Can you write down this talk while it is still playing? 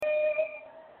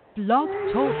Blog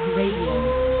Talk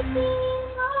Radio.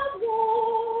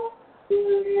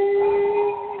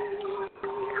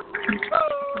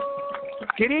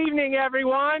 Good evening,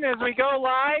 everyone, as we go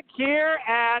live here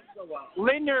at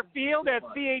Lindner Field at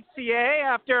CHCA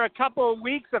after a couple of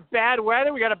weeks of bad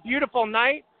weather. We got a beautiful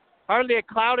night, hardly a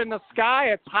cloud in the sky.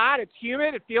 It's hot, it's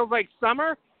humid, it feels like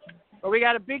summer. But we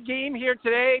got a big game here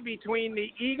today between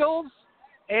the Eagles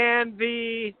and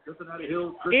the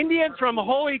Indians from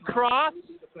Holy Cross.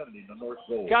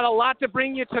 Got a lot to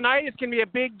bring you tonight. It's going to be a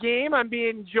big game. I'm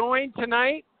being joined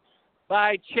tonight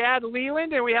by Chad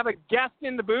Leland, and we have a guest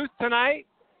in the booth tonight.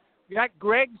 We got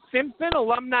Greg Simpson,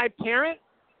 alumni parent,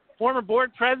 former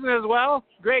board president as well.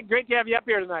 Greg, great to have you up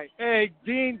here tonight. Hey,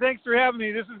 Dean, thanks for having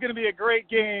me. This is going to be a great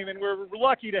game, and we're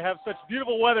lucky to have such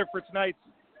beautiful weather for tonight's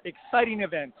exciting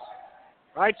event.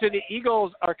 All right, so the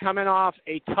Eagles are coming off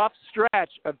a tough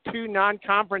stretch of two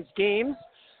non-conference games.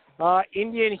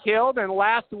 Indian Hill, and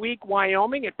last week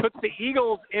Wyoming. It puts the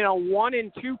Eagles in a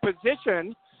 1-2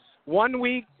 position 2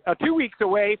 weeks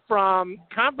away from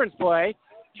conference play.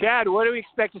 Chad, what do we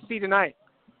expect to see tonight?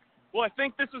 Well, I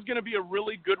think this is going to be a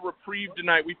really good reprieve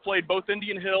tonight. We played both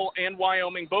Indian Hill and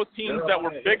Wyoming, both teams that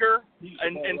were bigger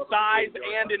in size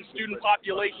and in student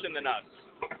population than us.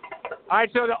 All right,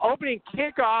 so the opening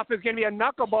kickoff is going to be a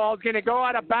knuckleball. It's going to go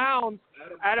out of bounds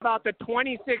at about the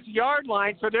 26-yard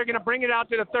line, so they're going to bring it out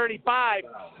to the 35.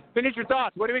 Finish your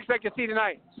thoughts. What do we expect to see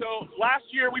tonight? So last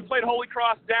year we played Holy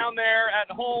Cross down there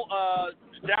at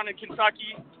down in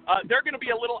Kentucky. They're going to be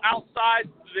a little outside.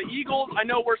 The Eagles, I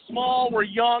know we're small, we're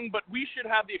young, but we should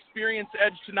have the experience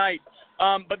edge tonight.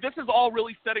 But this is all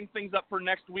really setting things up for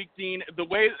next week, Dean. The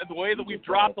way that we've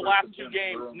dropped the last two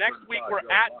games, next week we're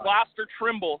at Gloucester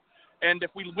Trimble. And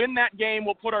if we win that game,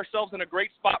 we'll put ourselves in a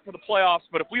great spot for the playoffs.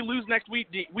 But if we lose next week,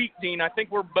 Dean, I think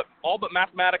we're all but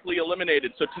mathematically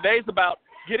eliminated. So today's about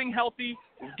getting healthy,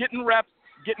 getting reps,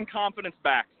 getting confidence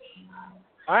back.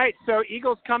 All right, so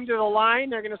Eagles come to the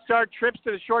line. They're going to start trips to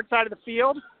the short side of the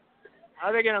field.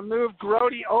 Are they going to move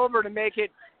Grody over to make it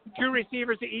two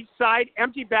receivers to each side?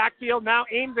 Empty backfield. Now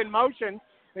Ames in motion.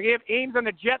 They give Ames on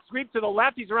the jet sweep to the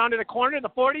left. He's around to the corner, the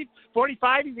 40,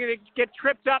 45. He's going to get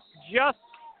tripped up just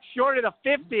short of the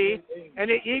 50, and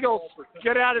the Eagles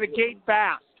get out of the gate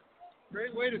fast.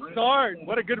 Great way to start.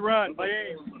 What a good run by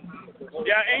Ames.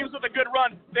 Yeah, Ames with a good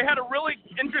run. They had a really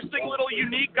interesting little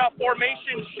unique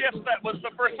formation shift. That was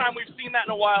the first time we've seen that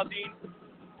in a while, Dean. All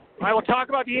right, we'll talk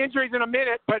about the injuries in a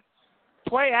minute, but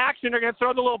play action. They're going to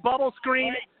throw the little bubble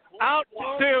screen out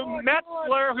to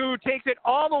Metzler, who takes it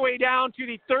all the way down to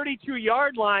the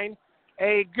 32-yard line.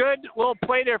 A good little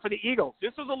play there for the Eagles.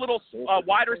 This was a little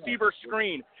wide receiver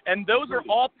screen, and those are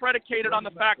all predicated on the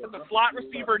fact that the slot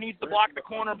receiver needs to block the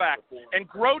cornerback. And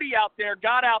Grody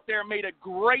got out there, made a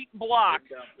great block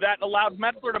that allowed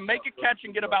Metzler to make a catch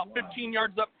and get about 15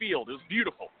 yards upfield. It was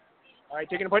beautiful. All right,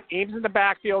 they're going to put Ames in the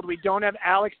backfield. We don't have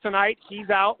Alex tonight. He's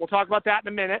out. We'll talk about that in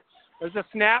a minute. There's a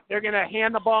snap. They're going to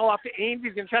hand the ball off to Ames.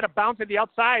 He's going to try to bounce at the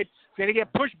outside. He's going to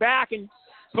get pushed back and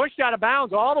pushed out of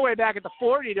bounds all the way back at the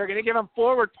 40. They're going to give him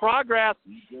forward progress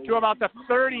to about the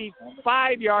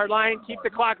 35-yard line, keep the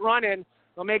clock running.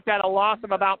 They'll make that a loss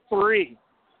of about 3.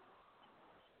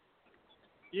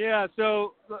 Yeah,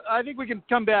 so I think we can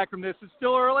come back from this. It's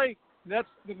still early.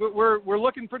 We're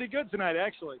looking pretty good tonight,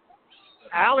 actually.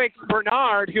 Alex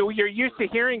Bernard, who you're used to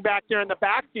hearing back there in the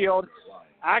backfield,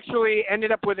 actually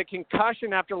ended up with a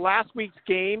concussion after last week's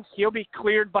game. He'll be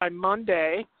cleared by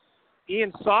Monday.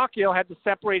 Ian Sawkill had the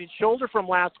separated shoulder from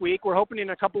last week. We're hoping in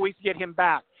a couple weeks to get him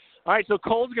back. All right, so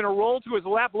Cole's going to roll to his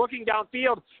left, looking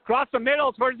downfield, across the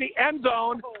middle towards the end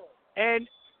zone, and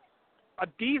a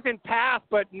decent pass,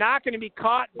 but not going to be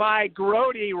caught by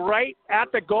Grody right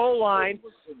at the goal line.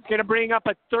 It's going to bring up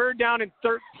a 3rd down and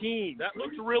 13. That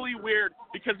looked really weird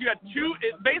because you had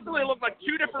it basically looked like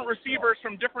two different receivers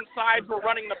from different sides were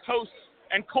running the post.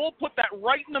 And Cole put that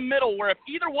right in the middle where if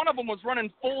either one of them was running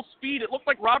full speed, it looked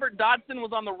like Robert Dodson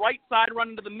was on the right side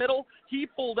running to the middle. He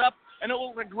pulled up, and it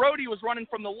looked like Grody was running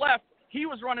from the left. He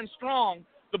was running strong.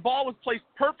 The ball was placed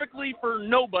perfectly for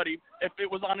nobody. If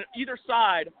it was on either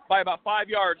side by about 5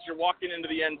 yards, you're walking into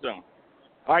the end zone.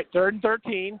 All right, 3rd and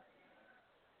 13.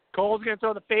 Cole's going to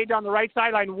throw the fade down the right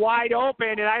sideline wide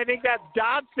open, and I think that's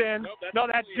Dodson. Nope,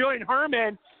 that's Julian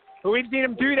Herman. We've seen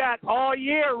him do that all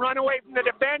year, run away from the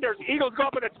defenders. Eagles go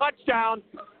up with a touchdown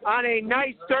on a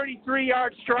nice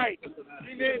 33-yard strike.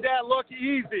 He made that look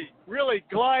easy. Really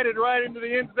glided right into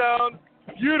the end zone.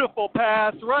 Beautiful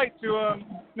pass right to him.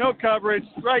 No coverage.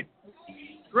 Right.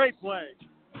 Great play.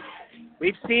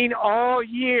 We've seen all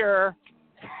year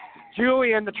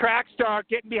Julian, the track star,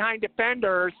 getting behind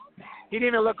defenders. he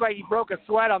didn't even look like he broke a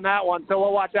sweat on that one, so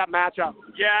we'll watch that matchup.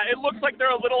 Yeah, it looks like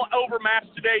they're a little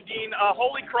overmatched today, Dean.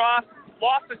 Holy Cross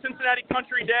lost to Cincinnati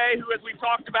Country Day, who, as we've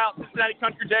talked about, Cincinnati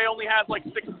Country Day only has like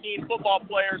 16 football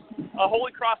players.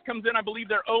 Holy Cross comes in, I believe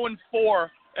they're 0-4,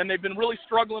 and they've been really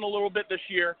struggling a little bit this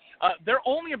year. They're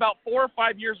only about 4 or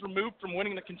 5 years removed from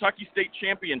winning the Kentucky State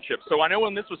Championship. So I know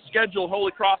when this was scheduled,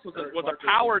 Holy Cross was a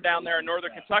power down there in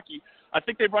northern Kentucky. I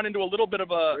think they've run into a little bit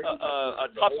of a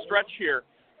tough stretch here.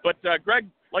 But, Greg,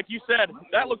 like you said,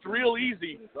 that looked real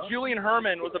easy. Julian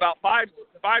Herman was about 5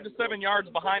 to 7 yards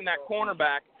behind that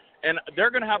cornerback, and they're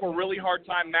going to have a really hard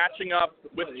time matching up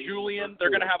with Julian.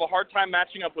 They're going to have a hard time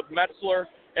matching up with Metzler.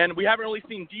 And we haven't really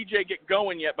seen DJ get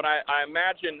going yet, but I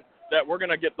imagine that we're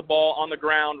going to get the ball on the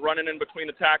ground, running in between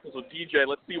the tackles with DJ.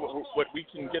 Let's see what we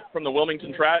can get from the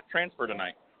Wilmington transfer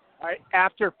tonight. All right,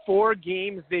 after 4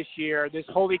 games this year, this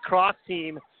Holy Cross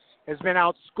team has been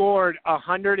outscored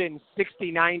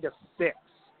 169-6.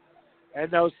 And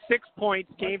those 6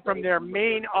 points came from their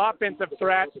main offensive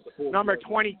threat, number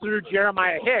 23,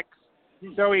 Jeremiah Hicks.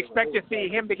 So we expect to see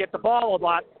him to get the ball a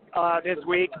lot this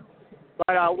week.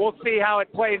 But we'll see how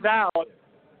it plays out.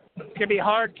 It's going to be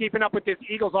hard keeping up with this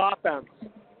Eagles offense.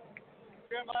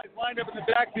 Jeremiah's lined up in the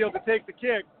backfield to take the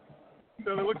kick.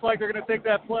 So it looks like they're going to take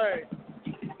that play.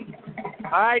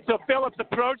 All right, so Phillips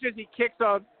approaches. He kicks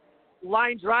a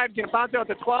line drive, going to bounce out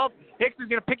to 12. Hicks is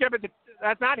going to pick it up at the –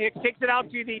 that's not Hicks. Kicks it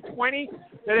out to the 20, to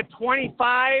the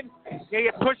 25. Going to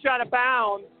get pushed out of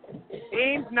bounds.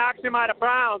 Ames knocks him out of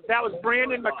bounds. That was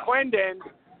Brandon McClendon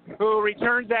who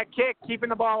returns that kick, keeping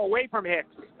the ball away from Hicks.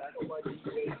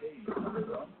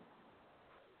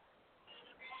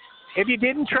 If you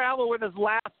didn't travel with us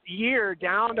last year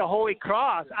down to Holy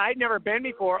Cross, I'd never been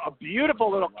before. A beautiful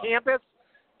little campus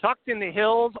tucked in the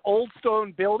hills, old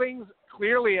stone buildings,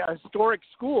 clearly a historic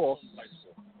school.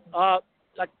 Oh,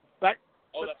 that's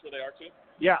where they are too?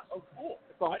 Yeah. Oh,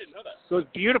 cool. I didn't know that. So it's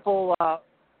beautiful,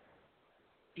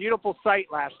 beautiful site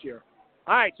last year.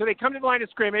 All right, so they come to the line of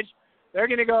scrimmage. They're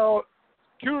going to go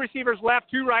 2 receivers left,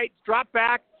 2 right, drop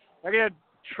back. They're going to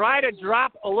try to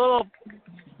drop a little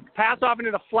pass off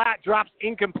into the flat, drops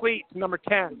incomplete to number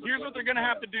 10. Here's what they're going to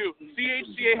have to do.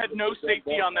 CHCA had no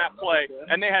safety on that play,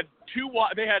 and they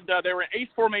were in ace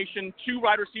formation, 2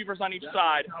 wide receivers on each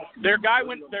side. Their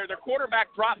quarterback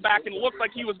dropped back and looked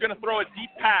like he was going to throw a deep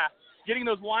pass, getting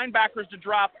those linebackers to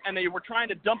drop, and they were trying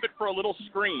to dump it for a little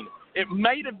screen. It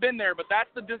might have been there, but that's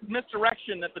the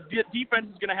misdirection that the defense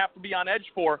is going to have to be on edge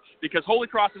for, because Holy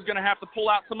Cross is going to have to pull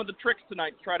out some of the tricks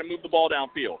tonight to try to move the ball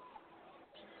downfield.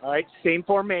 All right, same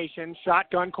formation,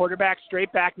 shotgun, quarterback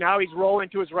straight back. Now he's rolling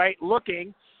to his right,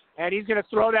 looking, and he's going to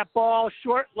throw that ball,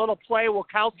 short little play.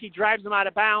 Wilkowski drives him out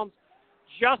of bounds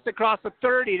just across the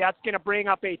 30. That's going to bring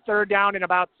up a 3rd down and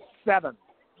about 7.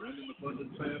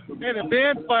 And the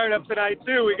band's fired up tonight,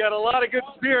 too. We got a lot of good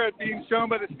spirit being shown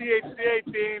by the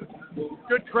CHCA team.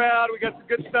 Good crowd. We got some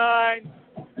good signs.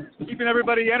 Keeping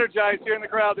everybody energized here in the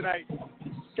crowd tonight.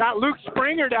 Got Luke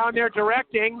Springer down there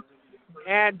directing,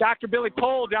 and Dr. Billy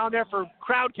Pohl down there for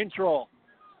crowd control.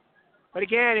 But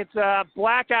again, it's a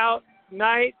blackout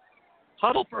night,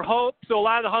 Huddle for Hope. So a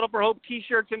lot of the Huddle for Hope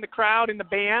T-shirts in the crowd in the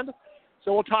band.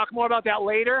 So we'll talk more about that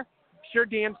later. Sure,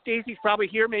 Dan Stacy's probably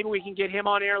here. Maybe we can get him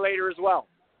on air later as well.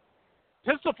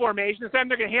 Pistol formation. This time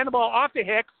they're going to hand the ball off to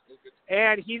Hicks,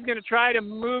 and he's going to try to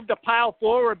move the pile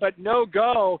forward, but no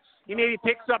go. He maybe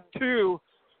picks up 2.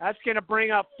 That's going to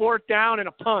bring up 4th down and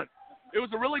a punt. It was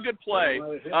a really good play.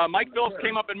 Mike Phillips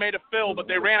came up and made a fill, but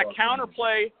they ran a counter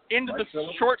play into the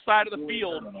short side of the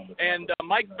field, and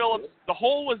Mike Phillips, the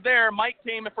hole was there. Mike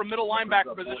came from middle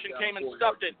linebacker position, came and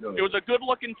stuffed it. It was a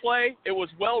good-looking play. It was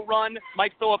well run.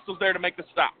 Mike Phillips was there to make the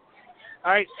stop.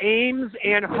 All right, Ames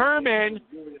and Herman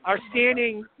are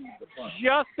standing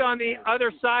just on the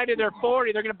other side of their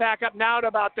 40. They're going to back up now to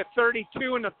about the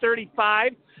 32 and the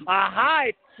 35. A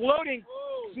high floating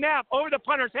snap over the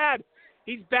punter's head.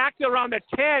 He's back to around the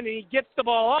 10, and he gets the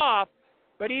ball off,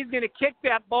 but he's going to kick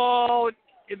that ball.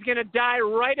 It's going to die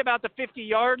right about the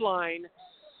 50-yard line.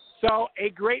 So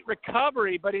a great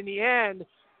recovery, but in the end,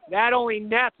 that only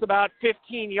nets about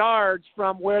 15 yards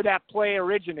from where that play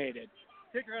originated.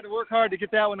 Kicker had to work hard to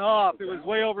get that one off. It was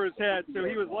way over his head, so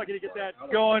he was lucky to get that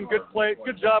going. Good play.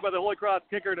 Good job by the Holy Cross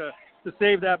kicker to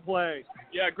save that play.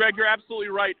 Yeah, Greg, you're absolutely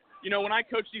right. You know, when I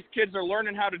coach these kids, they're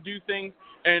learning how to do things,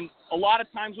 and a lot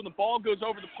of times when the ball goes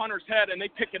over the punter's head and they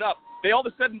pick it up, they all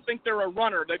of a sudden think they're a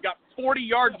runner. They've got 40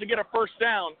 yards to get a 1st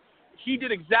down. He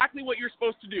did exactly what you're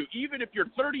supposed to do. Even if you're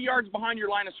 30 yards behind your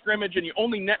line of scrimmage and you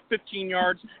only net 15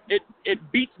 yards, it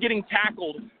beats getting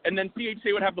tackled, and then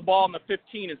CHCA would have the ball on the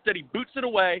 15. Instead, he boots it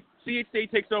away.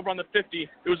 CHCA takes over on the 50.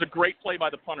 It was a great play by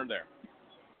the punter there.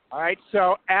 All right,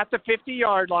 so at the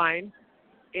 50-yard line,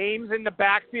 Ames in the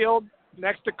backfield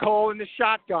next to Cole in the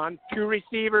shotgun. 2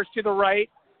 receivers to the right,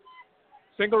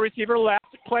 single receiver left.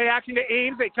 Play action to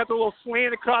Ames. They cut a little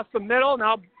slant across the middle.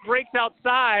 Now breaks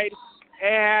outside,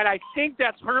 and I think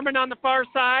that's Herman on the far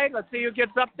side. Let's see who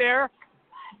gets up there.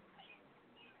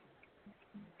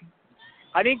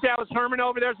 I think that was Herman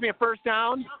over there. It's going to be a first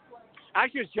down.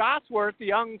 Actually, it's Josworth, the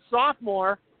young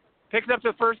sophomore, picks up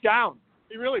the first down.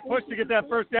 He really pushed to get that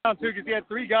first down, too, because he had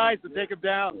 3 guys to take him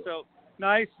down. So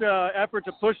nice effort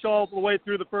to push all the way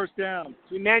through the first down.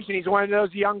 As we mentioned, he's one of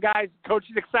those young guys Coach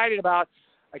is excited about.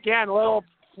 Again, a little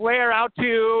flare out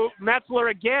to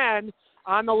Metzler again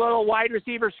on the little wide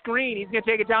receiver screen. He's going to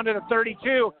take it down to the 32.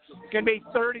 It's going to be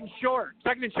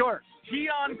second and short.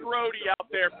 Keon Grody out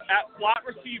there at slot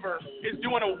receiver is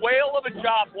doing a whale of a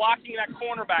job blocking that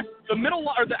cornerback.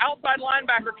 The outside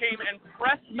linebacker came and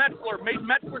pressed Metzler, made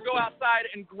Metzler go outside,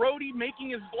 and Grody making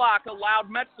his block allowed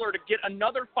Metzler to get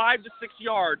another 5 to 6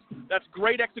 yards. That's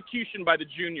great execution by the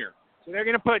junior. So they're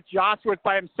going to put Josworth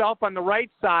by himself on the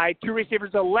right side, 2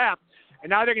 receivers to the left, and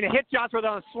now they're going to hit Josworth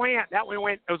on a slant. That one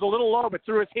it was a little low, but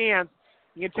through his hands.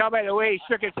 You can tell by the way he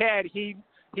shook his head, he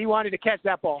wanted to catch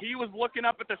that ball. He was looking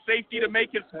up at the safety to make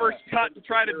his first cut to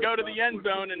try to go to the end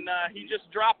zone, and he just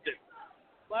dropped it.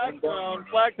 Flag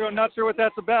thrown. Not sure what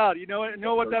that's about. You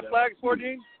know what that flag's for,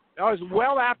 Dean? That was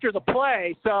well after the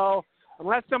play, so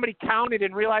unless somebody counted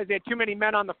and realized they had too many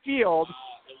men on the field.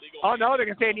 Oh, no, they're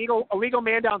going to say an illegal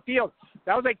man downfield.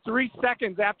 That was like 3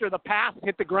 seconds after the pass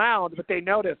hit the ground, but they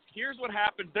noticed. Here's what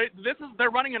happened.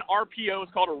 They're running an RPO.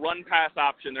 It's called a run-pass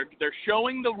option. They're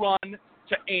showing the run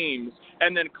to Ames,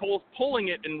 and then Cole's pulling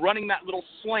it and running that little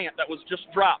slant that was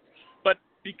just dropped. But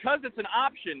because it's an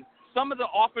option, some of the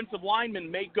offensive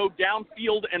linemen may go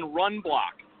downfield and run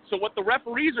block. So what the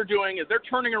referees are doing is they're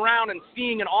turning around and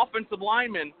seeing an offensive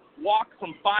lineman walk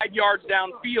from 5 yards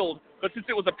downfield, but since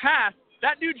it was a pass,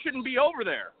 that dude shouldn't be over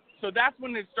there. So that's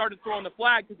when they started throwing the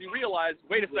flag because he realized,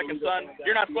 wait a second, son,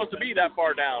 you're not supposed to be that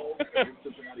far down.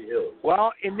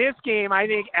 Well, in this game, I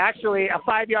think actually a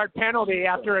 5-yard penalty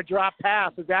after a drop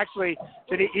pass is actually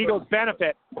to the Eagles'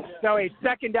 benefit. So a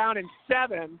 2nd down and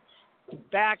 7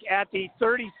 back at the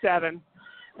 37.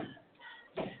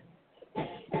 All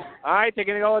right, they're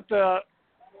going to go with the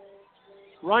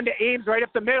run to Ames right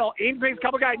up the middle. Ames makes a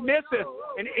couple guys misses,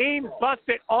 and Ames busts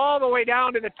it all the way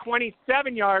down to the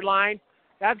 27-yard line.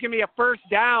 That's going to be a first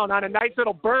down on a nice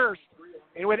little burst.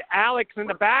 And with Alex in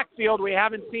the backfield, we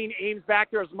haven't seen Ames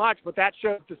back there as much, but that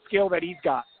shows the skill that he's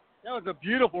got. That was a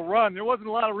beautiful run. There wasn't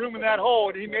a lot of room in that hole,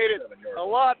 and he made it a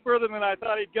lot further than I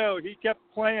thought he'd go. He kept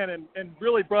playing and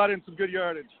really brought in some good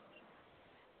yardage.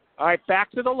 All right,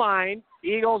 back to the line.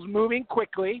 Eagles moving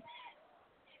quickly.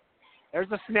 There's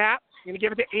the snap. Going to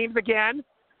give it to Ames again.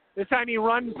 This time he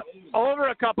runs over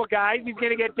a couple guys. He's going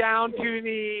to get down to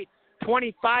the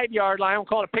 25-yard line. We'll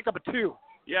call it a pickup of 2.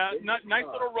 Yeah, nice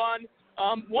little run.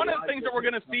 One of the things that we're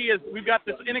going to see is we've got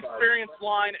this inexperienced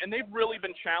line, and they've really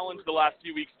been challenged the last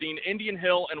few weeks, Dean. Indian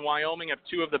Hill and Wyoming have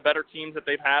 2 of the better teams that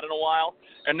they've had in a while,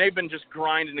 and they've been just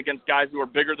grinding against guys who are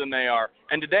bigger than they are.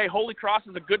 And today, Holy Cross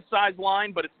is a good-sized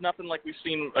line, but it's nothing like we've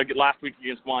seen last week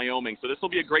against Wyoming. So this will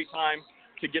be a great time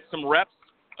to get some reps,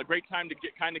 a great time to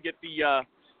get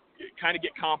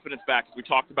confidence back, as we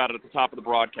talked about it at the top of the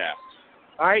broadcast.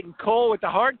 All right, and Cole with the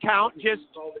hard count just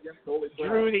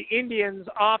drew the Indians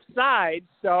offside,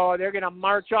 so they're going to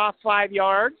march off 5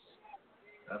 yards.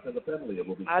 That's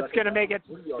going to make it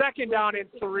 2nd down and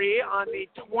 3 on the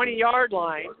 20-yard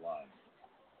line.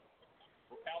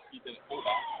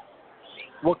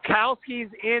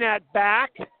 Wachowski's in at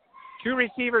back. 2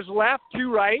 receivers left,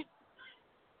 2 right.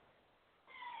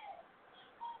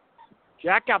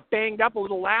 Jack got banged up a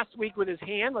little last week with his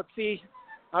hand. Let's see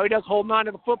how he does holding on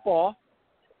to the football.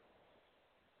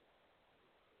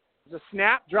 The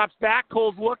snap, drops back,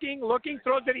 Cole's looking,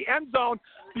 throws to the end zone.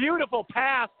 Beautiful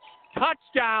pass,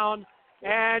 touchdown,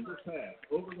 and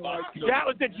that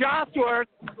was to Josworth,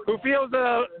 who feels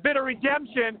a bit of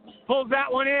redemption, pulls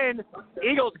that one in.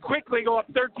 Eagles quickly go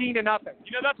up 13-0. You know,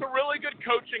 that's a really good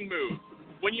coaching move.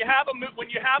 When you have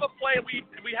a play,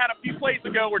 we had a few plays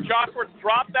ago where Josworth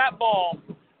dropped that ball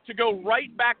to go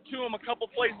right back to him a couple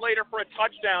plays later for a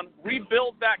touchdown,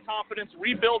 rebuilds that confidence,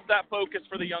 rebuilds that focus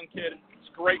for the young kid.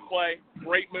 Great play,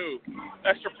 great move.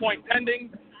 Extra point pending,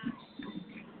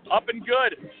 up and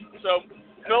good. So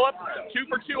Phillips, 2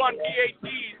 for 2 on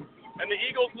PATs, and the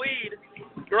Eagles lead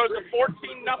grows to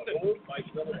 14-0.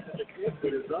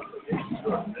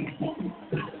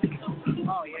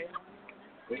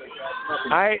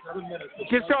 All right,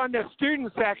 just on the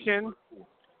student section,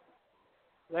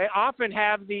 They often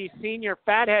have the senior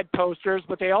fathead posters,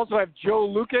 but they also have Joe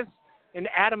Lucas and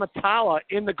Adam Atala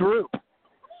in the group,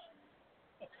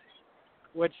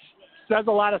 which says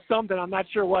a lot of something. I'm not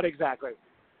sure what exactly.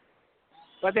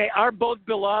 But they are both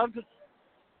beloved,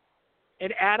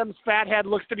 and Adam's fathead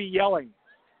looks to be yelling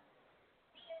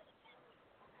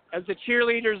as the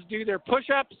cheerleaders do their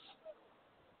push-ups,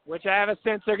 which I have a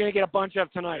sense they're going to get a bunch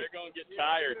of tonight. They're going to get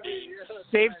tired, Dean.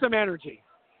 Save some energy.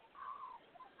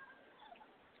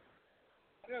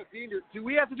 Dean, do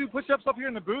we have to do push-ups up here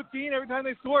in the booth, Dean, every time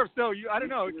they score? So, I don't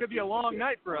know. It could be a long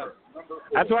night for us.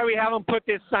 That's why we have them put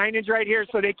this signage right here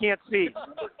so they can't see.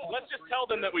 Let's just tell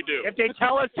them that we do. If they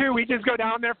tell us to, we just go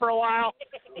down there for a while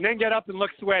and then get up and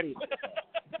look sweaty.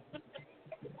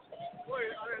 Boy,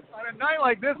 on a night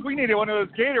like this, we need one of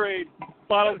those Gatorade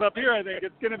bottles up here, I think.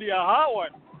 It's going to be a hot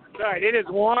one. All right, it is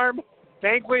warm.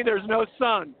 Thankfully, there's no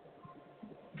sun.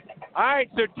 All right,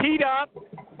 so teed up.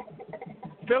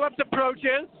 Phillips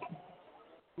approaches.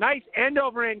 Nice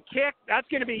end-over-end kick. That's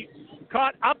going to be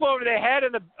caught up over the head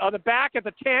of the back at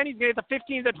the 10. He's going to get the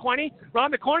 15 to the 20.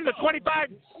 Around the corner, the 25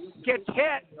 gets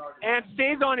hit and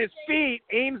stays on his feet.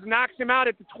 Ames knocks him out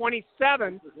at the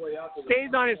 27.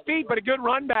 Stays on his feet, but a good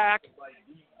run back.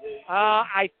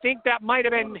 I think that might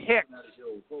have been Hicks.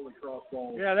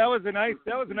 Yeah, that was a nice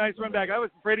run back. I was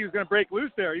afraid he was going to break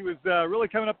loose there. He was really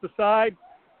coming up the side,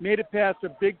 made it past a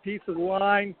big piece of the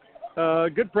line.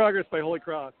 Good progress by Holy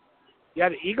Cross. Yeah,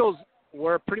 the Eagles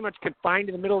were pretty much confined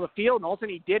in the middle of the field, and all of a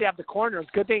sudden he did have the corner. It's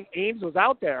a good thing Ames was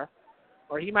out there,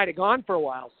 or he might have gone for a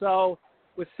while. So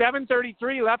with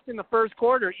 7:33 left in the first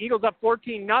quarter, Eagles up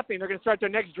 14-0. They're going to start their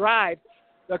next drive.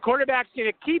 The quarterback's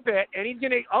going to keep it, and he's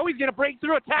going to break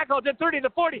through a tackle to 30 to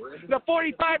 40, the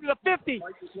 45 to the 50.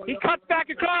 He cuts back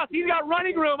across. He's got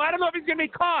running room. I don't know if he's going to be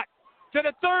caught. To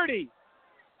the 30,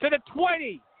 to the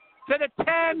 20, to the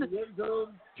 10,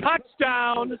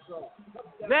 touchdown.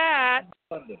 That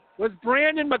was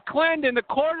Brandon McClendon, the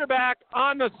quarterback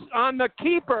on the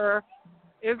keeper,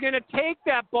 is going to take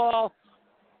that ball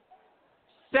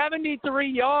 73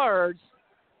 yards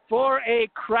for a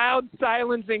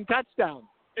crowd-silencing touchdown.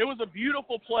 It was a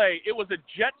beautiful play. It was a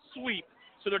jet sweep,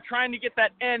 so they're trying to get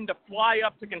that end to fly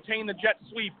up to contain the jet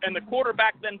sweep, and the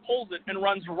quarterback then pulls it and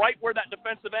runs right where that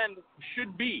defensive end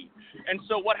should be. And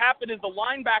so what happened is the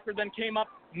linebacker then came up,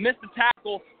 missed the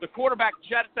tackle, the quarterback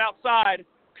jets outside,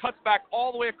 cuts back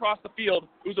all the way across the field.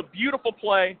 It was a beautiful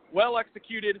play, well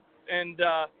executed, and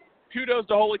kudos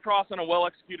to Holy Cross on a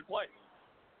well-executed play.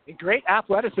 And great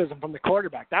athleticism from the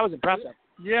quarterback. That was impressive.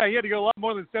 Yeah, he had to go a lot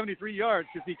more than 73 yards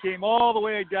because he came all the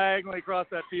way diagonally across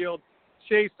that field,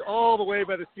 chased all the way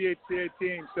by the CHCA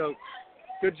team. So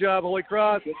good job, Holy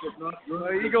Cross.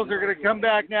 Eagles are going to come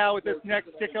back now with this next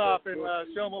kickoff and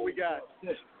show them what we got.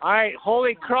 All right,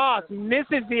 Holy Cross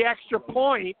misses the extra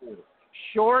point,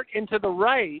 short and to the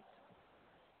right.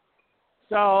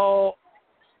 So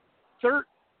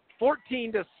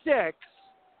 14-6.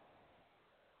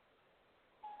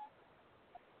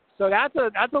 So that's a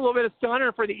little bit of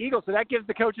stunner for the Eagles. So that gives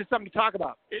the coaches something to talk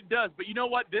about. It does, but you know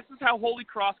what? This is how Holy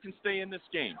Cross can stay in this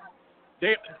game.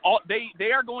 They're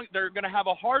going to have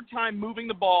a hard time moving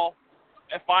the ball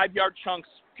at 5-yard chunks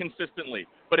consistently.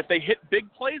 But if they hit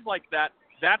big plays like that,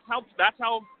 that's how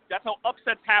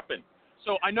upsets happen.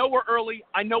 So I know we're early.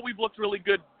 I know we've looked really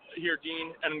good here,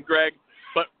 Dean and Greg,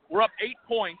 but we're up 8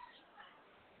 points.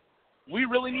 We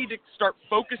really need to start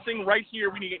focusing right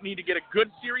here. We need to get a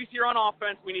good series here on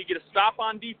offense. We need to get a stop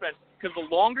on defense, because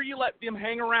the longer you let them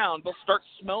hang around, they'll start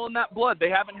smelling that blood. They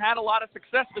haven't had a lot of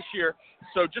success this year,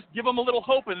 so just give them a little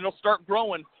hope and it'll start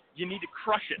growing. You need to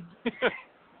crush it.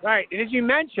 Right, and as you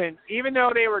mentioned, even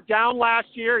though they were down last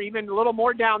year, even a little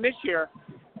more down this year,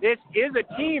 this is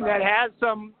a team that has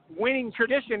some winning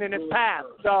tradition in its past.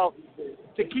 So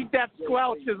to keep that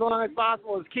squelched as long as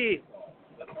possible is key.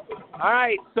 All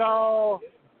right, so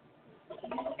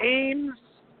Ames,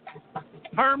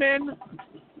 Herman.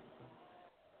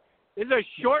 This is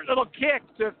a short little kick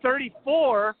to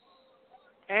 34,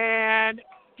 and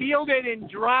fielded and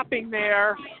dropping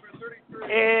there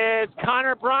is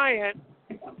Connor Bryant,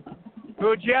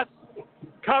 who just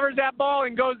covers that ball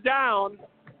and goes down.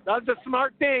 Does the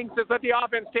smart thing to let the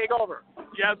offense take over.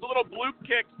 Yeah, it's a little bloop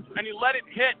kick, and he let it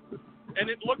hit, and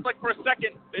it looked like for a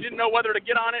second they didn't know whether to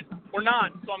get on it or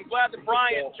not. So I'm glad that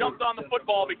Bryant jumped on the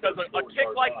football, because a kick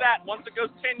like that, once it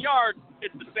goes 10 yards,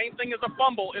 it's the same thing as a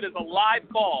fumble. It is a live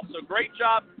ball. So great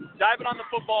job diving on the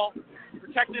football,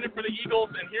 protecting it for the Eagles.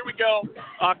 And here we go.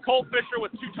 Cole Fisher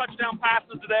with 2 touchdown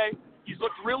passes today. He's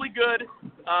looked really good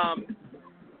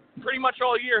pretty much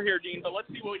all year here, Dean. But let's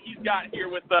see what he's got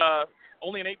here with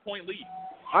only an 8-point lead.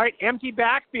 All right, empty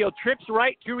backfield. Trips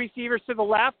right, 2 receivers to the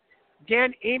left.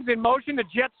 Again, Ames in motion, the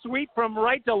jet sweep from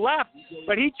right to left,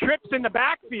 but he trips in the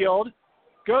backfield,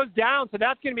 goes down, so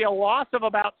that's going to be a loss of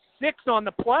about 6 on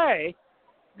the play.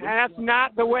 And that's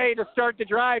not the way to start the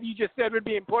drive you just said would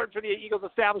be important for the Eagles to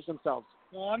establish themselves.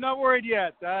 No, I'm not worried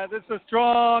yet. This is a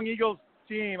strong Eagles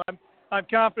team. I'm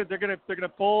confident they're gonna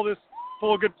pull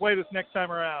a good play this next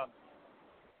time around.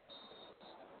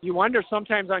 You wonder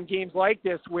sometimes on games like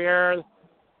this where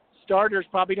starters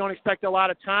probably don't expect a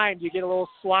lot of time. You get a little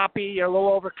sloppy, you're a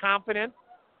little overconfident.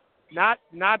 Not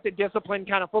the disciplined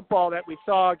kind of football that we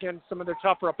saw against some of their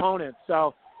tougher opponents.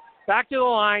 So back to the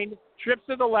line, trips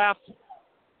to the left.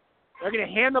 They're going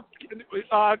to hand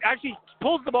actually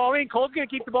pulls the ball in. Cole's going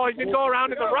to keep the ball. He's going to go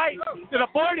around to the right, to the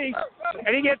 40,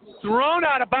 and he gets thrown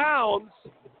out of bounds,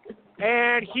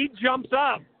 and he jumps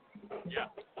up. Yeah.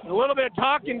 A little bit of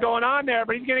talking going on there,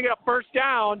 but he's going to get a first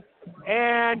down,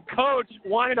 and Coach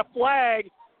wanted a flag,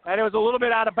 and it was a little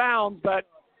bit out of bounds, but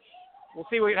we'll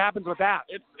see what happens with that.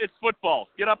 It's football.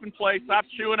 Get up and play. Stop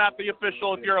chewing at the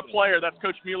official if you're a player. That's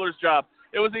Coach Mueller's job.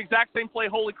 It was the exact same play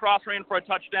Holy Cross ran for a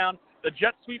touchdown. The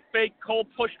jet sweep fake, Cole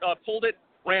pulled it,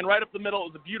 ran right up the middle.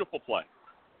 It was a beautiful play.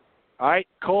 All right,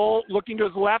 Cole looking to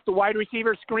his left, the wide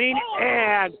receiver screen,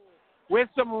 and with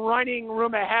some running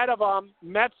room ahead of him,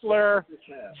 Metzler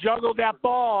juggled that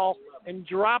ball and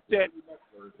dropped it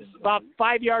about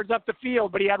 5 yards up the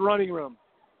field, but he had running room.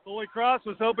 Holy Cross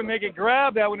was hoping they could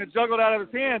grab that when it juggled out of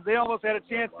his hands. They almost had a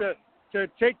chance to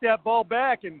take that ball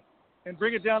back and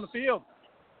bring it down the field.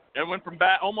 It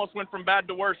almost went from bad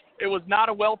to worse. It was not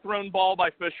a well-thrown ball by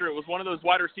Fisher. It was one of those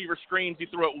wide receiver screens. He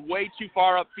threw it way too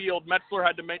far upfield. Metzler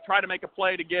had to try to make a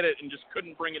play to get it and just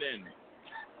couldn't bring it in.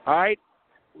 All right,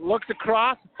 looks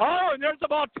across. Oh, and there's the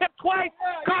ball tipped twice,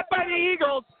 caught by the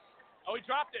Eagles. Oh, he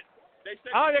dropped it.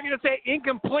 They're going to say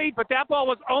incomplete, but that ball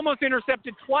was almost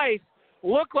intercepted twice.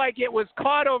 Looked like it was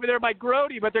caught over there by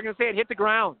Grody, but they're going to say it hit the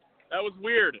ground. That was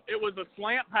weird. It was a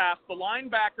slant pass. The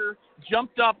linebacker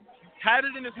jumped up, had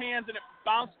it in his hands, and it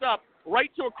bounced up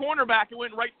right to a cornerback. It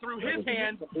went right through his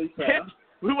hands, hit,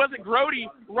 who was it, Grody,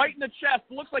 right in the chest.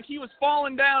 It looks like he was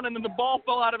falling down, and then the ball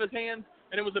fell out of his hands,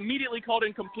 and it was immediately called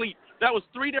incomplete. That was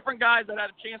 3 different guys that had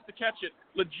a chance to catch it.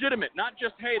 Legitimate, not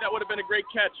just, hey, that would have been a great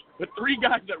catch, but 3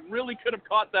 guys that really could have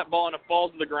caught that ball, and it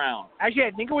falls to the ground. Actually,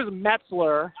 I think it was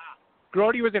Metzler.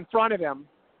 Grody was in front of him,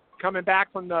 coming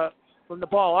back from the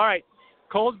ball. All right.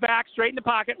 Cole's back, straight in the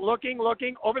pocket, looking,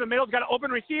 over the middle. He's got an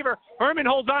open receiver. Herman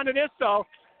holds on to this, though,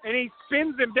 and he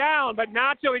spins him down, but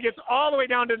not till he gets all the way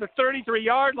down to the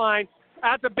 33-yard line.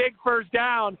 That's a big first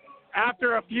down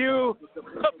after a few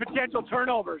potential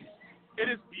turnovers. It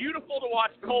is beautiful to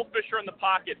watch Cole Fisher in the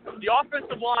pocket. The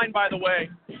offensive line, by the way,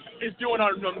 is doing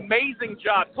an amazing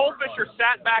job. Cole Fisher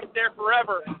sat back there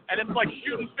forever, and it's like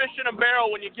shooting fish in a barrel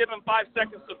when you give him 5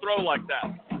 seconds to throw like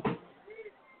that.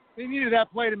 They needed that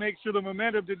play to make sure the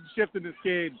momentum didn't shift in this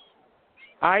game.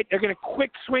 All right, they're going to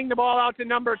quick swing the ball out to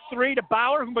number 3 to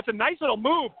Bauer, who puts a nice little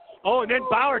move. Oh, and then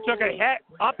Bauer took a hit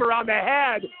up around the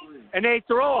head, and they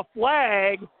throw a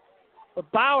flag,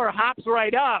 but Bauer hops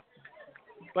right up.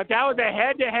 But that was a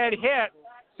head-to-head hit,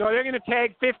 so they're going to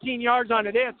tag 15 yards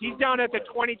onto this. He's down at the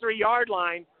 23-yard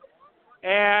line,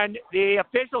 and the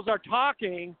officials are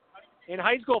talking. In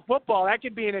high school football, that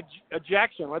could be an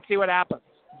ejection. Let's see what happens.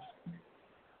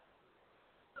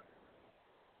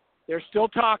 They're still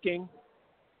talking.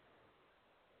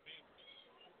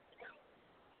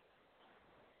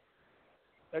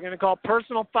 They're going to call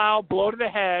personal foul, blow to the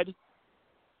head.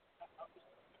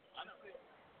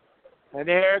 And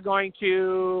they're going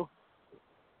to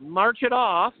march it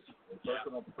off.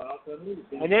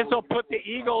 And this will put the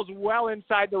Eagles well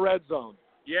inside the red zone.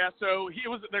 Yeah, so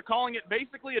they're calling it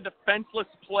basically a defenseless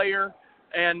player,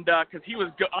 and because he was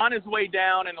on his way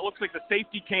down, and it looks like the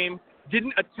safety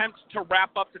didn't attempt to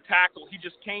wrap up the tackle. He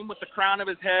just came with the crown of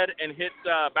his head and hit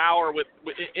Bauer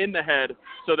in the head.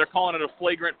 So they're calling it a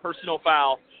flagrant personal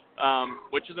foul,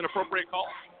 which is an appropriate call.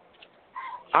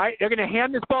 All right, they're going to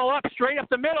hand this ball up straight up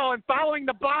the middle, and following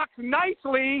the box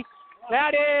nicely,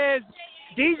 that is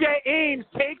DJ Ames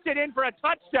takes it in for a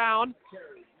touchdown.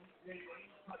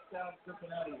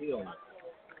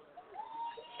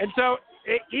 And so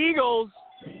the Eagles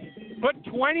put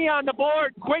 20 on the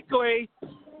board quickly.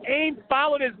 Ames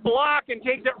followed his block and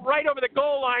takes it right over the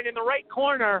goal line in the right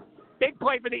corner. Big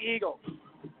play for the Eagles.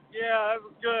 Yeah, that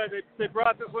was good. They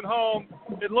brought this one home.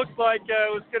 It looks like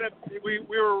we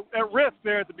were at risk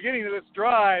there at the beginning of this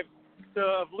drive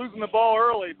of losing the ball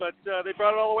early, but they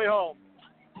brought it all the way home.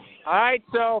 All right,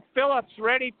 so Phillips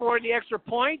ready for the extra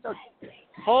point.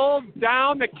 Holds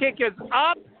down, the kick is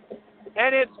up,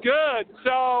 and it's good.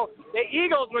 So the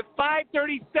Eagles with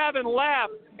 5:37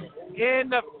 left in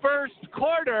the first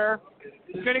quarter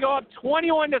is going to go up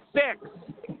 21-6.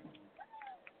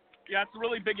 Yeah, it's a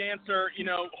really big answer. You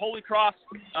know, Holy Cross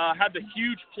had the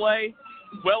huge play,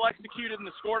 well executed, and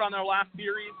scored on their last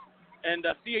series. And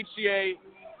CHCA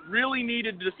really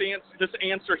needed this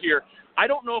answer here. I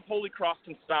don't know if Holy Cross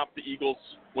can stop the Eagles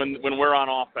when we're on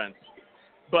offense,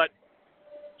 but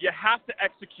you have to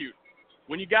execute.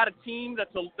 When you got a team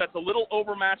that's a little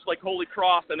overmatched like Holy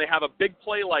Cross and they have a big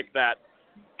play like that,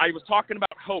 I was talking about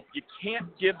hope. You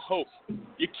can't give hope.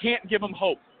 You can't give them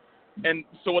hope. And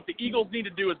so what the Eagles need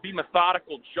to do is be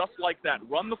methodical just like that.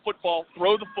 Run the football,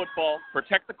 throw the football,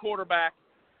 protect the quarterback,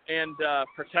 and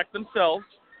protect themselves.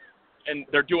 And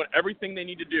they're doing everything they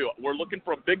need to do. We're looking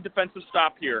for a big defensive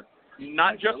stop here,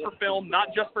 not just for film, not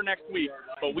just for next week,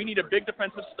 but we need a big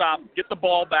defensive stop, get the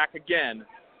ball back again,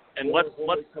 and let's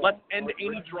end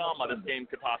any drama this game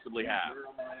could possibly have.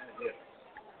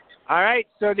 All right,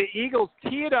 so the Eagles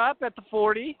tee it up at the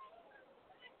 40.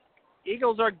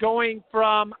 Eagles are going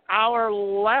from our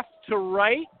left to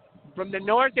right, from the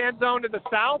north end zone to the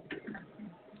south.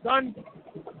 Sun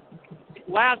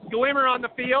last glimmer on the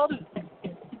field.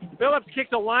 Phillips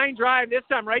kicks a line drive this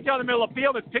time right down the middle of the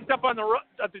field. It's picked up on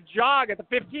at the jog at the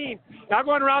 15. Now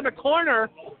going around the corner,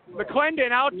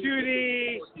 McClendon out to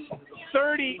the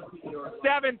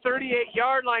 37,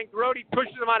 38-yard line. Grody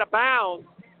pushes him out of bounds.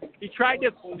 He tried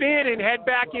to spin and head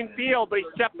back in field, but he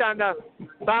stepped on the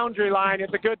boundary line.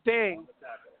 It's a good thing.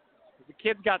 The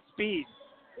kid's got speed.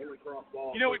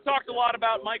 You know, we've talked a lot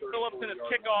about Mike Phillips and his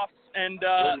kickoffs, and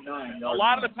a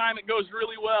lot of the time it goes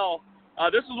really well.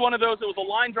 This was one of those. It was a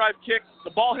line drive kick.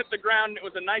 The ball hit the ground, and it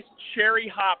was a nice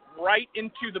cherry hop right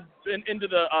into the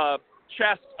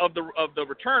chest of the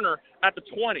returner at the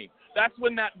 20. That's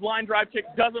when that line drive kick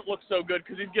doesn't look so good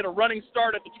because he'd get a running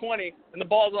start at the 20, and the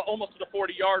ball's almost to the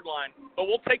 40-yard line. But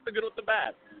we'll take the good with the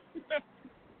bad.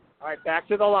 All right, back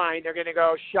to the line. They're going to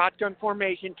go shotgun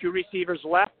formation, 2 receivers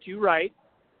left, 2 right.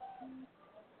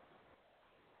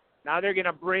 Now they're going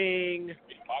to bring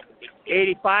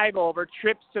 85 over,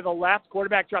 trips to the left.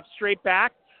 Quarterback drops straight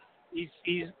back. He's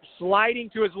sliding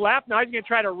to his left. Now he's going to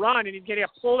try to run, and he's going to get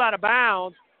pulled out of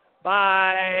bounds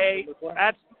by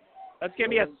that's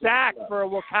going to be a sack for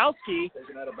Wilkowski.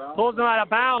 Pulls him out of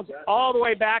bounds all the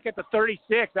way back at the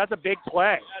 36. That's a big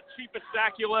play. That's the cheapest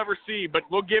sack you'll ever see, but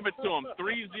we'll give it to him.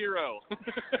 3-0.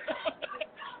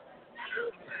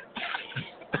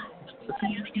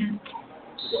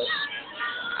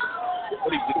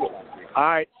 All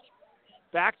right,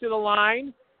 back to the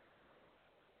line.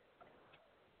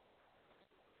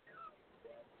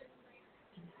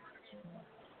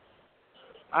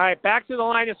 All right, back to the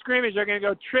line of scrimmage. They're going to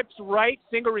go trips right,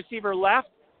 single receiver left.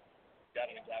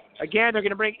 Again, they're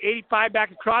going to bring 85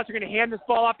 back across. They're going to hand this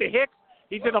ball off to Hicks.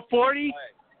 He's at the 40,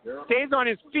 stays on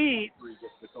his feet.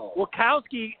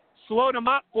 Wilkowski slowed him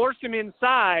up, forced him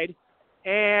inside,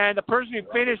 and the person who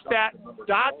finished that,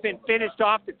 Dotson, finished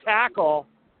off the tackle.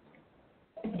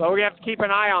 So we have to keep an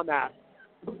eye on that.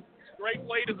 Great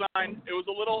play design. It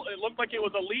looked like it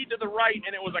was a lead to the right,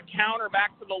 and it was a counter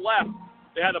back to the left.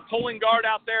 They had a pulling guard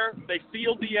out there. They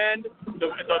sealed the end.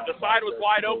 The side was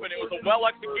wide open. It was a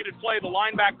well-executed play. The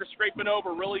linebacker scraping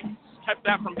over really kept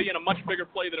that from being a much bigger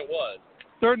play than it was.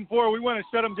 3rd and 4, we want to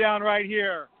shut them down right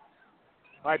here.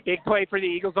 All right, big play for the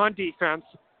Eagles on defense.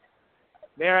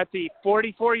 They're at the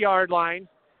 44-yard line.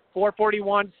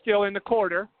 4:41 still in the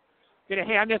quarter. Going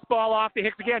to hand this ball off to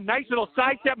Hicks again. Nice little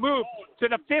sidestep move to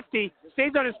the 50.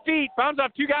 Stays on his feet. Bounds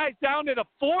off 2 guys down to the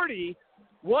 40.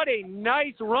 What a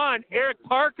nice run. Eric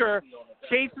Parker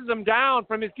chases him down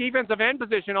from his defensive end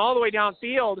position all the way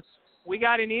downfield. We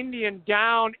got an Indian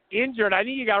down injured. I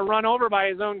think he got run over by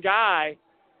his own guy.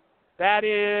 That's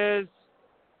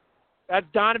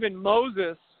Donovan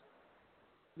Moses,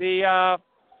 the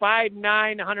 5'9",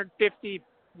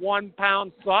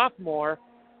 151-pound sophomore.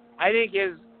 I think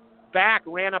his back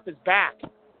ran up his back.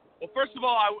 Well, first of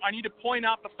all, I need to point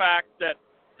out the fact that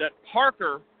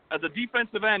Parker, as a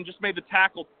defensive end, just made the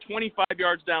tackle 25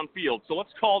 yards downfield. So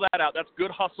let's call that out. That's good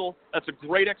hustle. That's a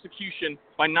great execution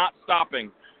by not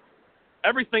stopping.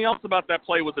 Everything else about that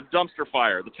play was a dumpster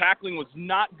fire. The tackling was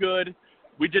not good.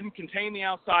 We didn't contain the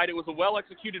outside. It was a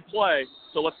well-executed play.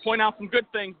 So let's point out some good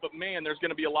things, but, man, there's going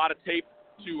to be a lot of tape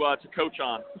to coach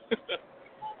on.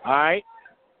 All right.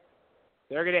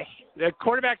 The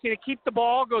quarterback's going to keep the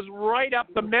ball, goes right up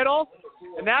the middle,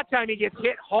 and that time he gets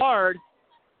hit hard.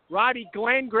 Robbie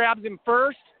Glenn grabs him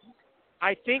first.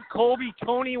 I think Colby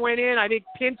Tony went in. I think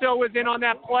Pinto was in on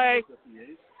that play.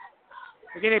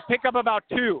 We're going to pick up about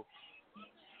 2.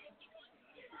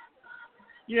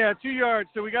 Yeah, 2 yards.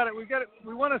 So we got it.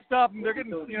 We want to stop them. They're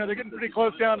getting pretty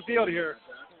close down the field here.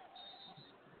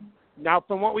 Now,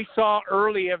 from what we saw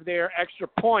early of their extra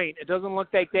point, it doesn't look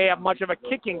like they have much of a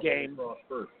kicking game.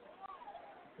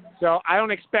 So I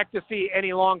don't expect to see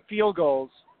any long field goals.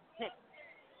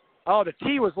 Oh, the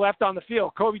tee was left on the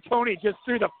field. Kobe Tony just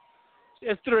threw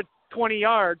it 20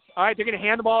 yards. All right, they're going to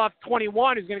hand the ball off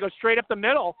 21. He's going to go straight up the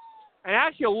middle. And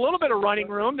actually a little bit of running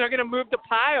room. They're going to move the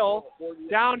pile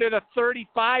down to the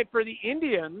 35 for the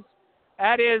Indians.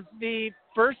 That is the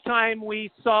first time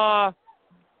we saw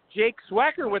Jake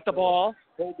Swecker with the ball.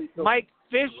 Mike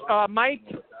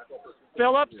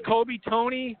Phillips, Kobe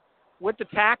Tony with the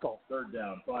tackle. Third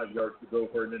down, 5 yards to go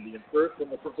for an Indian. First on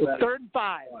the third and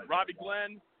 5. Robbie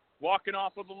Glenn walking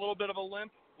off with a little bit of a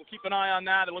limp. We'll keep an eye on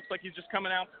that. It looks like he's just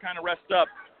coming out to kind of rest up.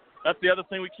 That's the other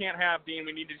thing we can't have, Dean.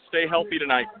 We need to stay healthy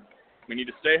tonight.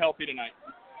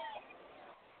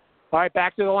 All right,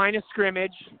 back to the line of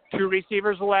scrimmage. 2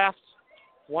 receivers left,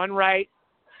 1 right.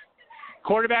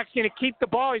 Quarterback's going to keep the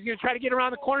ball. He's going to try to get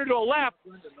around the corner to a left.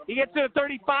 He gets to the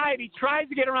 35. He tries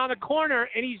to get around the corner,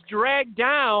 and he's dragged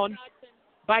down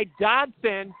by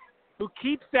Dodson, who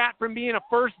keeps that from being a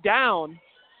first down.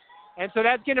 And so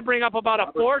that's going to bring up about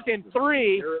a 4th and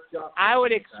 3. I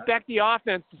would expect the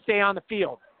offense to stay on the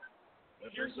field.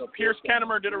 Pierce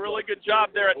Kennemer did a really good job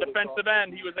there at defensive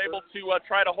end. He was able to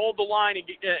try to hold the line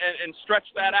and stretch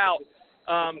that out.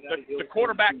 The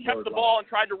quarterback kept the ball and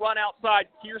tried to run outside.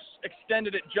 Pierce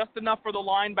extended it just enough for the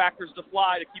linebackers to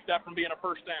fly to keep that from being a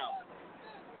first down.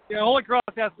 Yeah, Holy Cross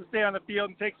has to stay on the field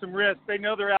and take some risks. They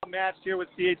know they're outmatched here with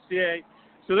CHCA,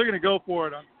 so they're going to go for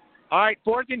it. All right,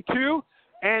 4th and 2,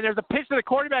 and there's a pitch to the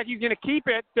quarterback. He's going to keep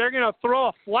it. They're going to throw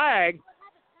a flag.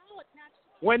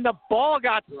 When the ball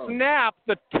got snapped,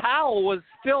 the towel was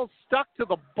still stuck to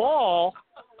the ball.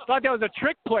 I thought that was a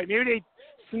trick play. Maybe they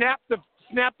snapped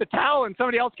the towel and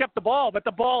somebody else kept the ball, but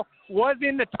the ball was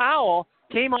in the towel,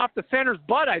 came off the center's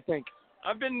butt, I think.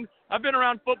 I've been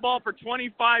around football for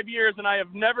 25 years, and I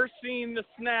have never seen the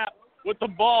snap with the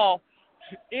ball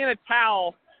in a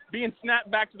towel being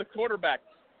snapped back to the quarterback.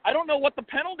 I don't know what the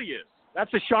penalty is.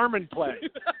 That's a Charmin play.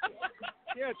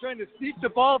 Yeah, trying to sneak the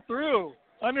ball through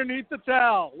underneath the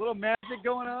towel. A little magic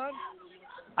going on.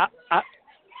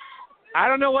 I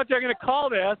don't know what they're going to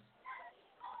call this.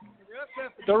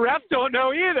 The refs don't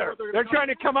know either. They're trying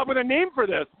to come up with a name for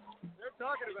this. They're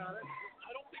talking about it.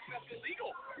 I don't think that's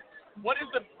illegal.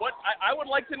 I would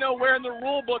like to know where in the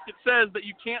rule book it says that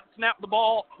you can't snap the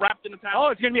ball wrapped in a towel. Oh,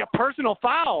 it's going to be a personal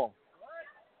foul.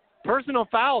 Personal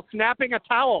foul, snapping a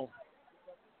towel.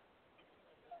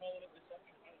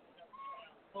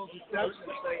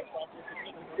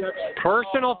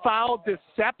 Personal foul,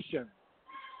 deception.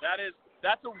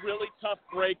 That's a really tough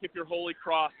break if you're Holy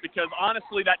Cross, because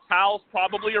honestly that towel's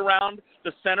probably around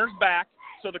the center's back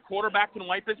so the quarterback can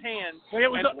wipe his hands. But it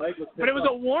was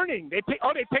a warning. They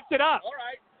picked it up. All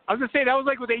right. I was going to say, that was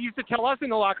like what they used to tell us in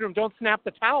the locker room, don't snap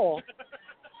the towel.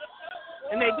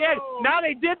 And they did. Now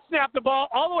they did snap the ball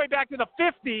all the way back to the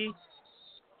 50,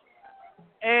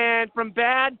 and from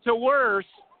bad to worse,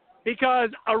 because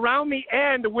around the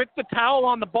end with the towel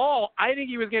on the ball, I think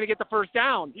he was going to get the first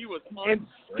down. He was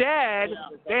Instead,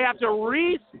 they have to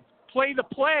replay the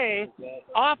play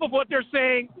off of what they're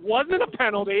saying wasn't a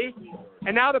penalty,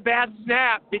 and now the bad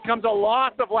snap becomes a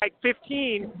loss of like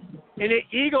 15, and the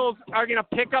Eagles are going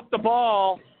to pick up the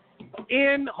ball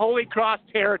in Holy Cross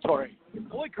territory.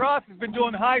 Holy Cross has been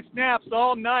doing high snaps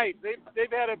all night.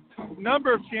 They've had a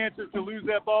number of chances to lose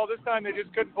that ball. This time they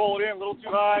just couldn't pull it in. A little too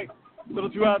high, a little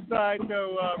too outside.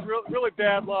 So really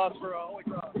bad loss for Holy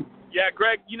Cross. Yeah,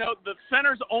 Greg, the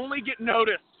centers only get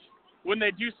noticed when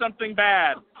they do something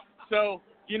bad. So,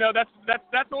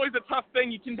 that's always a tough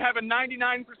thing. You can have a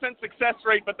 99% success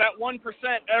rate, but that 1%,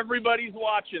 everybody's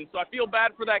watching. So I feel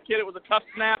bad for that kid. It was a tough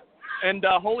snap, and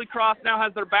Holy Cross now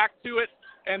has their back to it,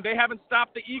 and they haven't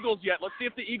stopped the Eagles yet. Let's see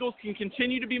if the Eagles can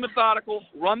continue to be methodical,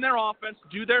 run their offense,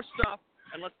 do their stuff,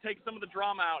 and let's take some of the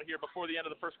drama out here before the end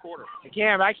of the first quarter.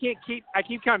 Again, I keep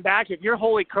coming back. If you're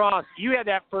Holy Cross, you had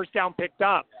that first down picked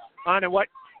up on what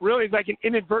really is like an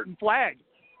inadvertent flag.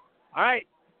 All right,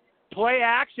 play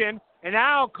action, and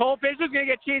now Cole Fisher's going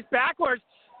to get chased backwards.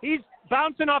 He's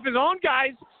bouncing off his own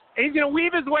guys, and he's going to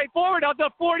weave his way forward out to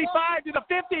the 45, to the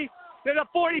 50, to the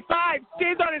 45,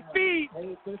 stays on his feet,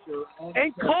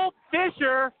 and Cole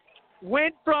Fisher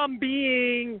went from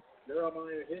being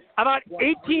about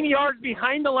 18 yards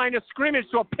behind the line of scrimmage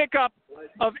to a pickup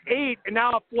of 8, and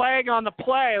now a flag on the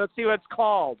play. Let's see what it's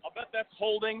called. I'll bet that's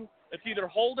holding. It's either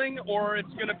holding or it's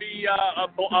going to be a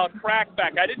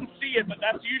crackback. I didn't see it, but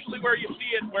that's usually where you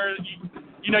see it, where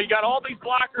you got all these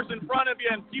blockers in front of you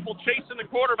and people chasing the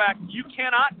quarterback. You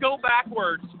cannot go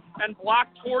backwards and block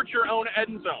towards your own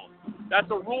end zone. That's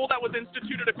a rule that was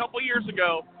instituted a couple years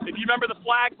ago. If you remember the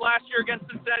flags last year against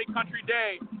Cincinnati Country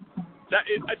Day,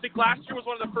 I think last year was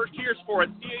one of the first years for it.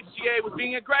 CHCA was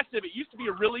being aggressive. It used to be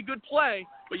a really good play,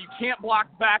 but you can't block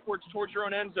backwards towards your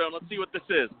own end zone. Let's see what this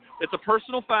is. It's a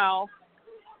personal foul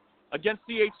against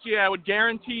CHCA. I would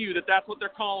guarantee you that that's what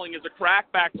they're calling, is a crack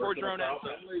back towards your own end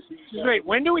zone. Wait,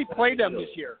 when do we play them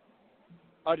this year?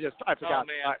 I forgot. Oh,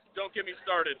 man, don't get me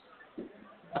started.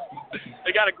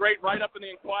 They got a great write-up in the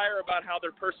Enquirer about how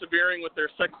they're persevering with their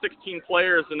 16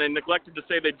 players, and they neglected to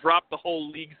say they dropped the whole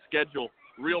league schedule.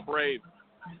 Real brave.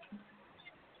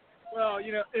 Well,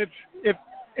 you know, if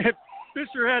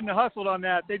Fisher hadn't hustled on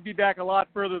that, they'd be back a lot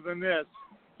further than this.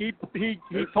 He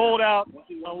pulled out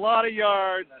a lot of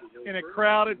yards in a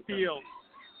crowded field.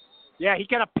 Yeah, he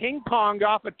kind of ping-ponged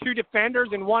off of 2 defenders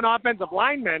and 1 offensive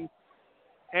lineman,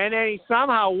 and then he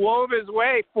somehow wove his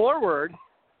way forward.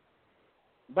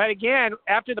 But again,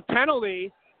 after the penalty,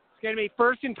 it's going to be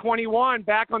 1st and 21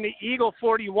 back on the Eagle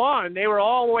 41. They were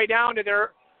all the way down to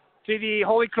the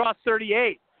Holy Cross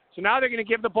 38. So now they're going to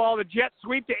give the ball the jet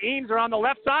sweep to Ames around the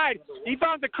left side. He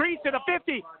found the crease to the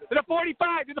 50, to the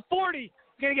 45, to the 40. He's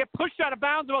going to get pushed out of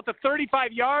bounds about the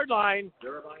 35-yard line.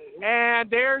 And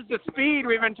there's the speed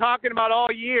we've been talking about all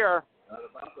year.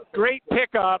 Great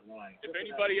pickup. If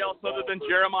anybody else other than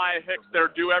Jeremiah Hicks there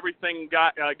do everything,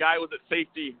 guy was at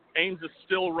safety. Ames is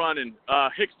still running.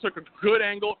 Hicks took a good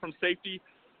angle from safety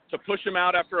to push him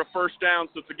out after a first down,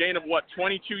 so it's a gain of,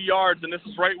 22 yards, and this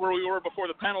is right where we were before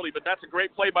the penalty, but that's a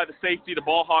great play by the safety to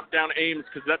ball hawk down Ames,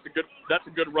 because that's a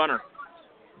good runner.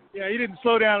 Yeah, he didn't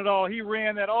slow down at all. He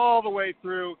ran that all the way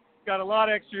through, got a lot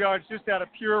of extra yards just out of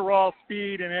pure raw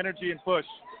speed and energy and push.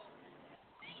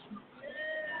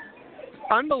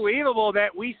 Unbelievable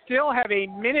that we still have a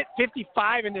minute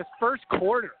 55 in this first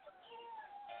quarter.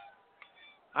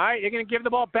 All right, they're going to give the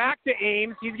ball back to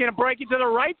Ames. He's going to break it to the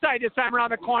right side this time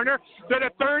around the corner. To the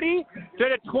 30, to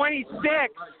the 26.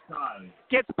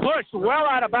 Gets pushed well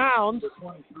out of bounds.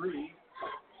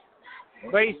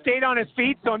 But he stayed on his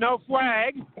feet, so no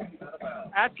flag.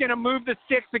 That's going to move the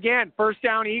sticks again. First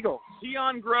down, Eagles.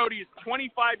 Keon Grody's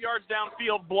 25 yards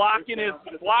downfield blocking his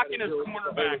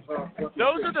cornerback.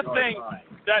 Those are the things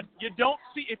that you don't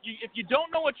see. If you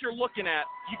don't know what you're looking at,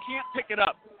 you can't pick it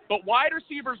up. But wide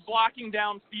receivers blocking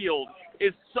downfield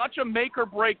is such a make or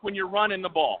break when you're running the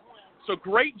ball. So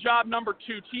great job, number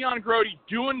 2, Keon Grody,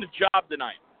 doing the job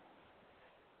tonight.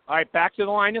 All right, back to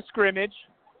the line of scrimmage.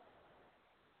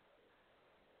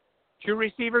 2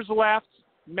 receivers left.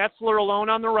 Metzler alone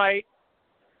on the right.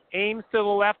 Ames to the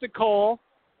left of Cole.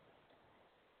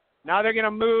 Now they're going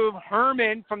to move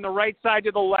Herman from the right side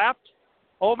to the left.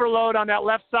 Overload on that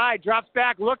left side. Drops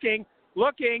back, looking.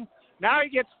 Now he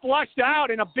gets flushed out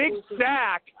in a big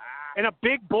sack. And a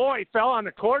big boy fell on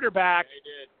the quarterback.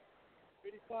 He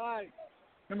did. 85.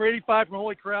 Number 85 from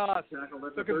Holy Cross.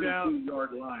 Took him down.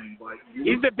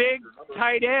 He's the big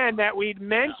tight end that we'd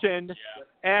mentioned.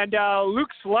 And Luke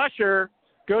Slusher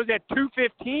goes at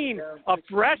 215, a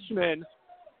freshman.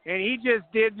 And he just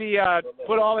did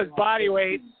put all his body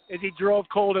weight as he drove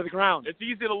Cole to the ground. It's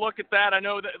easy to look at that. I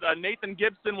know that Nathan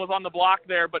Gibson was on the block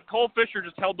there, but Cole Fisher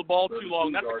just held the ball too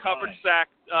long. That's a coverage sack.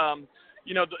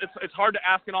 It's hard to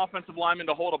ask an offensive lineman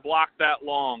to hold a block that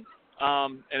long.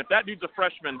 And if that dude's a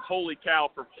freshman, holy cow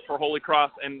for Holy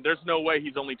Cross, and there's no way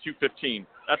he's only 215.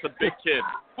 That's a big kid.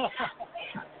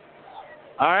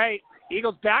 All right,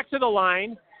 Eagles back to the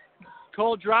line.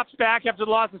 Cole drops back after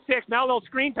the loss of 6. Now a little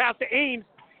screen pass to Ames.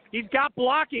 He's got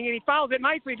blocking, and he fouls it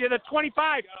nicely to the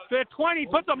 25, to the 20,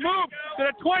 puts a move to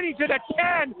the 20, to the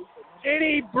 10, and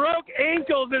he broke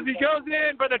ankles as he goes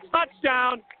in for the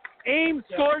touchdown. Ames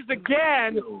scores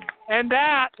again, and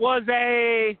that was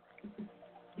a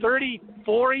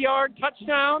 34-yard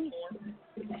touchdown.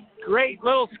 Great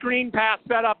little screen pass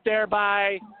set up there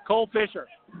by Cole Fisher.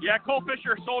 Yeah, Cole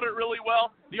Fisher sold it really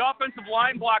well. The offensive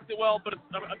line blocked it well, but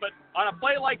on a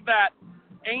play like that,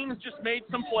 Ames just made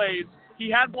some plays. He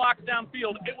had blocks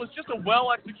downfield. It was just a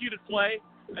well-executed play,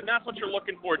 and that's what you're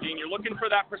looking for, Dean. You're looking for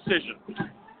that precision.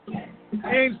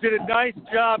 Ames did a nice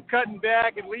job cutting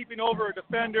back and leaping over a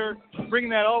defender,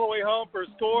 bringing that all the way home for a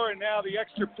score, and now the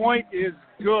extra point is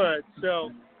good.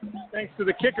 So thanks to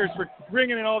the kickers for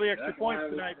bringing in all the extra points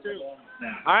tonight, too.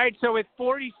 All right, so with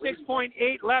 46.8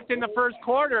 left in the first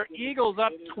quarter, Eagles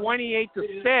up 28-6.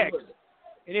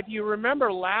 And if you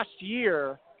remember last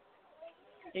year,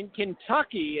 in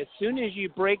Kentucky, as soon as you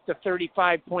break the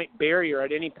 35-point barrier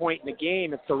at any point in the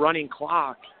game, it's the running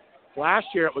clock. Last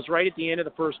year, it was right at the end of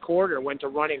the first quarter, went to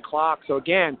running clock. So,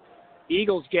 again,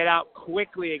 Eagles get out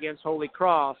quickly against Holy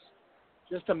Cross.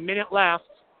 Just a minute left,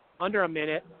 under a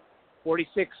minute,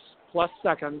 46-plus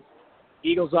seconds.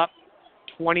 Eagles up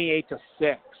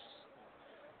 28-6.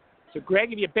 So, Greg,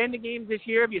 have you been to games this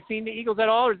year? Have you seen the Eagles at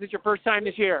all, or is this your first time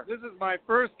this year? This is my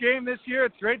first game this year.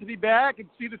 It's great to be back and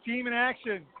see the team in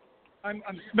action. I'm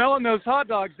smelling those hot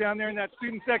dogs down there in that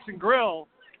student section grill.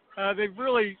 They've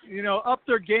really, upped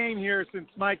their game here since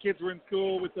my kids were in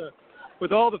school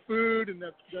with all the food and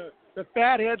the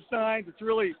fathead signs. It's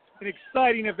really an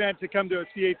exciting event to come to a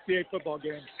CHCA football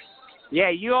game. Yeah,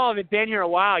 you all have been here a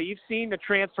while. You've seen the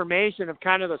transformation of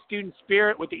kind of the student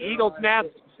spirit with the Eagles Nest,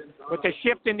 with the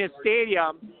shift in this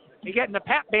stadium. And getting the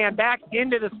pep band back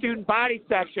into the student body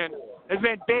section has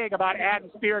been big about adding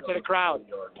spirit to the crowd.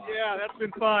 Yeah, that's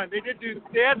been fun. They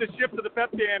had the shift to the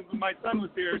pep band when my son was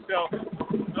here, so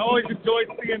I always enjoyed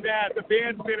seeing that. The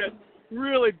band's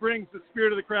really brings the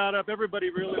spirit of the crowd up. Everybody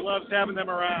really loves having them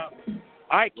around.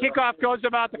 All right, kickoff goes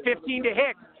about the 15 to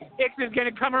Hicks. Hicks is going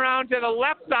to come around to the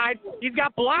left side. He's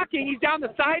got blocking. He's down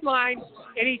the sideline,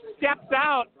 and he steps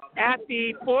out at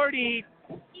the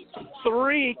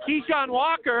 43. Keyshawn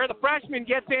Walker, the freshman,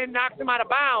 gets in, knocks him out of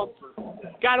bounds.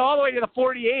 Got all the way to the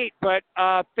 48, but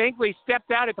thankfully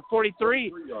stepped out at the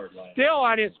 43. Still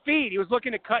on his feet. He was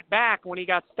looking to cut back when he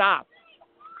got stopped.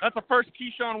 That's the first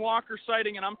Keyshawn Walker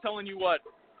sighting, and I'm telling you what,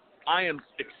 I am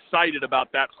excited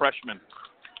about that freshman.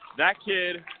 That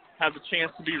kid has a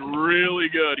chance to be really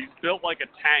good. He's built like a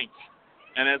tank,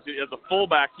 and as a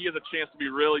fullback, he has a chance to be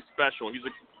really special. He's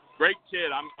a great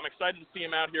kid. I'm excited to see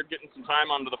him out here getting some time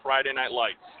onto the Friday Night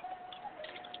Lights.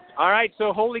 All right,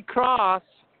 so Holy Cross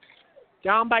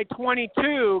down by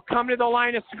 22, come to the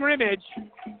line of scrimmage.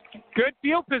 Good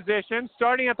field position,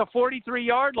 starting at the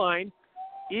 43-yard line.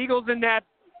 Eagles in that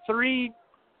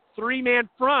three-man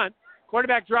front.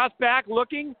 Quarterback drops back,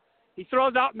 looking. He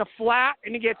throws out in the flat,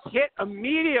 and he gets hit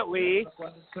immediately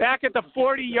back at the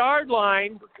 40-yard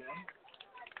line.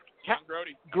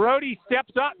 Grody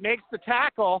steps up, makes the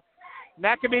tackle. And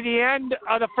that could be the end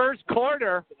of the first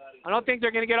quarter. I don't think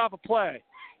they're going to get off a play.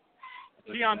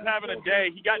 Keon's having a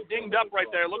day. He got dinged up right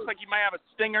there. Looks like he might have a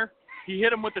stinger. He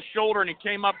hit him with the shoulder, and he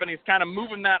came up, and he's kind of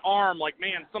moving that arm like,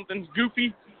 man, something's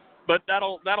goofy, but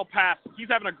that'll pass. He's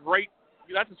having a great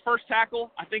 – that's his first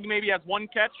tackle. I think maybe he has one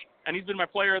catch, and he's been my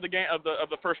player of the game of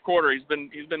the first quarter. He's been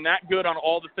that good on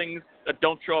all the things that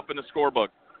don't show up in the scorebook.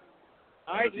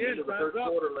 All right,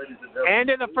 end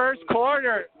of the first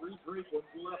quarter,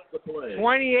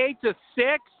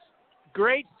 28-6.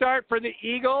 Great start for the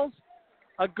Eagles.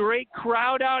 A great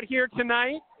crowd out here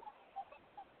tonight.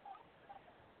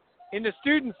 In the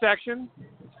student section,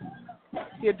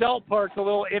 the adult part's a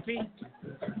little iffy.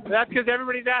 That's because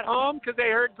everybody's at home because they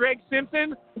heard Greg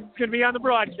Simpson is going to be on the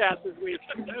broadcast this week.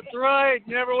 That's right.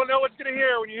 You never will know what you're going to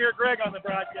hear when you hear Greg on the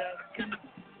broadcast.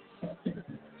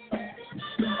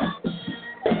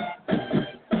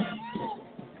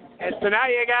 And so now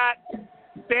you got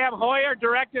Sam Hoyer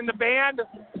directing the band.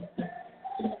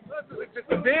 It's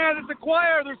the band, it's the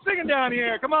choir. They're singing down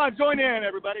here. Come on, join in,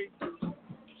 everybody.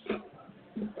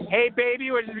 Hey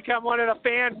Baby, which has become one of the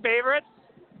fan favorites.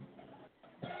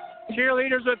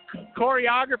 Cheerleaders with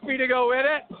choreography to go with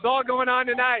it. It's all going on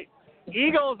tonight.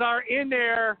 Eagles are in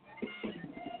their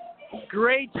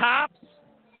gray tops.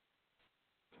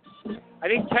 I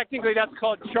think technically that's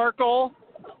called charcoal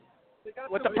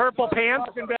with the purple pants.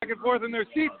 Walking back and forth in their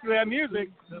seats to that music.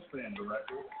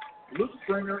 Luke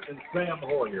Springer and Sam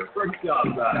Hoyer. Great job,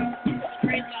 guys.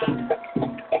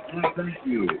 And thank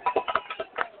you.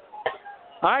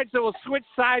 All right, so we'll switch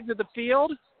sides of the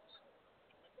field.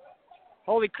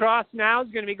 Holy Cross now is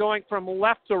going to be going from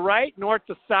left to right, north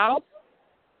to south.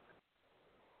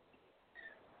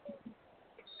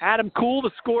 Adam Kuhl,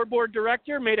 the scoreboard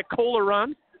director, made a cola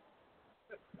run.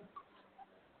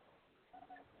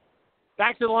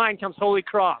 Back to the line comes Holy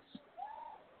Cross.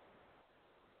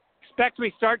 Expect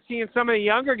we start seeing some of the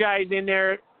younger guys in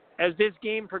there as this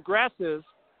game progresses,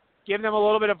 give them a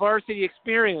little bit of varsity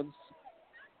experience.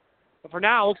 But for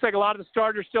now, it looks like a lot of the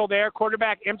starters still there.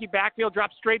 Quarterback, empty backfield,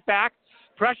 drops straight back.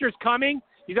 Pressure's coming.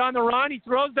 He's on the run. He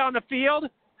throws down the field,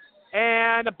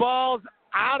 and the ball's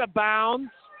out of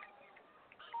bounds.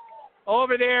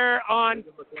 Over there on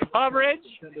coverage,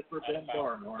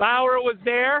 Bauer was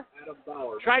there.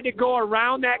 Tried to go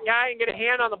around that guy and get a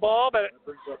hand on the ball, but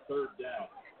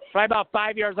probably about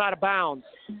 5 yards out of bounds.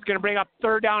 It's going to bring up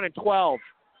third down and 12.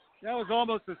 That was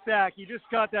almost a sack. He just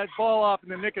got that ball off in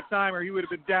the nick of time, or he would have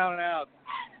been down and out.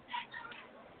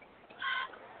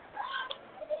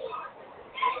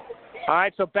 All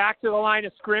right, so back to the line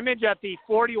of scrimmage at the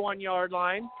 41-yard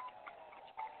line.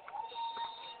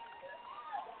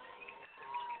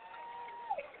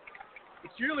 The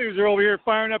cheerleaders are over here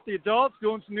firing up the adults,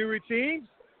 doing some new routines.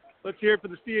 Let's hear it for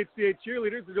the CHCA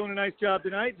cheerleaders. They're doing a nice job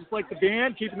tonight, just like the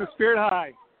band, keeping the spirit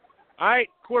high. All right,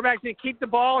 quarterback's going to keep the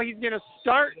ball. He's going to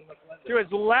start to his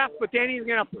left, but then he's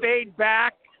going to fade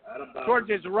back towards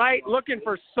his right, looking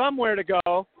for somewhere to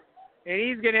go, and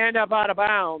he's going to end up out of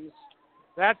bounds.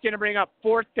 That's going to bring up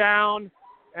 4th down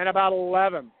and about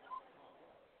 11.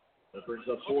 That brings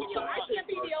up 4th down. I can't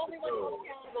be the only one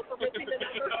responsible for missing the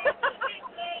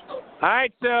number. All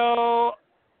right, so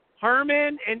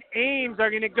Herman and Ames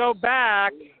are going to go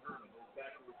back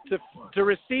to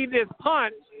receive this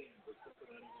punt.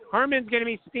 Herman's going to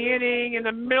be standing in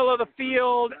the middle of the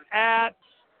field at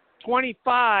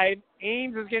 25.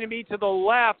 Ames is going to be to the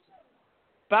left,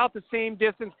 about the same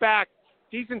distance back.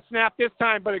 Decent snap this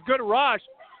time, but a good rush.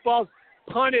 Ball's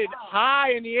punted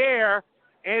high in the air,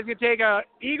 and it's going to take a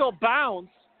Eagle bounce.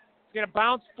 It's going to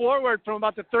bounce forward from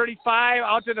about the 35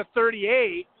 out to the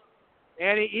 38,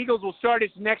 and the Eagles will start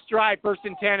its next drive, 1st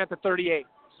and 10 at the 38.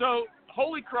 So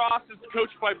Holy Cross is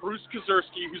coached by Bruce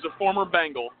Kazurski, who's a former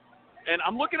Bengal. And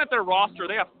I'm looking at their roster.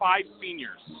 They have 5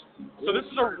 seniors. So this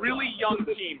is a really young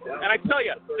team. And I tell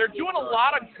you, they're doing a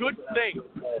lot of good things.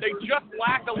 They just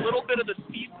lack a little bit of the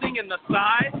seasoning and the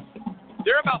size.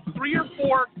 They're about 3 or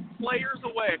 4 players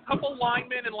away, a couple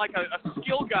linemen and like a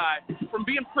skill guy from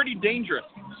being pretty dangerous.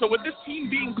 So with this team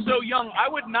being so young, I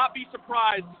would not be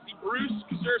surprised to see Bruce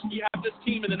Kazurski have this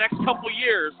team in the next couple of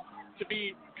years to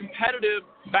be competitive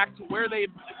back to where they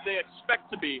expect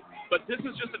to be. But this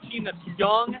is just a team that's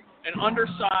young and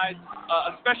undersized,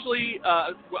 especially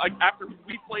after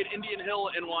we played Indian Hill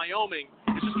in Wyoming.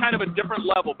 It's just kind of a different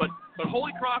level. But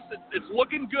Holy Cross, it's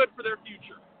looking good for their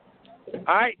future.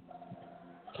 All right.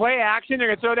 Play action. They're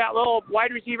going to throw that little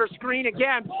wide receiver screen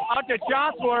again out to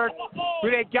Josworth,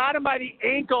 who they got him by the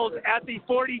ankles at the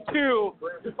 42,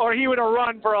 or he would have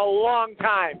run for a long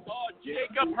time. Oh,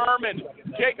 Jacob Herman.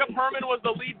 Jacob Herman was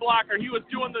the lead blocker. He was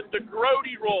doing the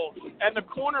Grody roll, and the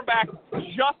cornerback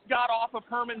just got off of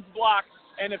Herman's block.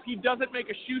 And if he doesn't make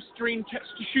a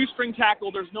shoestring tackle,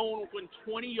 there's no one within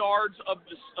 20 yards of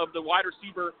the wide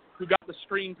receiver who got the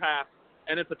screen pass.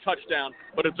 And it's a touchdown,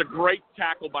 but it's a great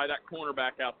tackle by that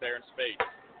cornerback out there in space.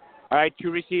 All right,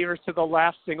 2 receivers to the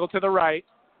left, single to the right.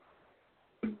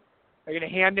 They're going to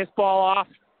hand this ball off.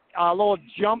 A little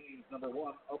jump. Number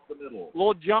 1 up the middle.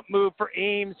 Little jump move for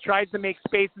Ames. Tries to make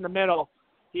space in the middle.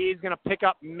 He's going to pick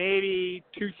up maybe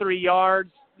 2-3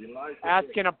 yards. That's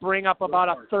going to bring up about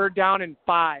a 3rd down and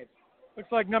 5.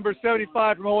 Looks like number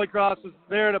 75 from Holy Cross was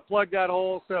there to plug that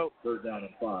hole. So 3rd down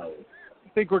and 5. I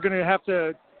think we're going to have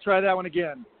to try that one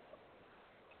again.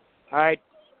 All right.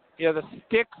 Yeah, the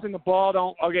sticks and the ball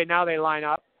don't. Okay, now they line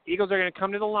up. Eagles are going to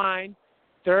come to the line.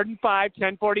 3rd and 5,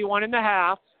 10:41 in the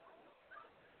half.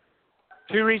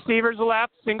 2 receivers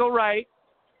left, single right.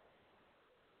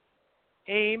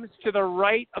 Ames to the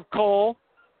right of Cole.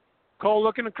 Cole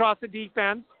looking across the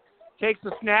defense. Takes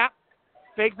the snap.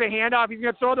 Fakes the handoff. He's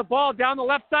going to throw the ball down the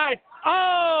left side.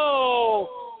 Oh!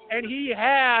 And he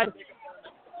had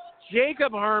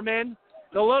Jacob Herman,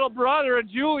 the little brother of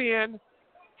Julian,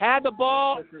 had the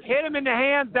ball, hit him in the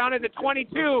hands down at the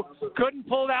 22, couldn't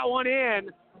pull that one in.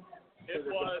 It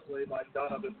was.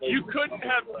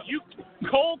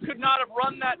 Cole could not have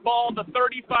run that ball the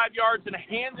 35 yards and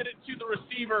handed it to the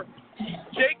receiver.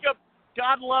 Jacob,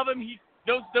 God love him,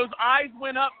 those eyes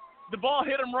went up. The ball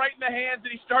hit him right in the hands,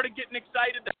 and he started getting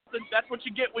excited. That's what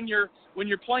you get when you're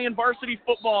playing varsity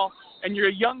football and you're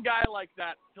a young guy like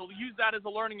that. He'll use that as a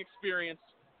learning experience.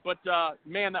 But,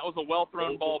 man, that was a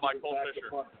well-thrown ball by Cole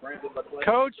Fisher.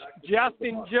 Coach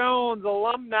Justin Jones,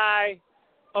 alumni,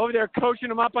 over there coaching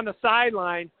him up on the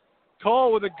sideline.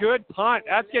 Cole with a good punt.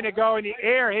 That's going to go in the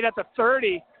air, hit at the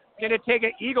 30. Going to take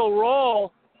an eagle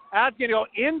roll. That's going to go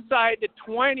inside the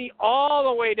 20 all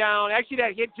the way down. Actually,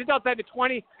 that hit just outside the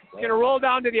 20. It's going to roll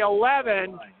down to the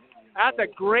 11. That's a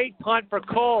great punt for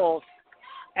Cole.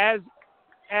 As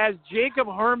Jacob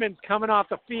Herman's coming off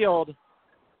the field,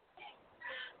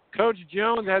 Coach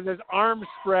Jones has his arms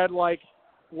spread like,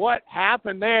 what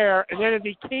happened there? And then as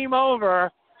he came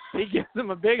over, he gives him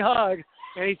a big hug,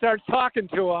 and he starts talking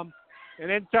to him, and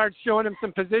then starts showing him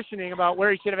some positioning about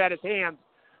where he should have had his hands.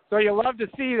 So you love to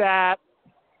see that.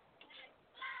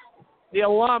 The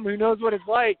alum who knows what it's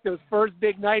like, those first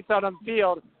big nights out on the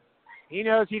field, he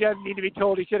knows he doesn't need to be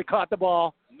told he should have caught the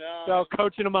ball. No. So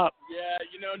coaching him up. Yeah,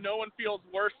 no one feels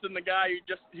worse than the guy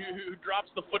who drops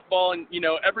the football, and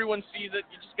everyone sees it.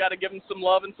 You just got to give him some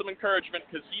love and some encouragement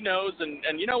because he knows,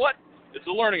 and you know what? It's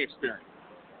a learning experience.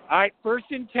 All right, 1st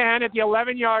and 10 at the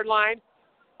 11-yard line.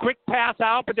 Quick pass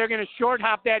out, but they're going to short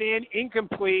hop that in,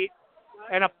 incomplete,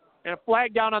 and a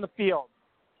flag down on the field.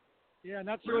 Yeah,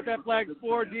 not sure what that flag's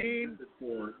for, Dean.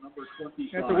 You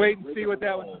have to wait and see what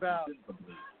that one's about.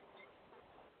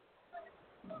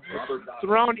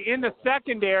 thrown in the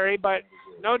secondary, but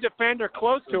no defender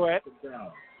close to it.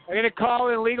 They're going to call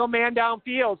an illegal man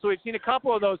downfield, so we've seen a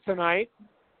couple of those tonight.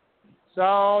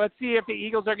 So let's see if the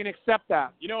Eagles are going to accept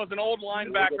that. You know, as an old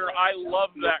linebacker, I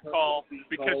love that call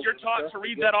because you're taught to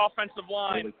read that offensive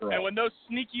line. And when those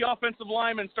sneaky offensive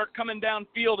linemen start coming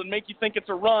downfield and make you think it's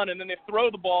a run and then they throw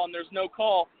the ball and there's no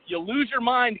call, you lose your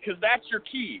mind because that's your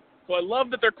key. So I love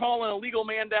that they're calling a legal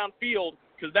man downfield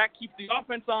because that keeps the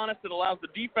offense honest. It allows the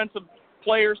defensive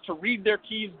players to read their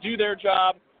keys, do their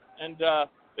job. And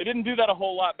they didn't do that a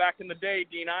whole lot back in the day,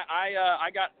 Dean. I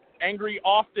got angry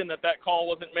often that call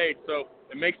wasn't made, so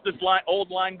it makes this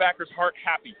old linebacker's heart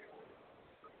happy.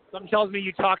 Something tells me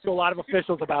you talked to a lot of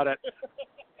officials about it.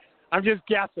 I'm just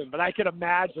guessing, but I could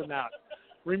imagine that.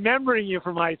 Remembering you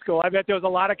from high school, I bet there was a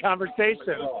lot of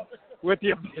conversation with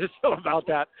the official about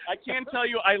that. I can tell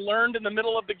you I learned in the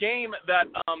middle of the game that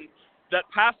that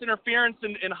pass interference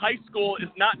in high school is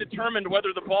not determined whether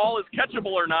the ball is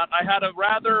catchable or not. I had a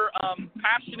rather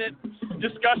passionate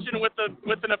discussion with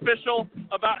an official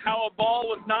about how a ball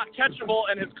was not catchable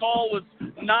and his call was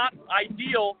not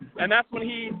ideal, and that's when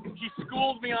he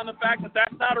schooled me on the fact that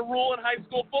that's not a rule in high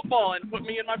school football and put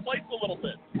me in my place a little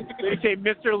bit. They say,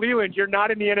 Mr. Leland, you're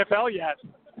not in the NFL yet.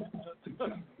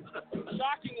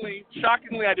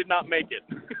 Shockingly, I did not make it.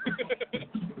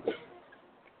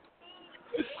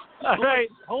 All right.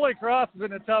 Holy Cross is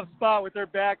in a tough spot with their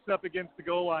backs up against the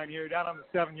goal line here, down on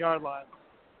the 7-yard line.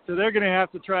 So they're going to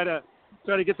have to try to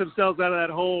get themselves out of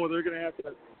that hole. They're going to have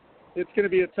to. It's going to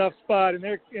be a tough spot, and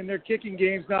their kicking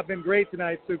game's not been great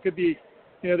tonight. So it could be,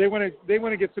 they want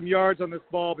to get some yards on this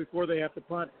ball before they have to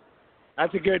punt.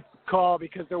 That's a good call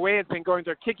because the way it's been going,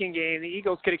 their kicking game, the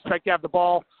Eagles could expect to have the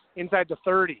ball inside the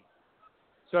 30.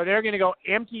 So they're going to go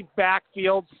empty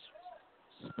backfields,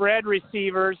 spread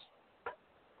receivers.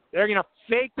 They're going to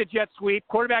fake the jet sweep.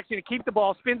 Quarterback's going to keep the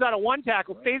ball, spins out of one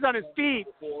tackle, stays on his feet.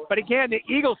 But again, the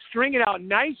Eagles string it out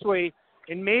nicely,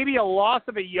 and maybe a loss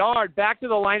of a yard back to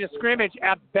the line of scrimmage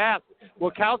at best.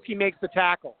 Wilkowski makes the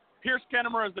tackle. Pierce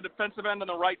Kennemer is the defensive end on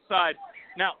the right side.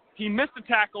 Now, he missed a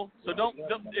tackle, so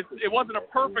it wasn't a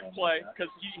perfect play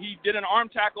because he did an arm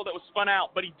tackle that was spun out,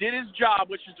 but he did his job,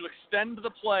 which is to extend the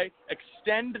play,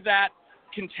 extend that,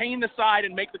 contain the side,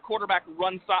 and make the quarterback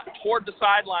run toward the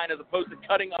sideline as opposed to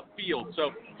cutting upfield.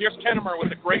 So here's Kennemer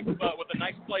with a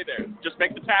nice play there. Just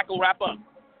make the tackle, wrap up.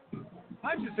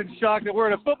 I'm just in shock that we're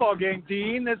at a football game,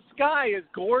 Dean. The sky is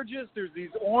gorgeous. There's these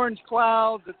orange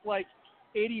clouds. It's like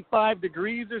 85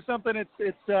 degrees or something.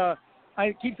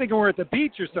 I keep thinking we're at the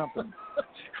beach or something.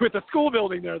 With the school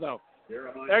building there, though.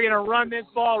 They're going to run this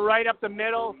ball right up the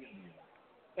middle,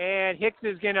 and Hicks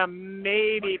is going to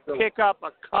maybe pick up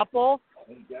a couple.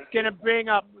 It's going to bring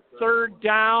up third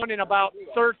down in about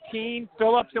 13.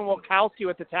 Phillips and Wilkowski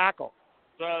with the tackle.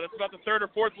 So that's about the third or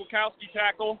fourth Wilkowski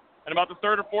tackle and about the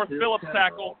third or fourth Phillips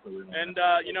tackle. And,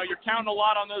 you're counting a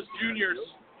lot on those juniors,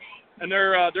 and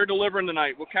they're delivering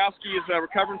tonight. Wilkowski is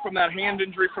recovering from that hand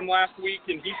injury from last week,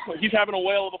 and he's having a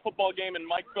whale of a football game. And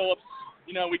Mike Phillips,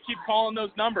 we keep calling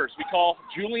those numbers. We call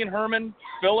Julian Herman,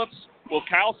 Phillips,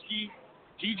 Wilkowski,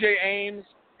 DJ Ames.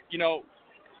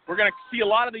 We're going to see a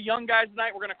lot of the young guys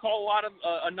tonight. We're going to call a lot of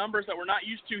numbers that we're not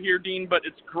used to here, Dean, but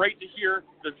it's great to hear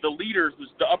the leaders,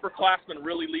 the upperclassmen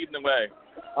really leading the way.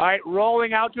 All right,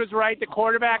 rolling out to his right, the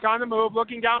quarterback on the move,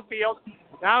 looking downfield.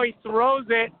 Now he throws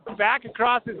it back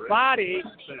across his body.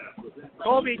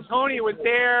 Colby Tony was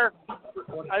there.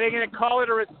 Are they going to call it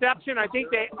a reception? I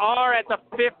think they are at the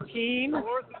 15.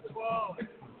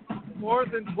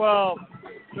 4th and 12.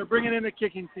 They're bringing in the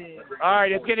kicking team. All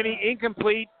right, it's going to be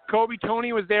incomplete. Colby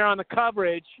Tony was there on the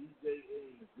coverage.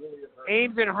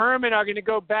 Ames and Herman are going to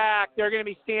go back. They're going to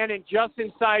be standing just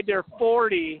inside their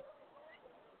 40.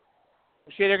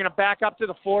 They're going to back up to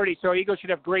the 40, so Eagles should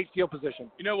have great field position.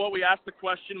 You know what? We asked the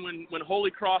question when Holy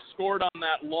Cross scored on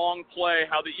that long play,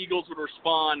 how the Eagles would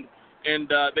respond. And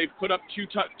they've put up two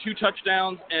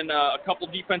touchdowns and a couple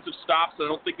defensive stops. I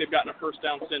don't think they've gotten a first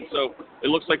down since. So it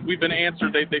looks like we've been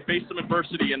answered. They faced some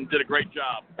adversity and did a great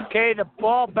job. Okay, the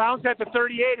ball bounced at the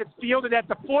 38. It's fielded at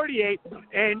the 48.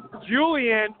 And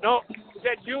Julian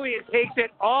takes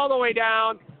it all the way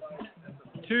down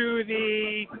to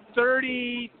the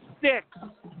 36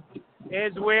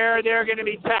 is where they're going to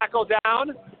be tackled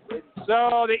down.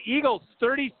 So the Eagles'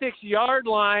 36-yard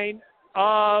line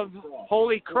of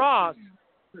Holy Cross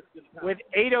with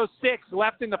 8:06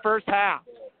 left in the first half.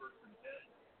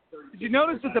 Did you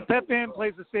notice that the pep band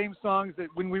plays the same songs that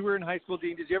when we were in high school,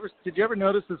 Dean? Did you ever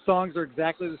notice the songs are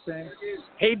exactly the same?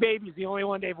 Hey Baby's the only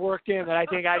one they've worked in that I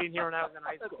think I didn't hear when I was in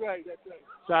high school. That's right.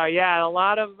 So yeah, a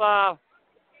lot of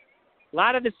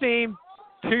the same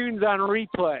tunes on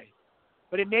replay.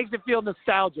 but it makes it feel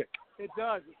nostalgic. It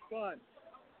does. It's fun.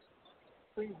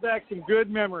 Brings back some good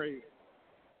memories.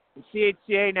 And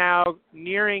CHCA now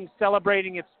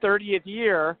celebrating its 30th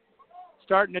year,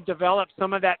 starting to develop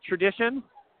some of that tradition,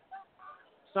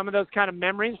 some of those kind of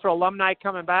memories for alumni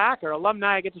coming back or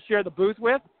alumni I get to share the booth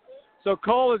with. So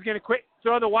Cole is going to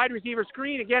throw the wide receiver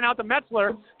screen again out to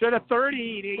Metzler to the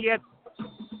 30. He gets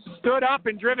stood up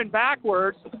and driven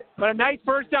backwards, but a nice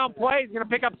first down play. He's going to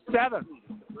pick up 7.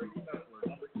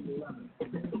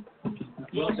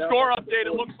 Little score update.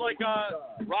 It looks like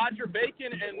Roger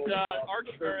Bacon and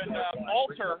Alter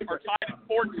are tied at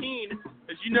 14.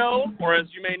 As you know, or as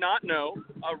you may not know,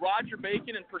 Roger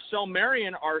Bacon and Purcell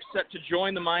Marion are set to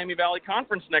join the Miami Valley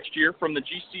Conference next year from the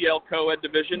GCL Co-Ed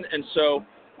division, and so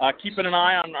keeping an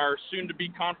eye on our soon-to-be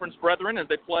conference brethren as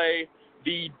they play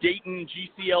the Dayton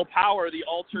GCL Power, the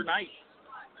Alter Knights.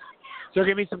 So there are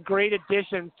going to be some great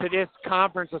additions to this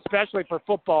conference, especially for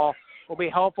football, will be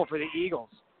helpful for the Eagles.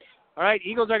 All right,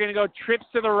 Eagles are going to go trips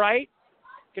to the right.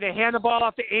 Going to hand the ball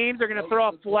off to Ames. They're going to throw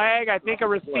a flag. I think a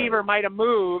receiver might have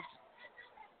moved.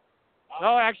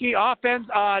 No, actually,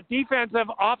 defensive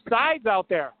offsides out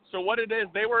there. So what it is,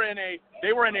 they were in a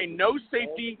no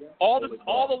safety. All the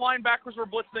linebackers were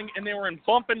blitzing, and they were in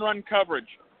bump and run coverage.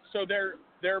 So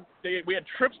we had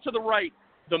trips to the right.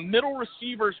 The middle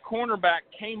receiver's cornerback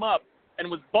came up and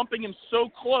was bumping him so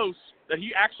close that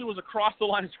he actually was across the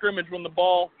line of scrimmage when the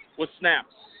ball was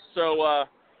snapped. So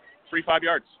free 5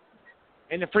 yards.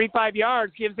 And the free 5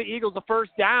 yards gives the Eagles a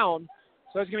first down.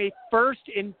 So it's going to be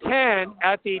 1st and 10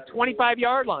 at the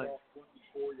 25-yard line.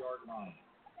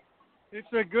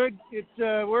 It's a good.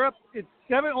 We're up. It's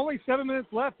only 7 minutes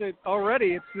left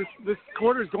already. This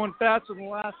quarter's going faster than the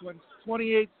last one.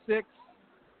 28-6.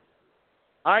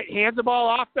 All right, hands the ball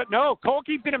off. No, Cole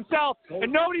keeps it himself,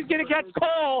 and nobody's going to catch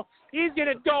Cole. He's going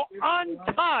to go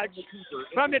untouched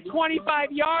from the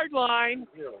 25-yard line.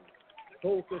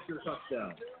 Cole Fisher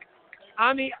touchdown.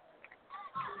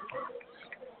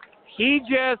 He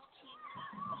just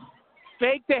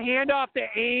faked the handoff to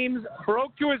Ames,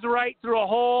 broke to his right through a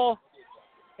hole,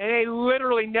 and they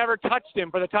literally never touched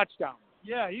him for the touchdown.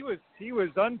 Yeah, he was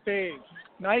unfazed.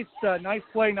 Nice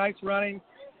play, nice running.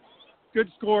 Good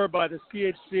score by the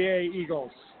CHCA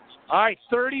Eagles. All right,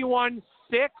 34-6.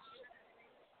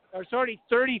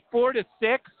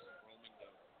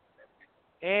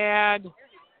 And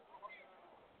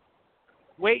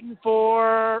waiting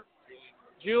for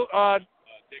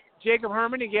Jacob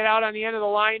Herman to get out on the end of the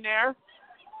line there.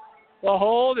 The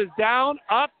hold is down,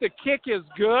 up, the kick is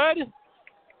good.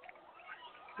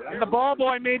 And the ball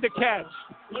boy made the catch.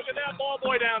 Look at that ball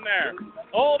boy down there.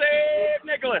 Old Abe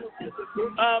Nicholas.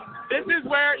 This is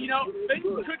where, things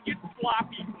could get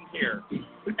sloppy from here.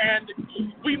 And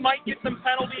we might get some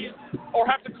penalties or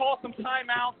have to call some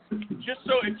timeouts. Just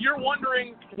so if you're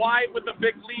wondering why with a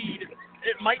big lead,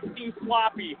 it might seem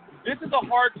sloppy. This is a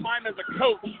hard time as a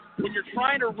coach when you're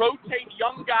trying to rotate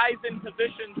young guys in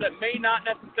positions that may not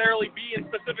necessarily be in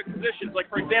specific positions.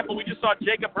 Like, for example, we just saw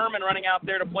Jacob Herman running out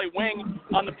there to play wing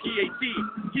on the PAT.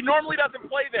 He normally doesn't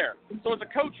play there. So as a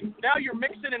coach, now you're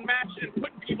mixing and matching and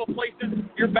putting people places.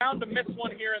 You're bound to miss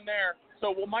one here and there. So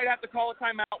we might have to call a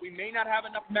timeout. We may not have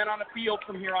enough men on the field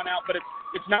from here on out, but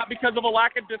it's not because of a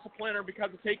lack of discipline or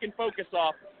because of taking focus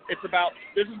off. It's about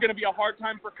this is going to be a hard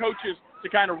time for coaches to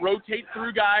kind of rotate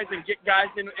through guys and get guys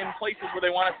in places where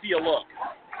they want to see a look.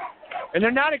 And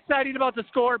they're not excited about the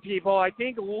score, people. I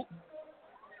think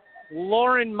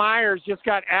Lauren Myers just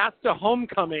got asked to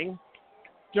homecoming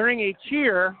during a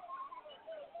cheer.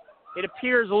 It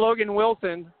appears Logan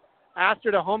Wilson asked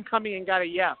her to homecoming and got a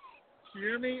yes.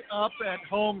 Cheer me up at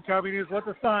homecoming is what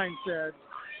the sign said.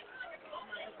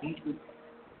 He's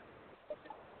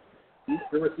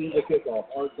to receive the kickoff.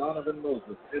 Art Donovan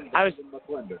Moses and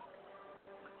McClendon.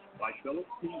 Mike Phillips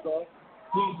tees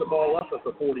the ball up at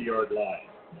the 40-yard line.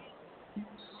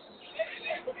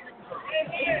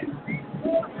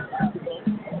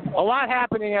 A lot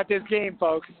happening at this game,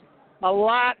 folks. A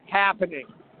lot happening.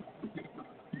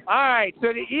 All right,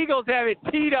 so the Eagles have it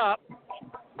teed up.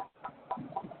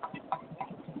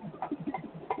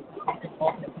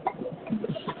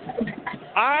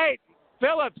 All right,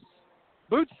 Phillips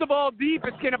boots the ball deep.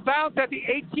 It's going to bounce at the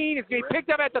 18. It's going to be picked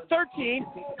up at the 13.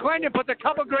 Clendon puts a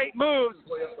couple great moves,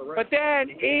 but then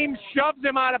Ames shoves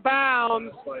him out of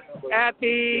bounds at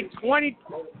the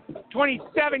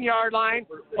 27-yard line.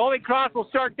 Holy Cross will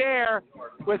start there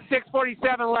with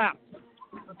 6:47 left.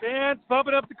 The band's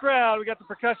bumping up the crowd. We got the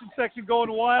percussion section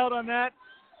going wild on that,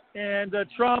 and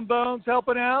trombones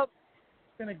helping out.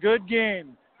 It's been a good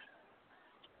game.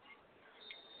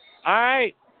 All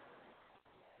right.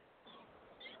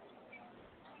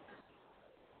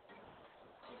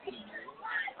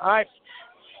 All right.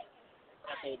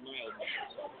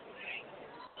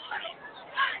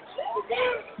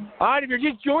 All right, if you're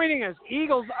just joining us,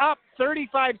 Eagles up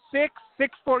 35-6,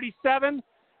 6:47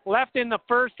 left in the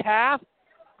first half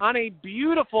on a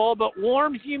beautiful but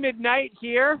warm, humid night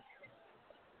here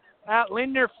at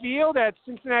Lindner Field at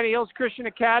Cincinnati Hills Christian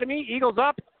Academy. Eagles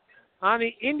up on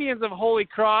the Indians of Holy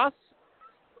Cross.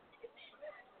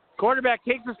 Quarterback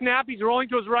takes the snap. He's rolling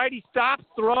to his right. He stops,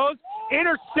 throws,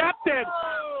 intercepted.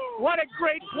 What a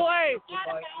great play.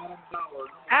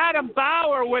 Adam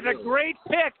Bauer with a great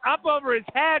pick up over his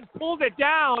head, pulled it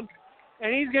down,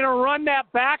 and he's going to run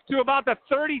that back to about the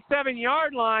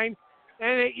 37-yard line.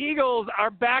 And the Eagles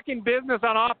are back in business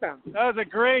on offense. That was a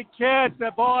great catch.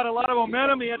 That ball had a lot of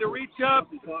momentum. He had to reach up,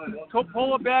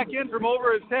 pull it back in from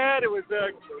over his head. It was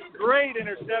a great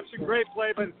interception, great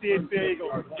play by the CHCA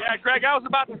Eagles. Yeah, Greg, I was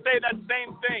about to say that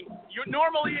same thing.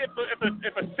 Normally,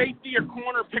 if a safety or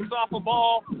corner picks off a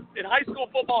ball, in high school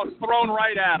football, it's thrown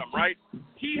right at him, right?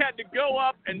 He had to go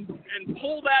up and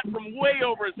pull that from way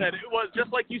over his head. It was,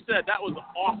 just like you said, that was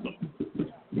awesome.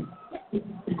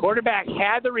 Quarterback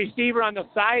had the receiver on the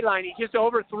sideline. He just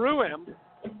overthrew him.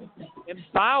 And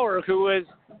Bauer, who was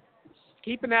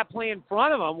keeping that play in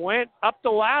front of him, went up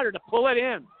the ladder to pull it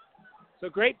in. So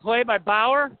great play by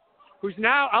Bauer, who's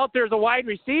now out there as a wide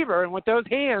receiver. And with those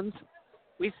hands,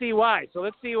 we see why. So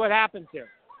let's see what happens here.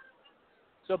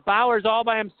 So Bauer's all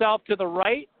by himself to the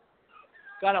right.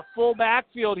 Got a full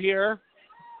backfield here.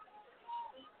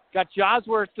 Got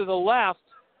Josworth to the left.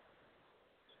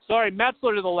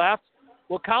 Metzler to the left.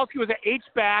 Wilkowski was an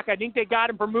H-back. I think they got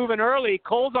him for moving early.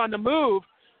 Cole's on the move.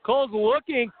 Cole's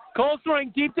looking. Cole's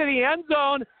throwing deep to the end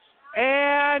zone.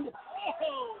 And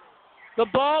the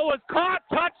ball was caught.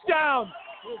 Touchdown.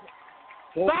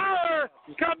 Bauer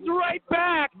comes right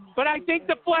back, but I think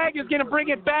the flag is going to bring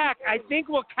it back. I think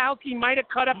Wilkowski might have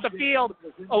cut up the field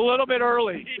a little bit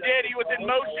early. He did. He was in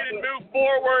motion and moved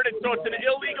forward, and so it's an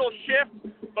illegal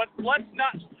shift. But let's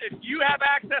not – if you have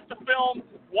access to film,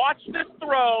 watch this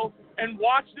throw and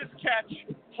watch this catch.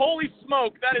 Holy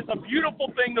smoke, that is a beautiful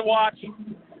thing to watch.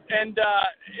 And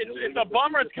it's a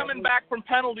bummer it's coming back from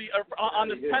penalty on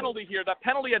this penalty here. That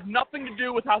penalty had nothing to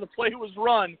do with how the play was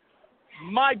run.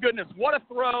 My goodness, what a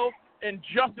throw and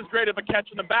just as great of a catch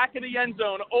in the back of the end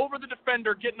zone over the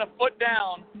defender, getting a foot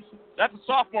down. That's a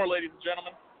sophomore, ladies and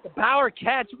gentlemen. The Bauer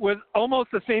catch was almost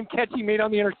the same catch he made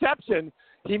on the interception.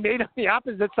 He made on the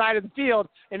opposite side of the field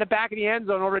in the back of the end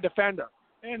zone over a defender.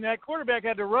 And that quarterback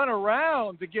had to run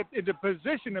around to get into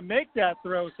position to make that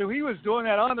throw. So he was doing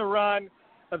that on the run,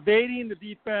 evading the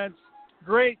defense.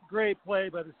 Great, great play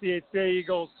by the CHCA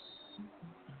Eagles.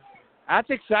 That's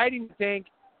exciting to think.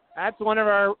 That's one of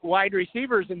our wide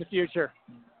receivers in the future.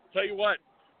 Tell you what,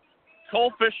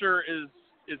 Cole Fisher is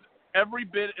every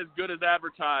bit as good as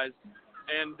advertised.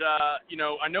 And,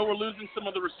 I know we're losing some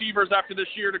of the receivers after this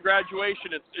year to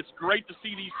graduation. It's great to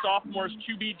see these sophomores,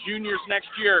 QB juniors next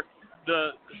year.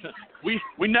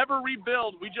 We never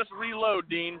rebuild. We just reload,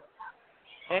 Dean.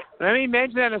 Hey, let me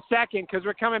mention that in a second because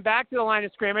we're coming back to the line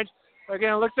of scrimmage.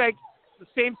 Again, it looks like the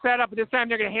same setup, but this time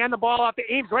they're going to hand the ball off to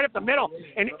Ames right up the middle.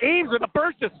 And Ames with a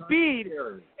burst of speed,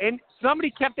 and somebody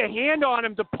kept a hand on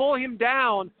him to pull him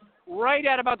down right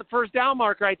at about the first down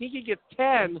marker. I think he gets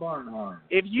 10.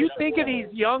 If you think of these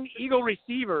young Eagle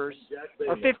receivers,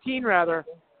 or 15 rather,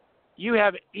 you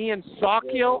have Ian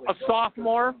Saukiel, a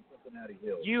sophomore.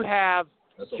 You have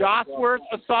Josworth,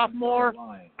 a sophomore,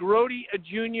 Grody, a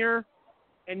junior,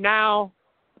 and now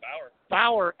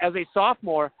Bauer as a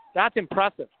sophomore. That's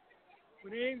impressive.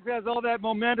 When Ames has all that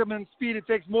momentum and speed, it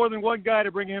takes more than one guy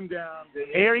to bring him down.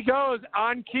 Here he goes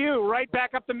on cue, right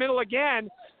back up the middle again,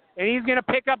 and he's going to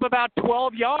pick up about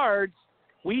 12 yards.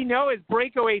 We know his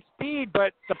breakaway speed,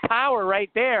 but the power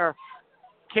right there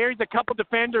carries a couple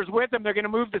defenders with him. They're going to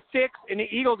move to 6, and the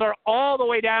Eagles are all the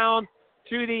way down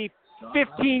to the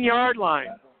 15-yard line.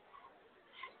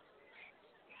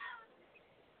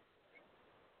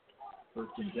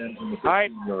 First and 10 from the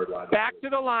 15-yard line. Back to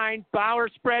the line. Bauer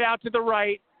spread out to the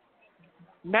right.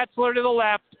 Metzler to the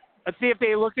left. Let's see if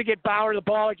they look to get Bauer the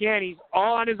ball again. He's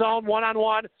all on his own,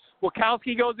 one-on-one.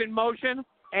 Wilkowski goes in motion,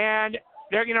 and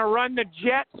they're going to run the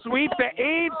jet sweep to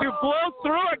Ames, who blows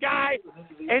through a guy,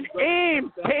 and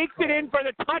Ames takes it in for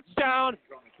the touchdown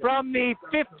from the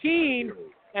 15,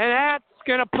 and that's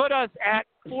going to put us at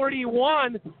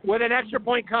 41 with an extra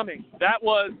point coming. That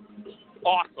was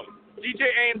awesome. DJ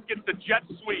Ames gets the jet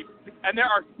sweep, and there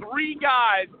are 3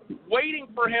 guys waiting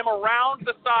for him around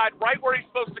the side right where he's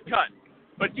supposed to cut.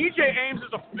 But DJ Ames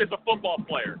is a football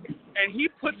player, and he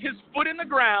puts his foot in the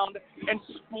ground and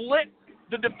split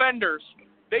the defenders.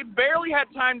 They barely had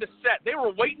time to set. They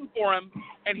were waiting for him,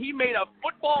 and he made a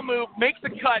football move, makes a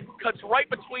cut, cuts right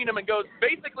between them, and goes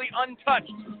basically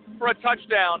untouched for a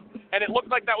touchdown. And it looked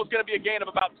like that was going to be a gain of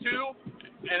about 2,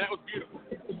 and it was beautiful.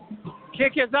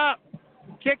 Kick is up.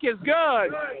 Kick is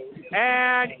good.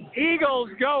 And Eagles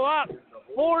go up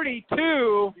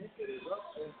 42-6.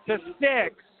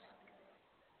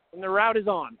 And the route is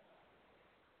on.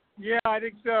 Yeah, I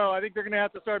think so. I think they're going to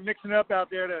have to start mixing up out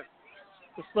there to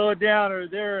slow it down, or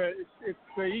it's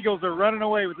the Eagles are running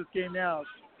away with this game now.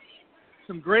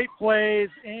 Some great plays.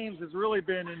 Ames has really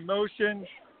been in motion.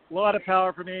 A lot of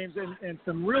power from Ames, and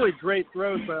some really great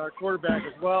throws by our quarterback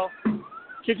as well.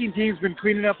 Kicking team's been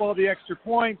cleaning up all the extra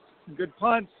points, some good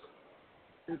punts.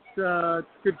 It's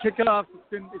good kickoffs.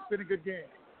 It's been a good game.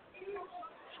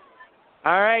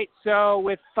 All right, so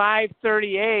with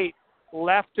 5:38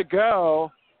 left to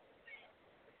go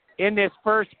in this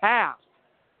first half,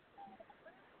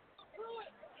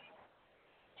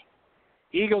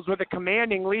 Eagles with a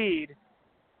commanding lead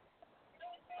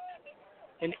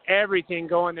and everything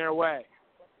going their way.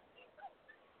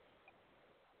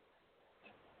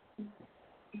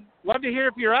 Love to hear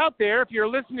if you're out there. If you're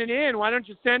listening in, why don't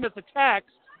you send us a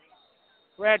text?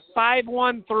 We're at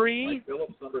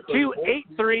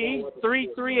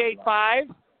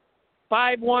 513-283-3385.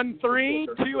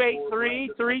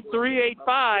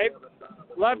 513-283-3385.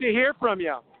 Love to hear from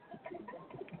you.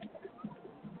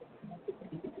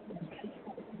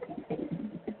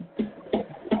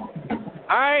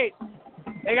 All right,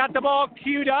 they got the ball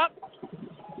queued up.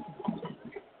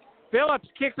 Phillips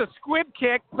kicks a squib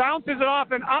kick, bounces it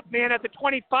off an up man at the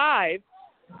 25.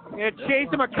 Going to chase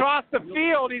him across the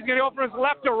field. He's going to go from his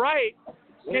left to right.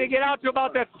 He's going to get out to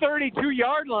about that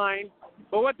 32-yard line.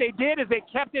 But what they did is they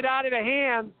kept it out of the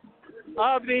hands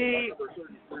of the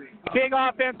big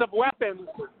offensive weapons.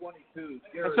 And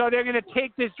so they're going to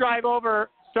take this drive over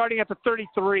starting at the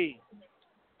 33.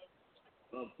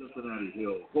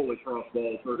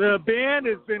 The band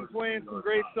has been playing some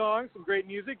great songs, some great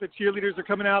music. The cheerleaders are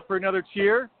coming out for another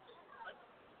cheer.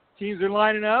 Teams are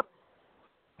lining up.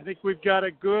 I think we've got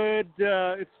a good,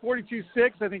 it's 42-6.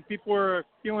 I think people are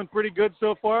feeling pretty good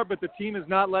so far, but the team is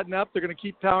not letting up. They're going to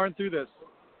keep powering through this.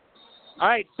 All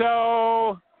right,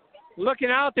 so looking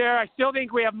out there, I still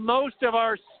think we have most of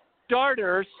our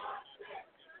starters.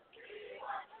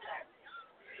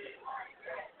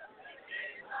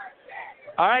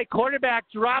 All right, quarterback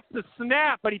drops the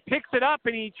snap, but he picks it up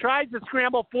and he tries to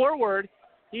scramble forward.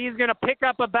 He's going to pick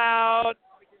up about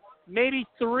maybe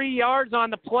 3 yards on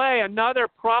the play. Another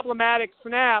problematic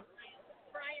snap.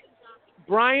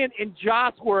 Bryant and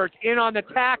Josworth in on the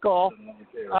tackle.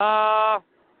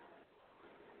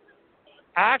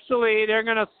 Actually, they're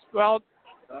going to,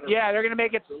 they're going to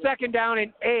make it 2nd down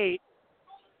and 8.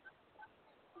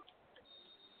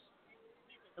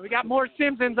 And we got more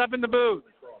Simpsons up in the booth.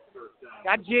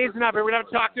 Got Jason up here. We're going to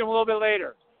have to talk to him a little bit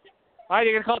later. All right,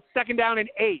 they're going to call it 2nd down and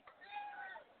 8.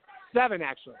 7,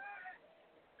 actually.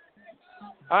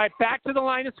 All right, back to the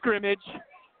line of scrimmage.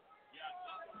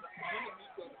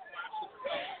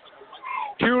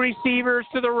 2 receivers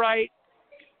to the right.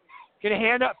 Going to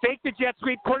hand up, fake the jet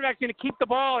sweep. Quarterback's going to keep the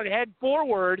ball and head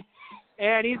forward.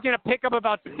 And he's going to pick up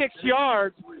about 6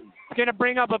 yards. He's going to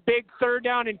bring up a big 3rd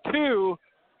down and 2.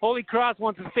 Holy Cross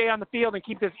wants to stay on the field and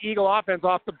keep this Eagle offense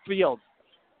off the field.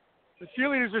 The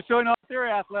cheerleaders are showing off their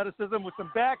athleticism with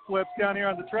some backflips down here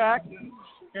on the track,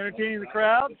 entertaining the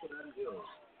crowd.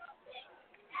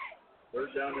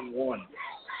 3rd down and 1.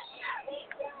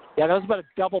 Yeah, that was about a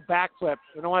double backflip.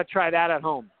 We don't want to try that at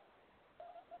home.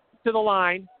 To the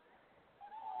line.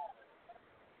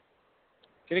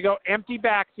 Going to go empty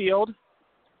backfield.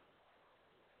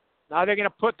 Now they're going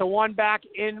to put the one back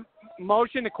in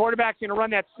motion. The quarterback's going to run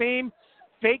that same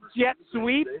fake jet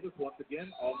sweep.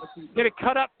 Going to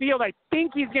cut up field. I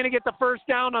think he's going to get the 1st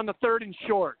down on the 3rd and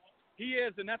short. He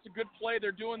is, and that's a good play.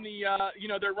 They're doing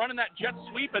they're running that jet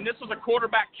sweep, and this was a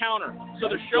quarterback counter. So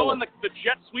they're showing the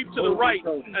jet sweep to the right,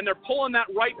 and they're pulling that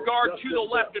right guard to the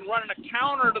left and running a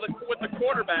counter with the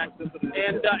quarterback.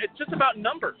 And it's just about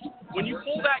numbers. When you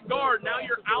pull that guard, now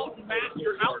you're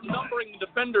outnumbering the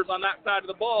defenders on that side of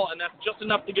the ball, and that's just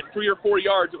enough to get 3 or 4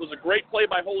 yards. It was a great play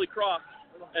by Holy Cross.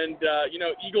 And,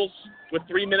 Eagles with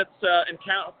 3 minutes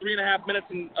 3.5 minutes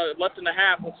left in the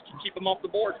half, let's keep them off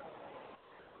the board.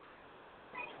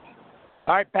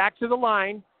 All right, back to the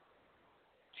line.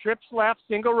 Trips left,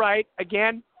 single right.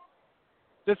 Again,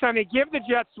 this time they give the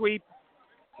jet sweep.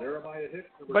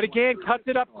 But again, cuts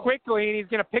it up quickly, and he's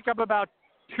going to pick up about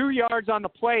 2 yards on the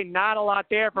play. Not a lot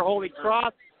there for Holy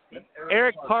Cross.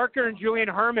 Eric Parker and Julian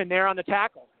Herman there on the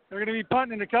tackle. They're going to be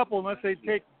punting a couple unless they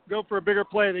go for a bigger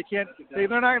play. They're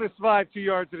not going to survive 2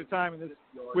 yards at a time in this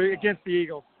against the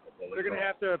Eagles. They're going to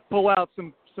have to pull out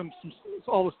some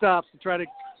all the stops to try to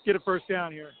get a first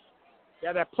down here.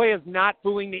 Yeah, that play is not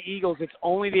fooling the Eagles. It's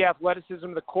only the athleticism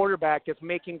of the quarterback that's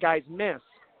making guys miss.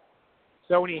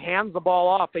 So when he hands the ball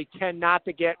off, they tend not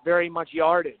to get very much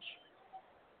yardage.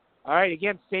 All right,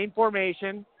 again, same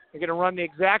formation. They're going to run the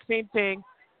exact same thing.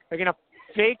 They're going to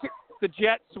fake the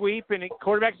jet sweep, and the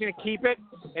quarterback's going to keep it.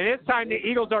 And this time the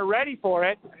Eagles are ready for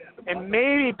it and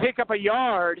maybe pick up a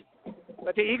yard,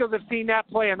 but the Eagles have seen that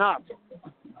play enough.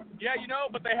 Yeah,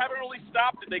 but they haven't really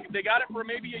stopped it. They got it for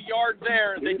maybe a yard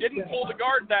there. They didn't pull the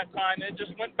guard that time. It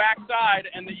just went backside,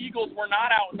 and the Eagles were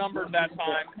not outnumbered that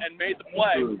time and made the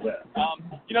play.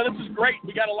 This is great.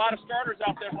 We got a lot of starters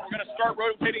out there. We're going to start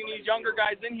rotating these younger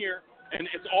guys in here, and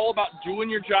it's all about doing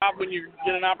your job when you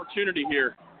get an opportunity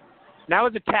here. That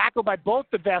was a tackle by both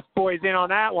the best boys in on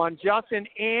that one, Justin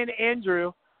and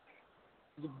Andrew.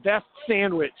 The best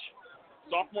sandwich.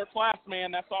 Sophomore class,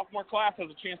 man. That sophomore class has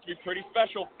a chance to be pretty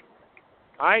special.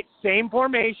 All right, same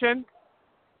formation,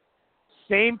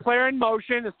 same player in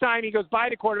motion. This time he goes by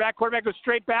the quarterback. Quarterback goes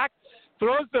straight back,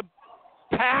 throws the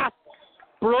pass,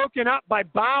 broken up by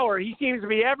Bauer. He seems to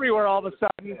be everywhere all of a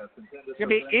sudden. It's going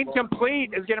to be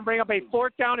incomplete. It's going to bring up a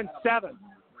 4th down and 7.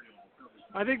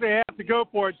 I think they have to go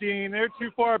for it, Dean. They're too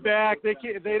far back.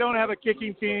 They don't have a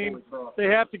kicking team. They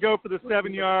have to go for the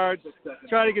 7 yards,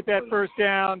 try to get that first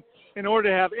down in order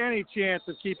to have any chance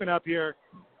of keeping up here.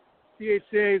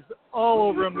 CHCA's all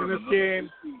over them in this game.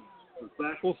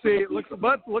 We'll see. It looks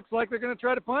like they're going to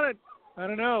try to punt it. I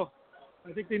don't know.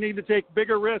 I think they need to take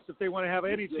bigger risks if they want to have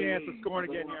any chance of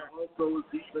scoring again here.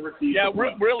 Yeah,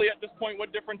 really at this point,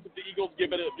 what difference if the Eagles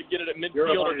get it at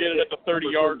midfield or get it at the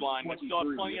 30-yard line? We still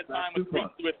have plenty of time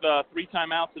with 3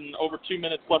 timeouts and over 2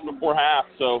 minutes left before half,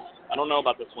 so I don't know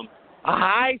about this one. A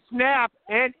high snap,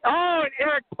 and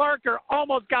Eric Parker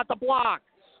almost got the block.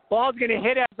 Ball's going to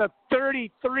hit at the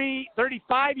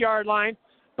 35-yard line,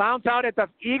 bounce out at the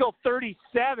Eagle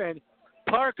 37.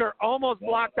 Parker almost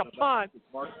blocked a punt.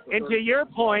 And to your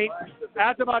point,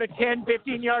 that's about a 10,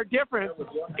 15-yard difference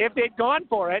if they'd gone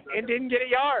for it and didn't get a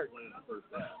yard.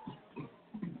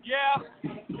 Yeah.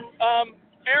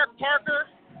 Eric Parker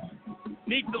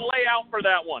needs to lay out for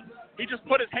that one. He just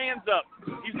put his hands up.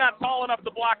 He's not tall enough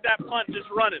to block that punt just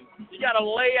running. You got to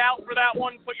lay out for that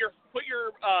one. Put your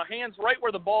hands right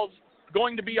where the ball's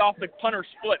going to be off the punter's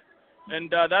foot,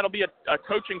 and that'll be a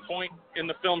coaching point in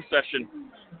the film session.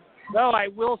 Though I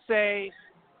will say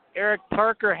Eric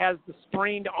Parker has the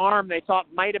sprained arm they thought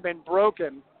might have been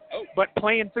broken, but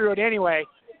playing through it anyway.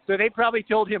 So they probably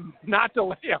told him not to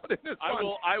lay out in this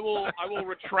one. I will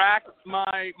retract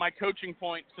my coaching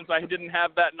point since I didn't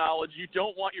have that knowledge. You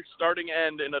don't want your starting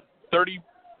end in a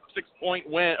 36-point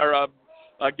win or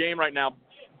a game right now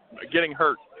getting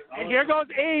hurt. And here goes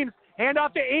Ames. Hand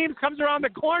off to Ames, comes around the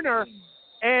corner,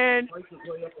 and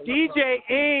DJ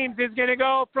Ames is going to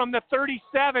go from the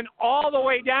 37 all the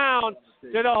way down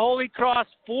to the Holy Cross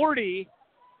 40.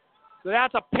 So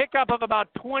that's a pickup of about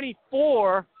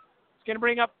 24. It's going to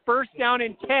bring up 1st down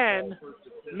and 10,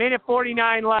 minute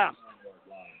 49 left.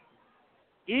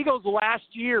 Eagles last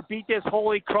year beat this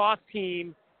Holy Cross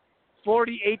team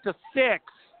 48-6,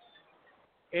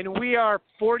 and we are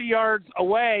 40 yards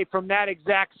away from that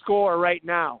exact score right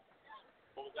now.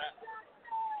 What was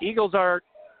that? Eagles are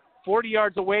 40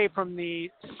 yards away from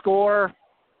the score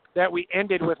that we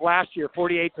ended with last year,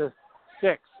 48-6.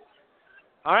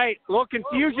 All right, a little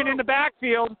confusion in the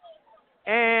backfield,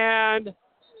 and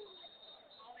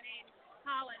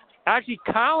actually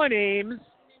Colin Ames,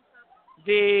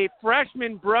 the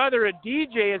freshman brother of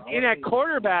DJ, is in at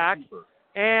quarterback,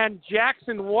 and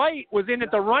Jackson White was in at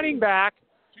the running back.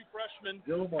 2 freshmen,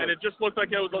 and it just looked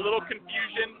like there was a little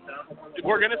confusion.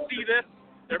 We're going to see this.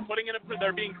 They're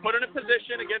being put in a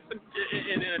position against them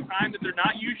in a time that they're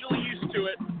not usually used to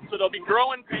it, so they'll be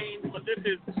growing pains, but this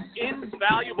is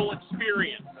invaluable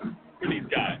experience for these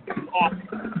guys. It's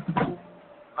awesome.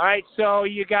 All right, so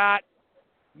you got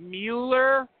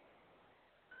Mueller,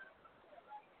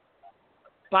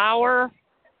 Bauer,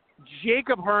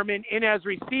 Jacob Herman in as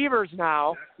receivers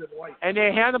now, and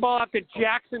they hand the ball off to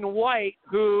Jackson White,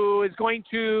 who is going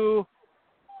to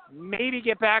maybe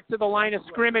get back to the line of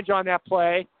scrimmage on that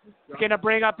play. It's going to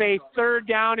bring up a 3rd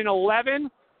down and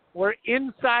 11. We're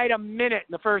inside a minute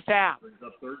in the first half.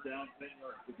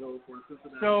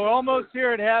 So almost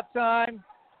here at halftime.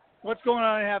 What's going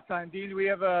on at halftime, Dean? Do we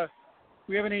have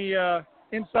any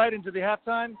insight into the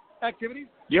halftime activities?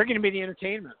 You're going to be the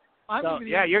entertainment. You're going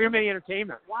to be the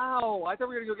entertainment. Wow, I thought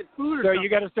we were going to go get food or so something. You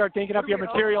got to start thinking up your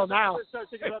material now. Start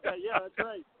thinking about that. Yeah, that's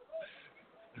right.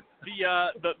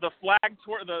 The flag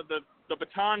tour, the the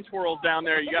baton twirls down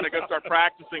there, you got to go start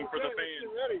practicing for the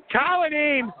fans. Colin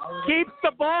Ames keeps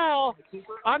the ball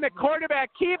on the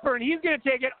quarterback keeper, and he's going to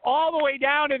take it all the way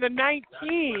down to the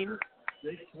 19.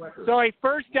 So a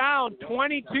first down,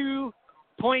 22.2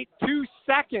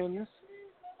 seconds.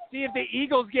 See if the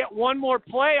Eagles get one more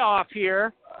play off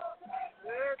here.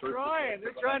 They're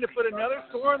trying to put another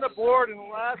score on the board in the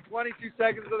last 22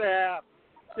 seconds of the half,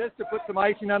 just to put some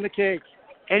icing on the cake.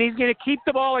 And he's going to keep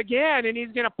the ball again, and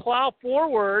he's going to plow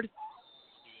forward.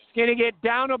 He's going to get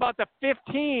down to about the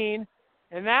 15,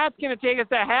 and that's going to take us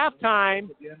to halftime.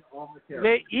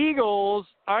 The Eagles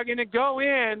are going to go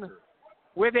in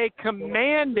with a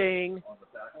commanding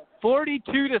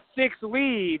 42-6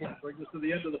 lead. Brings us to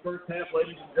the end of the first half,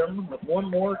 ladies and gentlemen. With one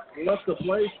more left to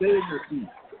play, stay in your seats.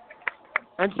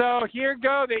 And so here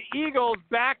go the Eagles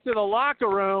back to the locker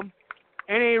room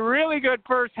in a really good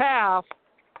first half.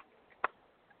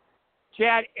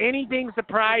 Chad, anything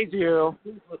surprise you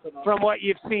from what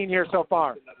you've seen here so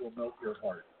far? That will melt your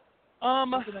heart.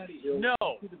 No,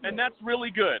 and that's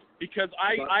really good because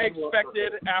I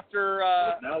expected after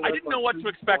I didn't know what to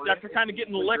expect after kind of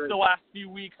getting licked the last few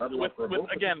weeks with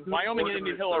again, Wyoming and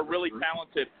Indian Hill are really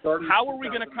talented. How are we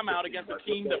going to come out against a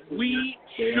team that we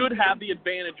should have the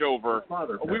advantage over? Are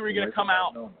we going to come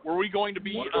out? Were we going to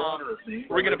be sharp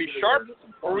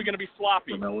or are we going to be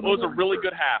sloppy? It was a really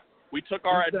good half. We took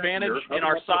our advantage in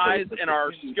our size and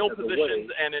our skill positions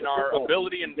and in our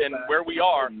ability and where we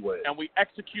are, and we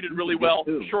executed really well,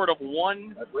 short of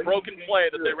one broken play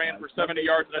that they ran for 70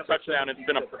 yards and a touchdown. It's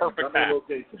been a perfect half.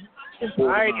 All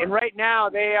right, and right now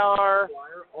they are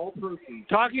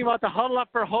talking about the Huddle Up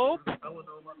for Hope,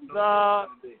 the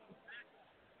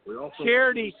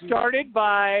charity started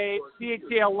by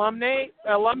CHCA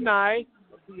alumni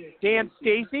Dan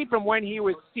Stacy from when he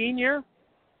was senior.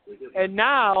 And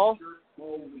now,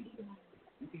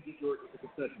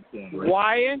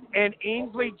 Wyatt and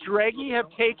Ainsley Dregge have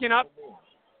taken up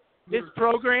this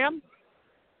program,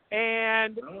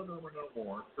 and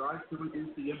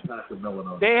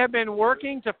they have been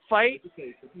working to fight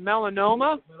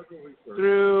melanoma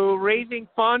through raising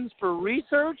funds for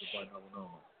research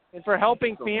and for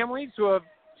helping families who have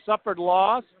suffered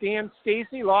loss. Dan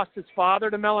Stacy lost his father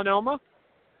to melanoma.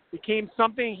 Became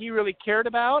something he really cared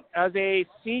about. As a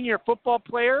senior football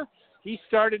player, he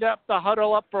started up the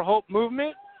Huddle Up for Hope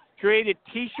movement, created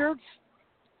T-shirts.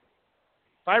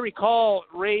 If I recall,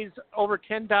 raised over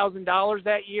 $10,000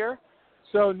 that year.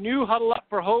 So new Huddle Up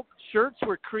for Hope shirts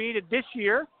were created this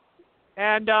year.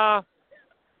 And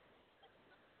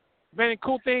been a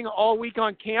cool thing all week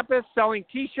on campus, selling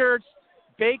T-shirts,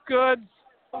 baked goods,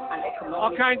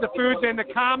 all kinds of foods in the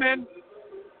common.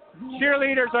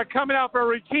 Cheerleaders are coming out for a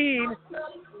routine.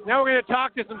 Now we're going to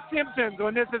talk to some Simpsons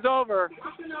when this is over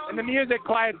and the music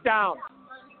quiets down.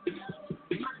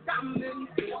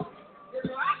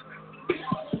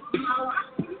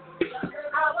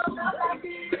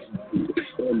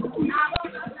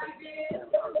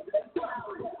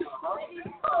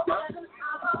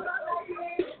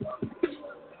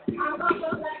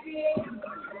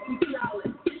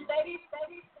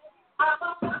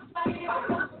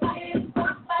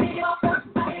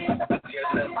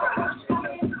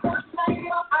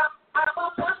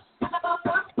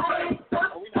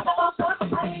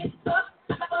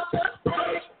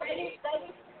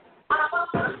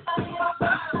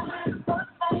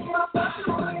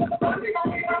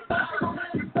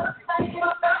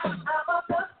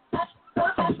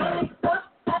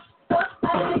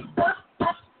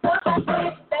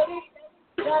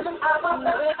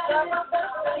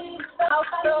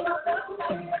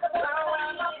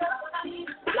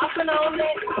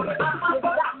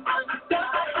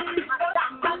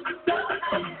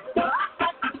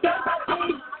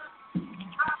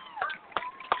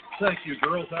 Thank you,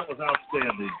 girls. That was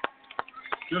outstanding.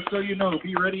 Just so you know,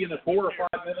 be ready in 4 or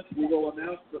 5 minutes. We will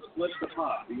announce the split the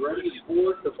pot. Be ready in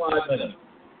 4 to 5 minutes.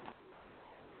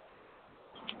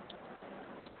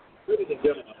 Ladies and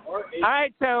gentlemen, all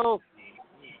right, so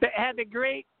I had the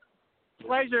great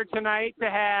pleasure tonight to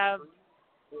have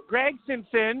Greg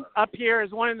Simpson up here as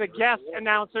one of the guest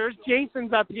announcers.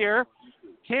 Jason's up here.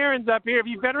 Karen's up here. If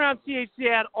you've been around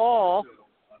CHCA at all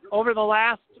over the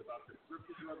last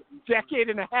decade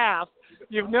and a half,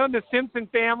 you've known the Simpson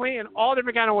family in all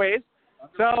different kind of ways.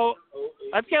 So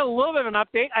let's get a little bit of an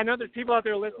update. I know there's people out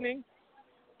there listening.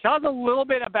 Tell us a little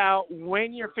bit about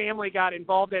when your family got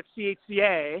involved at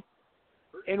CHCA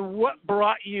and what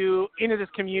brought you into this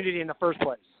community in the first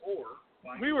place.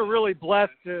 We were really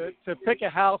blessed to pick a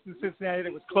house in Cincinnati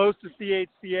that was close to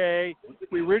CHCA.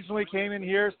 We originally came in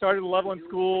here, started at Loveland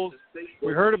Schools.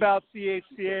 We heard about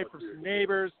CHCA from some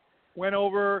neighbors, went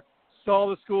over, saw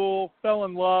the school, fell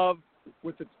in love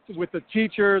with the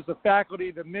teachers, the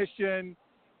faculty, the mission,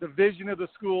 the vision of the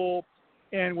school,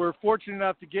 and we're fortunate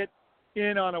enough to get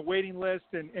in on a waiting list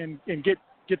and get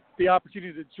the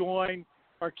opportunity to join.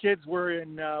 Our kids were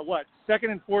in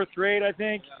second and fourth grade, I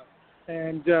think,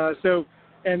 and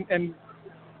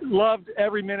loved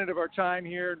every minute of our time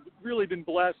here. Really been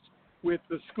blessed with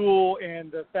the school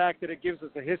and the fact that it gives us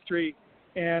a history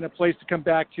and a place to come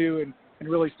back to and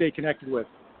really stay connected with.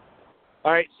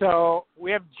 All right, so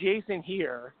we have Jason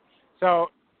here. So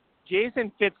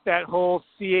Jason fits that whole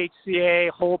CHCA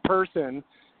whole person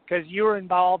because you were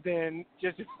involved in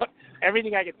just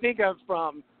everything I could think of,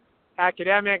 from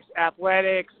academics,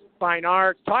 athletics, fine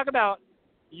arts. Talk about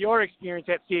your experience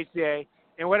at CHCA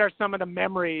and what are some of the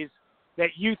memories that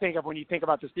you think of when you think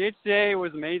about this? CHCA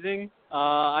was amazing.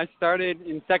 I started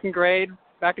in second grade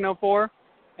back in 2004,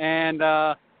 and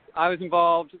I was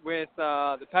involved with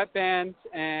the pep band,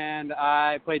 and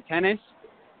I played tennis,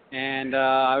 and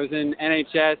I was in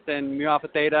NHS and Mu Alpha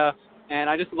Theta, and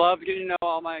I just loved getting to know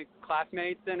all my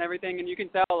classmates and everything. And you can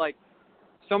tell, like,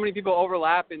 so many people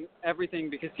overlap in everything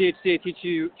because CHCA teaches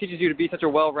you to be such a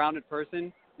well-rounded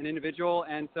person, an individual,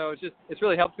 and so it's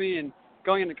really helped me. And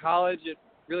going into college, it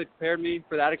really prepared me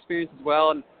for that experience as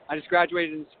well. And I just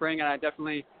graduated in the spring, and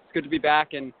it's good to be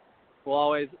back, and we'll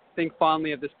always think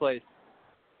fondly of this place.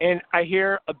 And I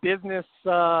hear a business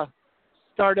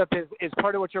startup is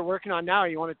part of what you're working on now.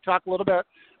 You want to talk a little bit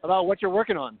about what you're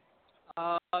working on?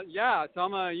 Yeah, so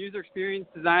I'm a user experience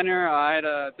designer. I had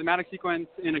a thematic sequence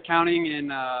in accounting in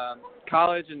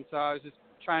college, and so I was just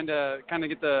trying to kind of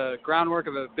get the groundwork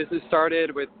of a business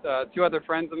started with two other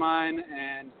friends of mine,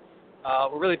 and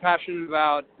we're really passionate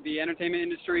about the entertainment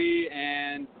industry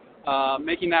and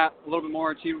making that a little bit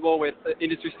more achievable with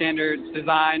industry standards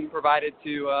design provided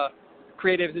to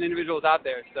creatives and individuals out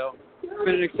there. So it's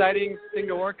been an exciting thing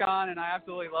to work on, and I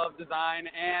absolutely love design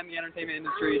and the entertainment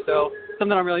industry. So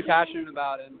something I'm really passionate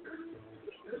about, and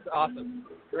it's awesome.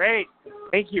 Great.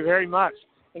 Thank you very much.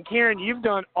 And Karen, you've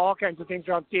done all kinds of things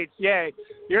around CHCA.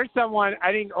 You're someone,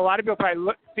 I think a lot of people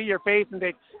probably see your face and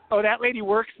think, oh, that lady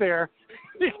works there,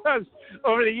 because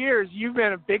over the years you've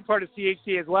been a big part of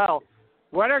CHCA as well.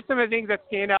 What are some of the things that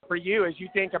stand out for you as you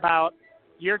think about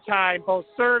your time both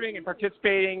serving and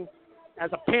participating as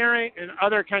a parent and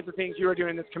other kinds of things you are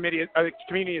doing in this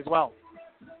community as well?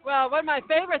 Well, one of my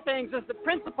favorite things is the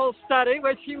principal study,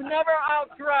 which you never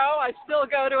outgrow. I still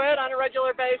go to it on a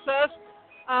regular basis.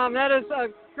 That is a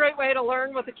great way to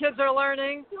learn what the kids are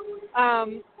learning.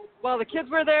 While the kids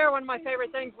were there, one of my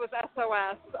favorite things was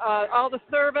SOS. All the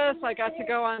service, I got to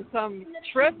go on some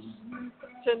trips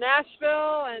to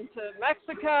Nashville and to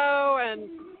Mexico, and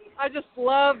I just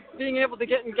love being able to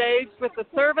get engaged with the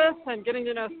service and getting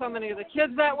to know so many of the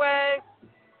kids that way.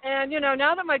 And,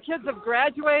 now that my kids have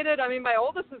graduated, my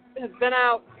oldest has been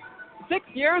out 6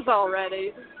 years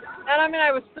already. And,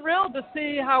 I was thrilled to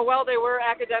see how well they were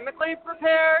academically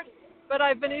prepared, but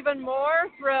I've been even more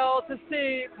thrilled to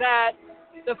see that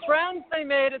the friends they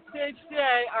made at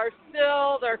CHCA are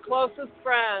still their closest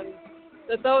friends,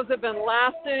 that those have been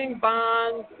lasting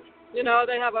bonds.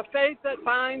 They have a faith that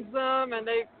binds them, and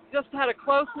they've just had a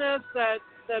closeness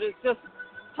that is just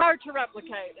hard to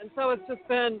replicate. And so it's just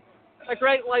been a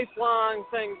great lifelong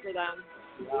thing for them.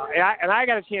 And I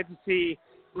got a chance to see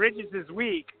Bridget this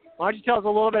week. Why don't you tell us a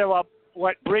little bit about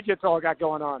what Bridget's all got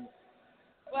going on?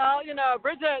 Well,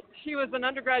 Bridget, she was an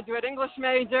undergraduate English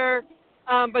major,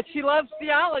 but she loves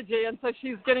theology, and so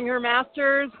she's getting her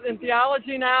master's in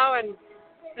theology now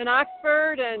in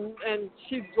Oxford, and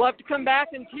she'd love to come back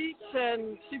and teach,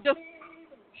 and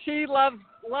she loves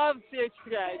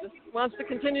CHCA, just wants to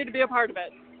continue to be a part of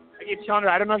it. I keep telling her,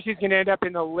 I don't know if she's going to end up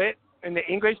in the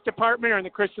English department or in the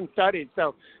Christian studies,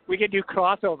 so we could do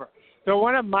crossover. So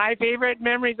one of my favorite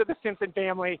memories of the Simpson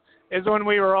family is when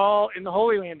we were all in the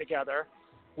Holy Land together,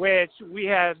 which we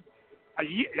had,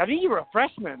 I think you were a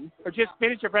freshman or just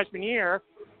finished your freshman year.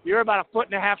 You were about 1.5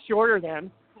 feet shorter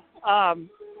then.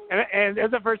 And it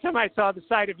was the first time I saw the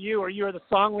side of you where you were the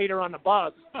song leader on the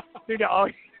bus. Seemed to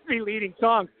always be leading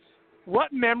songs.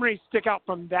 What memories stick out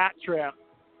from that trip?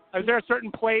 Is there a certain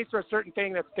place or a certain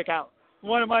thing that stick out?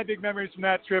 One of my big memories from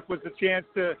that trip was the chance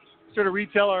to sort of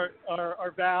retell our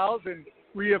vows and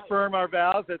reaffirm our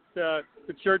vows at the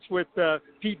church with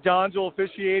Pete Donjel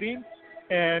officiating.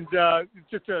 And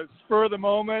just a spur of the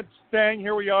moment thing,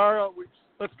 here we are,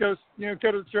 let's go to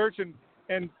the church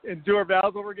and do our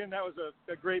vows over again. That was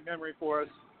a great memory for us.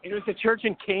 It was the church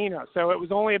in Cana, so it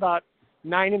was only about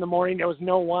 9 a.m. There was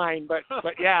no wine, but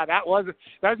yeah, that was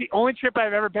the only trip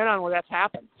I've ever been on where that's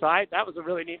happened. So that was a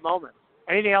really neat moment.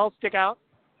 Anything else stick out?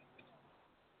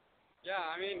 Yeah,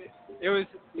 I mean, it was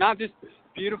not just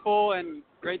beautiful and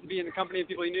great to be in the company of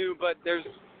people you knew, but there's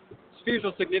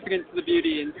spiritual significance to the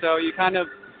beauty, and so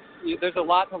there's a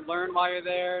lot to learn while you're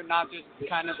there, not just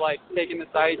kind of like taking the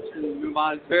sights and move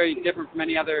on. It's very different from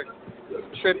any other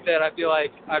trip that I feel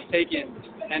like I've taken.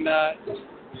 And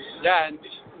and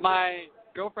my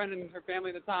girlfriend and her family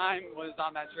at the time was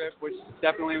on that trip, which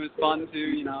definitely was fun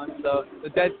too, And so the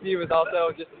Dead Sea was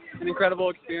also just an incredible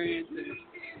experience. And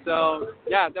so,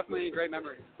 yeah, definitely a great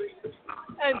memory.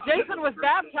 And Jason was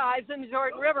baptized in the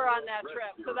Jordan River on that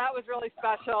trip, so that was really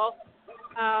special.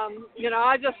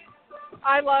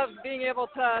 I love being able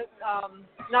to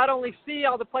not only see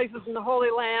all the places in the Holy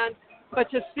Land, but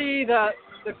to see the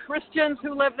Christians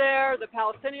who live there, the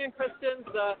Palestinian Christians,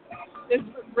 the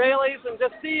Israelis, and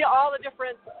just see all the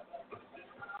different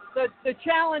the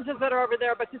challenges that are over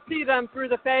there, but to see them through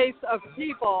the face of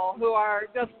people who are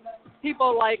just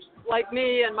people like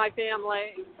me and my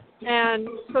family. And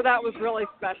so that was really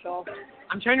special.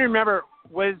 I'm trying to remember,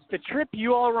 was the trip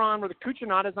you all were on, were the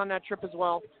Cucinadas on that trip as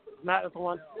well? Not the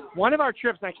one. One of our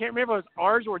trips, and I can't remember if it was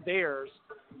ours or theirs,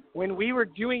 when we were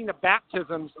doing the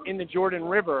baptisms in the Jordan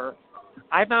River,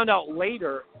 I found out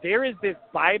later there is this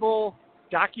Bible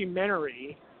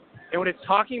documentary, and when it's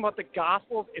talking about the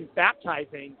Gospels and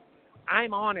baptizing,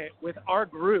 I'm on it with our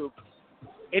group.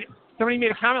 Somebody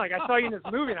made a comment like, I saw you in this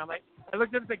movie, and I'm like, I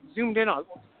looked at it, like zoomed in on.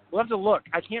 We'll have to look.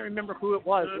 I can't remember who it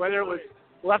was, whether it was.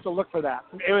 We'll have to look for that.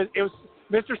 It was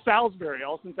Mr. Salisbury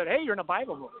also said, hey, you're in a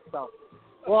Bible movie. So,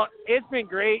 well, it's been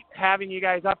great having you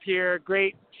guys up here.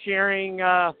 Great sharing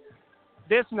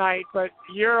this night. But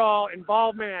your all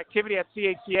involvement and activity at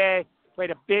CHCA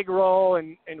played a big role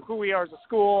in who we are as a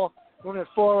school moving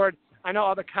forward. I know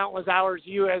all the countless hours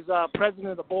you as president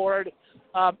of the board,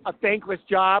 a thankless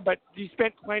job, but you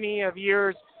spent plenty of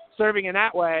years serving in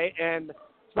that way. And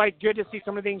it's like good to see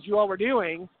some of the things you all were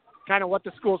doing, kind of what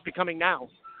the school's becoming now.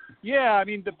 Yeah, I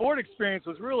mean, the board experience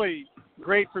was really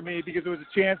great for me because it was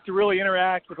a chance to really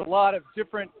interact with a lot of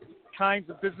different kinds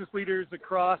of business leaders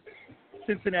across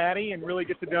Cincinnati and really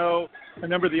get to know a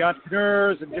number of the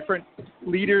entrepreneurs and different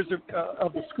leaders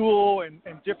of the school and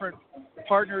different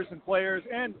partners and players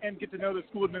and get to know the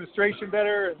school administration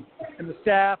better and the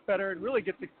staff better and really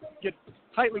get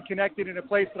tightly connected in a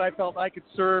place that I felt I could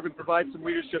serve and provide some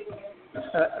leadership,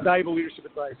 valuable leadership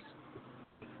advice.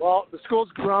 Well, the school's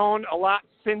grown a lot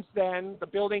since then. The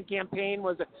building campaign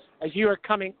was as you were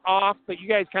coming off, but you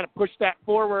guys kind of pushed that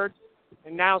forward,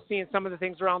 and now seeing some of the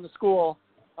things around the school,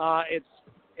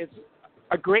 it's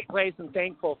a great place and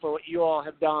thankful for what you all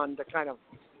have done to kind of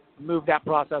move that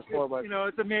process forward.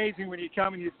 It's amazing when you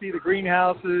come and you see the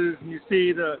greenhouses and you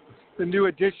see the new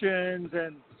additions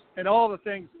and all the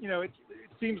things. It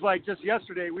seems like just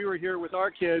yesterday we were here with our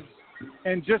kids,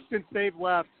 and just since they've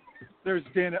left, there's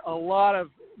been a lot of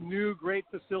new great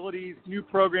facilities, new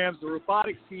programs. The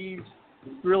robotics team's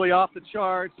really off the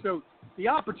charts. So the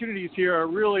opportunities here are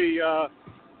really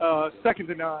second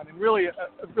to none, and really a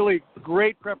really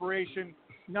great preparation,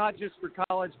 not just for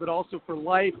college, but also for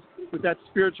life with that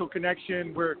spiritual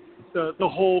connection where the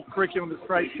whole curriculum is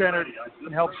Christ-centered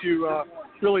and helps you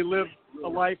really live a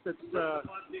life that's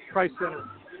Christ-centered.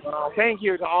 Thank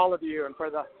you to all of you and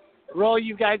for the role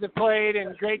you guys have played,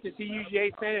 and great to see you,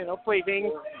 Jason, and hopefully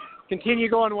things continue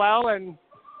going well, and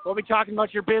we'll be talking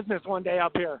about your business one day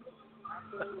up here.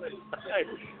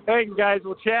 Thanks, guys.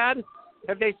 Well, Chad,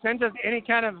 have they sent us any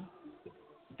kind of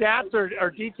stats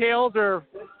or details or?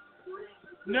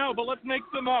 No, but let's make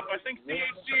them up. I think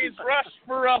CHCA's rushed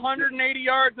for 180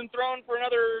 yards and thrown for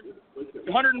another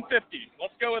 150.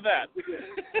 Let's go with that.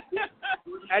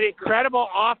 An incredible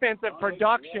offensive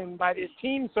production by this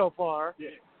team so far.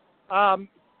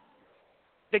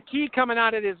 The key coming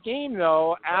out of this game,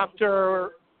 though,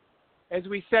 after, as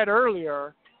we said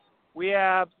earlier, we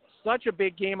have such a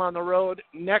big game on the road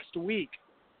next week.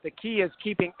 The key is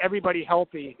keeping everybody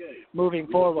healthy moving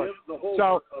forward.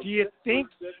 So do you think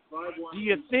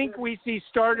we see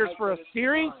starters for a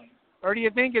series, or do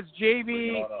you think it's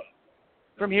JV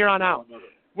from here on out?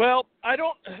 Well,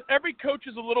 every coach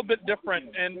is a little bit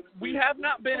different, and we have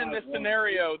not been in this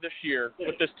scenario this year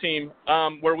with this team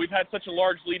where we've had such a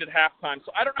large lead at halftime.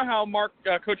 So I don't know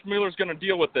how Coach Mueller is going to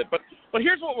deal with it. But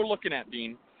here's what we're looking at,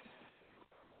 Dean.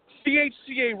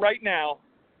 CHCA right now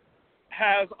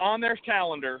has on their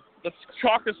calendar, let's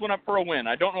chalk this one up for a win.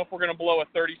 I don't know if we're going to blow a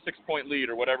 36-point lead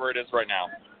or whatever it is right now.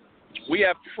 We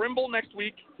have Trimble next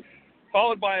week,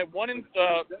 followed by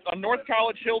a North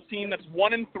College Hill team that's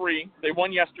 1-3. They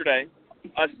won yesterday.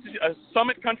 A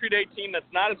Summit Country Day team that's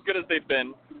not as good as they've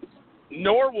been.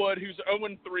 Norwood, who's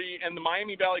 0-3, and the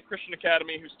Miami Valley Christian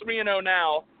Academy, who's 3-0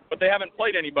 now, but they haven't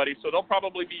played anybody, so they'll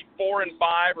probably be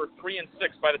 4-5 or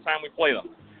 3-6 by the time we play them.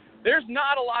 There's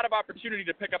not a lot of opportunity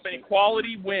to pick up any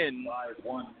quality wins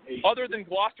other than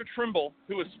Gloucester Trimble,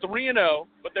 who is 3-0,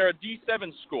 but they're a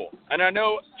D7 school. And I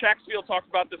know Chaxfield talked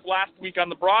about this last week on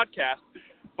the broadcast,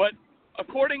 but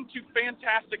according to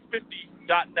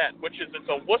Fantastic50.net, which is it's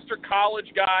a Worcester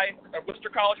College guy, a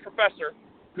Worcester College professor,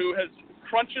 who has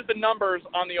crunches the numbers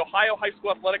on the Ohio High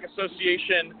School Athletic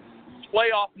Association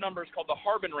playoff numbers called the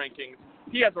Harbin Rankings.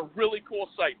 He has a really cool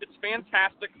site. It's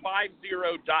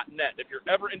fantastic50.net. If you're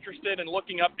ever interested in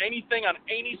looking up anything on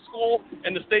any school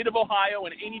in the state of Ohio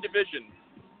in any division,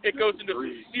 it goes into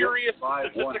some serious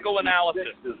statistical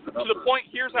analysis. To the point,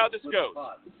 here's how this goes.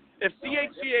 If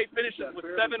CHCA finishes with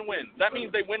 7 wins, that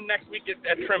means they win next week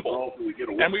at Trimble,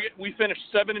 and we finish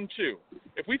 7-2.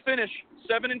 If we finish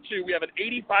 7-2, we have an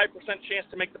 85% chance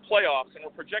to make the playoffs, and we're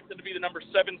projected to be the number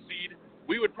 7 seed.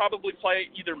 We would probably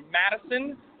play either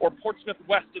Madison or Portsmouth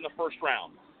West in the first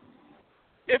round.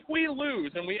 If we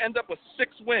lose and we end up with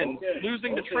 6 wins,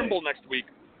 losing to Trimble next week,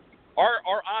 our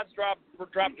odds drop to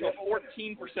a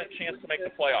 14% chance to make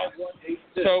the playoffs.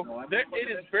 So it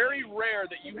is very rare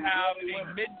that you have a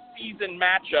mid-season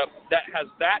matchup that has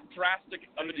that drastic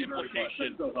of an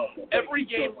implication. Every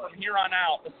game from here on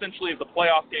out essentially is a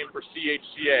playoff game for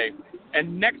CHCA,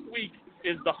 and next week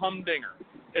is the humdinger.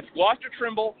 It's Gloucester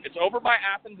Trimble. It's over by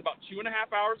Athens, about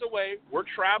 2.5 hours away. We're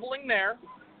traveling there,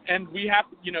 and we have,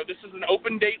 this is an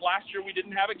open date. Last year we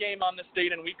didn't have a game on this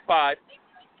date in week 5.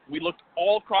 We looked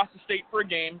all across the state for a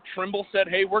game. Trimble said,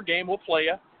 hey, we're game, we'll play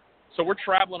you. So we're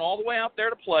traveling all the way out there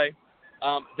to play.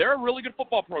 They're a really good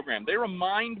football program. They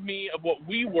remind me of what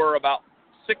we were about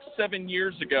 6-7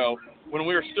 years ago when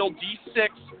we were still D6.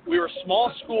 We were a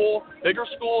small school. Bigger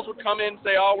schools would come in and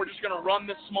say, oh, we're just going to run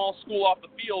this small school off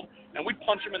the field, and we'd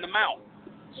punch them in the mouth.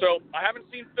 So I haven't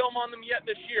seen film on them yet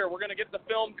this year. We're going to get the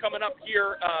film coming up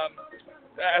here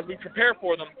as we prepare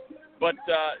for them. But,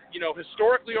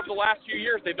 historically over the last few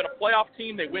years, they've been a playoff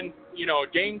team. They win, a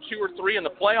game 2 or 3 in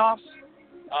the playoffs.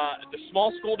 The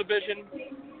small school division,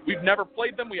 we've never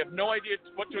played them. We have no idea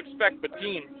what to expect. But,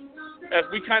 Dean, as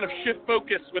we kind of shift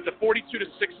focus with the 42-6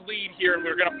 lead here, and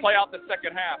we're going to play out the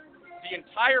second half, the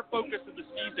entire focus of the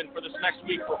season for this next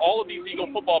week for all of these Eagle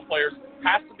football players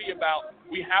has to be about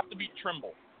we have to beat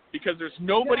Trimble, because there's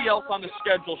nobody else on the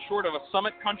schedule short of a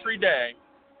Summit Country Day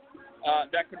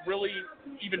that could really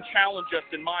even challenge us,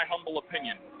 in my humble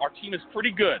opinion. Our team is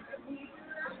pretty good.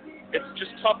 It's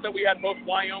just tough that we had both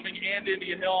Wyoming and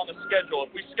Indian Hill on the schedule.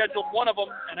 If we scheduled one of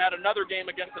them and had another game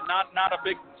against not a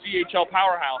big CHL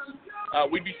powerhouse,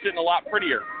 we'd be sitting a lot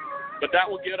prettier. But that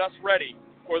will get us ready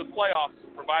for the playoffs,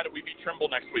 provided we beat Trimble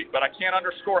next week. But I can't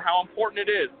underscore how important it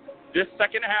is. This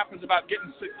second half is about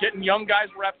getting young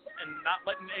guys reps and not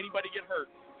letting anybody get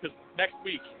hurt, because next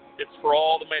week it's for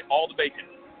all the bacon.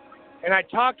 And I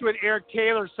talked with Eric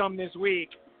Taylor some this week.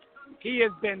 He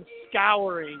has been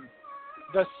scouring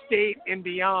the state and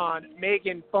beyond,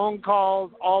 making phone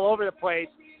calls all over the place,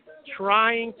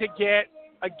 trying to get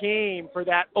a game for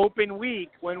that open week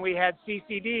when we had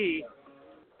CCD.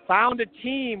 Found a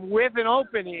team with an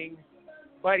opening,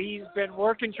 but he's been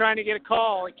working, trying to get a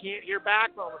call. He can't hear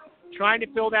back from him, trying to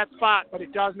fill that spot, but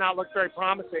it does not look very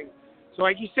promising. So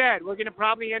like you said, we're going to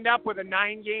probably end up with a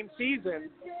 9-game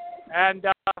season, and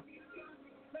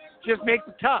just makes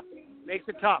it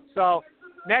tough. So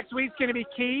next week's going to be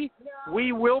key.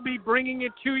 We will be bringing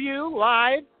it to you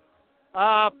live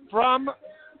from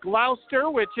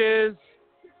Gloucester, which is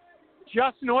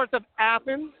just north of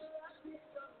Athens,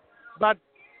 but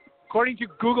according to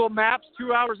Google Maps,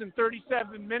 2 hours and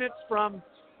 37 minutes from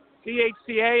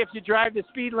CHCA if you drive the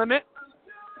speed limit.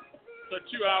 So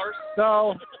 2 hours.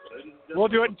 So we'll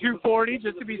do it in 240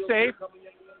 just to be safe.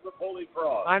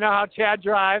 I know how Chad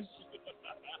drives.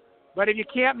 But if you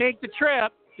can't make the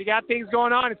trip, if you got things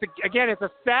going on, it's a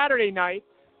Saturday night,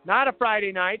 not a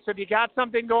Friday night. So if you got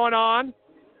something going on,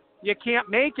 you can't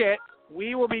make it,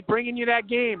 we will be bringing you that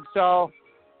game. So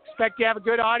expect to have a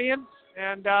good audience,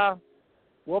 and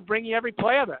we'll bring you every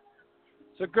play of it.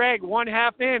 So, Greg, 1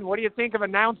 half in, what do you think of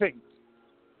announcing?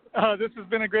 This has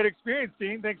been a great experience,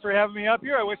 Dean. Thanks for having me up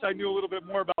here. I wish I knew a little bit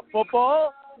more about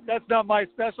football. That's not my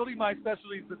specialty. My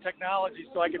specialty is the technology,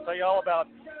 so I can tell you all about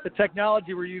the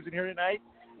technology we're using here tonight.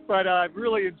 But I've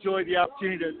really enjoyed the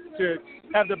opportunity to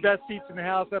have the best seats in the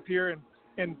house up here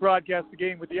and broadcast the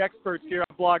game with the experts here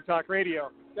on Blog Talk Radio.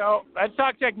 So let's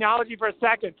talk technology for a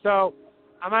second. So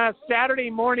I'm on a Saturday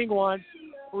morning once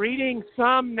reading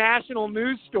some national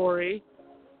news story,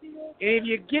 and if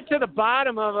you get to the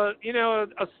bottom of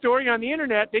a story on the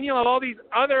internet, then you'll have all these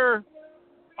other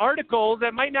articles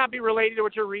that might not be related to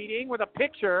what you're reading with a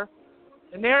picture.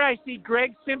 And there I see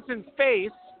Greg Simpson's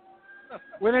face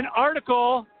with an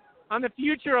article on the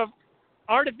future of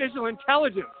artificial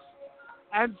intelligence.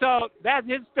 And so that's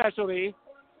his specialty.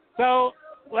 So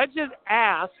let's just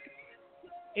ask,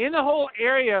 in the whole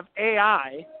area of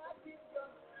AI,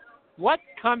 what's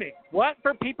coming? What,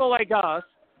 for people like us,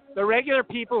 the regular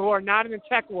people who are not in the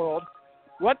tech world,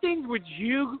 what things would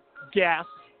you guess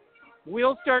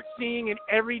we'll start seeing in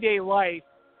everyday life,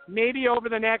 maybe over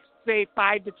the next, say,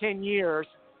 5 to 10 years,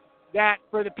 that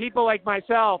for the people like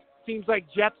myself seems like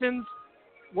Jetsons?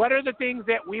 What are the things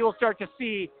that we will start to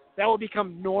see that will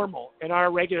become normal in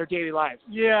our regular daily lives?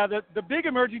 Yeah, the big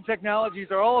emerging technologies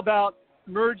are all about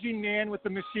merging man with the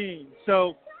machine.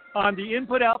 So on the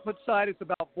input-output side, it's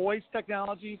about voice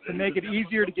technology to make it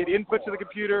easier to get input to the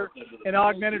computer and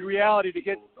augmented reality to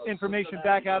get information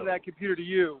back out of that computer to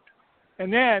you.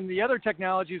 And then the other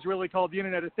technology is really called the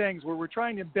Internet of Things, where we're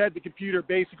trying to embed the computer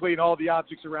basically in all the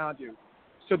objects around you.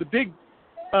 So the big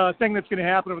thing that's going to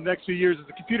happen over the next few years is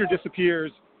the computer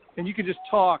disappears and you can just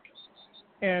talk.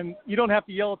 And you don't have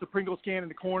to yell at the Pringles can in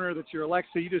the corner that's your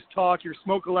Alexa. You just talk. Your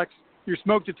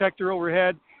smoke detector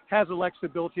overhead has Alexa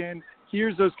built in,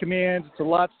 hears those commands. It's a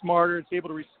lot smarter. It's able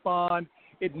to respond.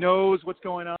 It knows what's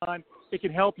going on. It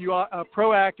can help you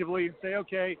proactively and say,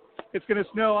 okay, it's going to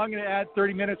snow. I'm going to add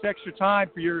 30 minutes extra time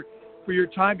for your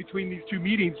time between these two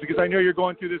meetings because I know you're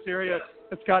going through this area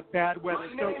that's got bad weather.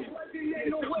 So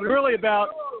it's really about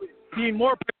being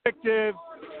more predictive,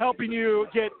 helping you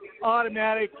get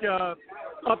automatic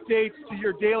updates to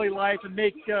your daily life and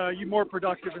make you more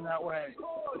productive in that way.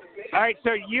 All right,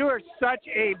 so you are such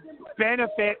a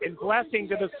benefit and blessing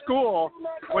to the school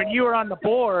when you were on the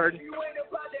board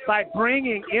by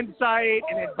bringing insight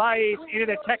and advice into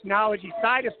the technology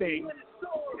side of things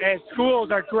as schools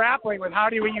are grappling with how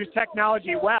do we use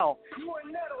technology well.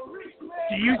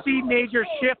 Do you see major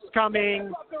shifts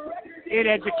coming in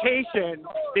education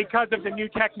because of the new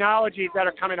technologies that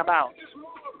are coming about?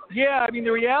 Yeah, I mean,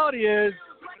 the reality is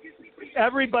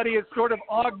everybody is sort of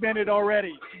augmented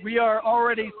already. We are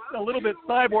already a little bit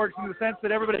cyborgs in the sense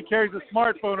that everybody carries a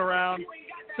smartphone around.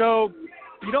 So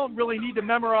you don't really need to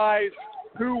memorize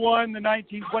who won the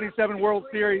 1927 World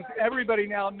Series. Everybody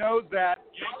now knows that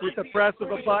with the press of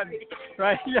a button,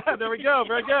 right? Yeah, there we go.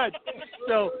 Very good.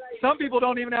 So some people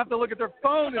don't even have to look at their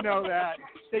phone to know that.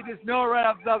 They just know it right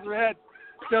off the top of their head.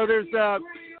 So there's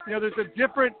a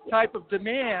different type of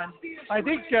demand. I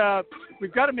think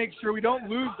we've got to make sure we don't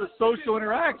lose the social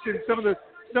interaction. Some of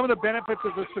the benefits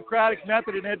of the Socratic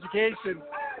method in education,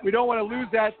 we don't want to lose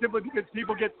that simply because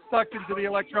people get sucked into the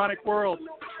electronic world.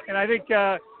 And I think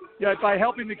by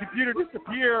helping the computer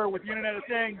disappear with the Internet of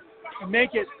Things and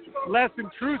make it less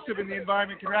intrusive in the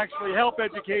environment can actually help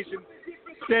education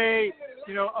stay,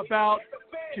 about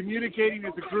communicating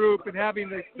as a group and having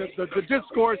the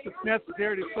discourse that's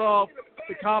necessary to solve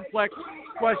the complex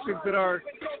questions that our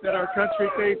country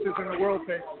faces and the world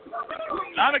faces.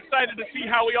 I'm excited to see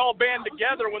how we all band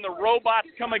together when the robots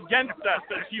come against us,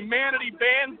 as humanity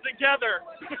bands together.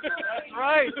 That's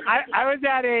right. I was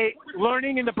at a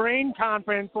Learning in the Brain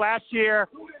conference last year.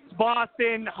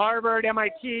 Boston, Harvard,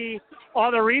 MIT,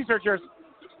 all the researchers.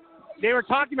 They were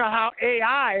talking about how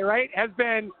AI, right, has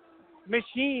been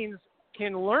machines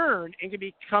can learn and can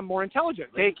become more intelligent.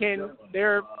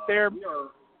 Their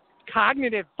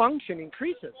cognitive function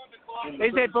increases.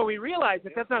 They said, but we realized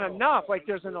that that's not enough. Like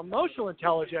there's an emotional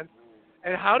intelligence,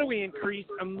 and how do we increase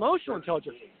emotional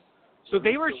intelligence? So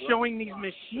they were showing these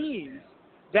machines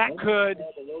that could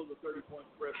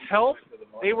help.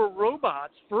 They were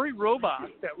robots, furry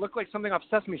robots that looked like something off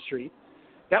Sesame Street,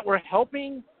 that were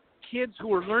helping kids who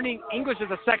were learning English as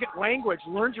a second language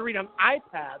learn to read on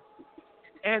iPads.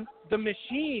 And the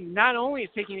machine not only is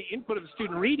taking the input of the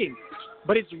student reading,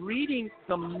 but it's reading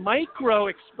the micro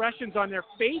expressions on their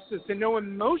faces to know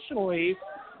emotionally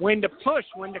when to push,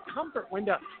 when to comfort, when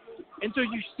to. And so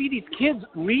you see these kids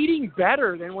reading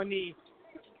better than when the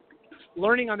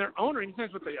learning on their own or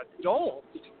sometimes with the adults.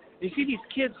 You see these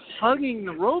kids hugging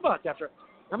the robots after.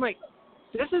 I'm like,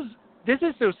 this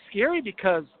is so scary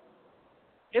because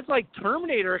it's like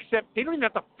Terminator, except they don't even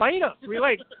have to fight us. We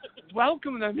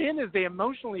welcome them in as they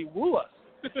emotionally woo us.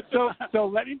 So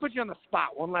let me put you on the spot.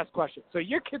 One last question. So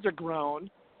your kids are grown.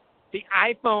 The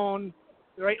iPhone,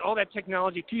 right, all that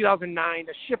technology, 2009,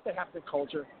 the shift that happened in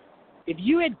culture. If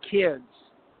you had kids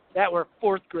that were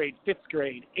 4th grade, 5th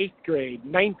grade, 8th grade,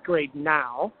 9th grade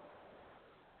now,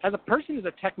 as a person who's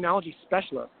a technology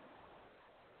specialist,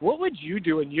 what would you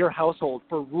do in your household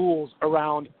for rules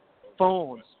around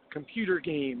phones, computer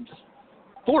games,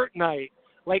 Fortnite,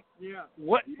 Like,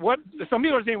 what? Some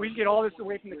people are saying we should get all this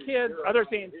away from the kids. Others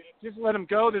saying just let them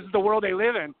go. This is the world they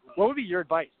live in. What would be your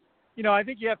advice? You know, I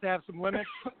think you have to have some limits.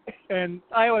 And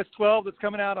iOS 12 that's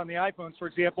coming out on the iPhones, for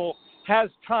example, has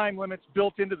time limits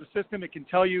built into the system. It can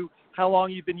tell you how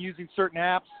long you've been using certain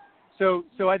apps. So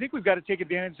I think we've got to take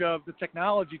advantage of the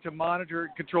technology to monitor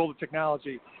and control the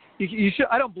technology. You should.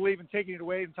 I don't believe in taking it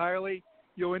away entirely.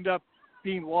 You'll end up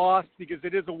being lost because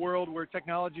it is a world where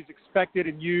technology is expected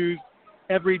and used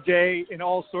every day in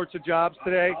all sorts of jobs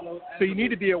today. So you need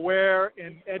to be aware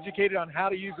and educated on how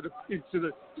to use it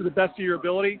to the best of your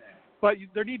ability. But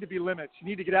there need to be limits. You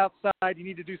need to get outside. You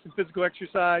need to do some physical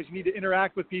exercise. You need to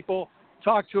interact with people,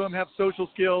 talk to them, have social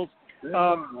skills.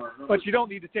 But you don't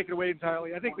need to take it away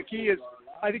entirely. I think the key is,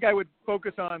 I think I would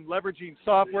focus on leveraging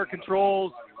software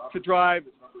controls to drive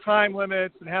time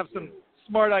limits and have some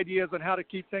smart ideas on how to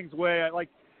keep things away. Like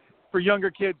for younger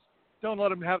kids, don't let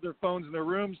them have their phones in their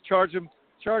rooms. Charge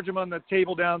them on the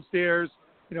table downstairs.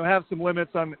 You know, have some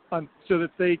limits on so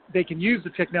that they can use the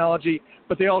technology,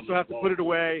 but they also have to put it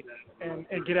away and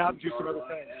get out and do some other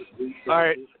things. All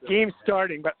right, game's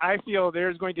starting, but I feel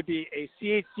there's going to be a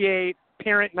CHCA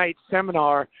Parent Night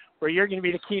seminar where you're going to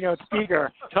be the keynote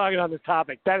speaker talking on this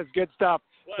topic. That is good stuff.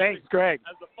 Well, Thanks, Greg.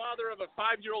 As the father of a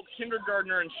 5-year-old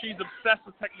kindergartner and she's obsessed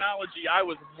with technology, I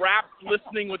was rapt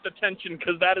listening with attention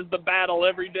because that is the battle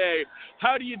every day.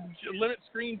 How do you limit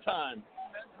screen time?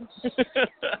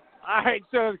 All right,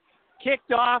 so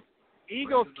kicked off.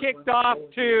 Eagles kicked off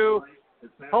to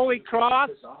Holy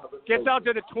Cross. Gets out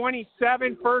to the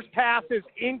 27. First pass is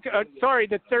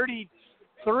the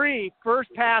 33.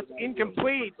 First pass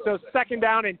incomplete, so second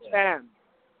down and 10.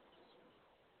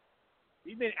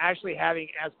 We've been actually having,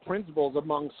 as principals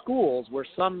among schools, where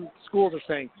some schools are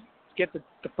saying, get the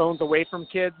phones away from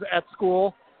kids at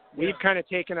school. We've kind of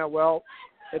taken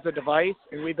it's a device,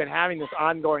 and we've been having this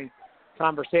ongoing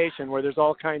conversation where there's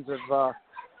all kinds of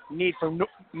need for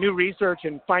new research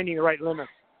and finding the right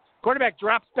limits. Quarterback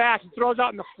drops back and throws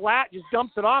out in the flat, just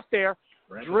dumps it off there,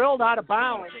 drilled out of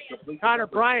bounds. Connor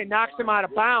Bryant knocks him out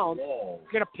of bounds.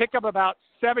 He's going to pick up about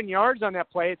 7 yards on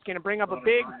that play. It's going to bring up a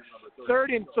big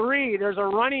 3rd and 3. There's a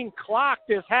running clock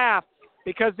this half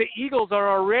because the Eagles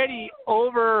are already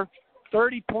over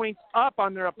 30 points up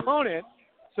on their opponent.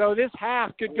 So this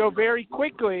half could go very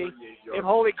quickly if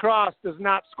Holy Cross does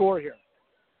not score here.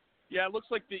 Yeah, it looks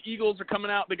like the Eagles are coming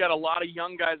out. They got a lot of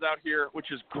young guys out here, which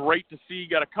is great to see.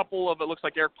 Got a couple of, it looks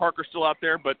like Eric Parker's still out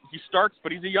there, but he starts,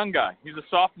 but he's a young guy. He's a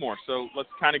sophomore, so let's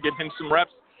kind of get him some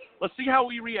reps. Let's see how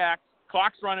we react.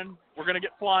 Clock's running. We're going to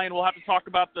get flying. We'll have to talk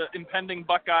about the impending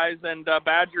Buckeyes and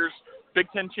Badgers Big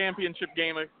Ten championship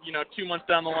game, 2 months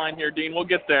down the line here, Dean. We'll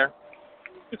get there.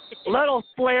 Little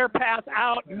flare pass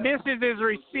out, misses his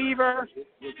receiver.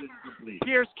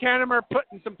 Pierce Kennemer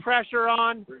putting some pressure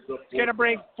on. It's going to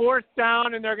bring 4th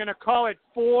down, and they're going to call it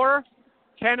 4.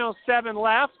 10:07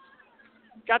 left.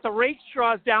 Got the rake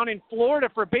straws down in Florida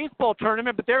for a baseball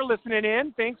tournament, but they're listening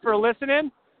in. Thanks for listening.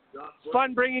 It's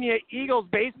fun bringing you Eagles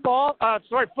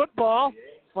football.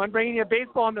 It's fun bringing you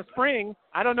baseball in the spring.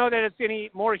 I don't know that it's any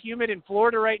more humid in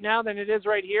Florida right now than it is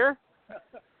right here.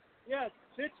 Yeah, it's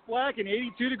pitch black and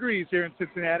 82 degrees here in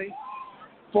Cincinnati.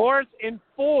 4th and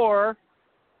 4,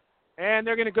 and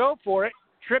they're going to go for it.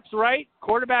 Trips right.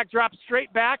 Quarterback drops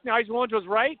straight back. Now he's going to his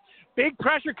right. Big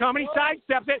pressure coming. He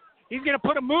sidesteps it. He's going to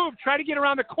put a move, try to get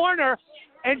around the corner,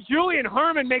 and Julian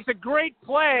Herman makes a great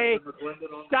play,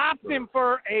 stops him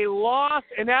for a loss,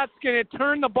 and that's going to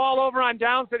turn the ball over on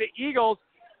downs to the Eagles.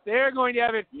 They're going to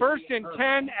have it 1st and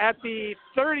 10 at the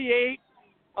 38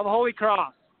 of Holy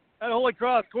Cross. That Holy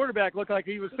Cross quarterback looked like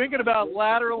he was thinking about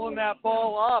lateraling that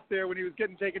ball off there when he was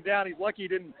getting taken down. He's lucky he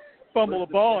didn't fumble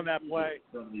the ball in that play.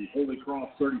 From the Holy Cross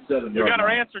 37. We got our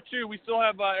answer, too. We still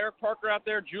have Eric Parker out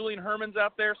there. Julian Herman's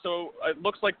out there. So it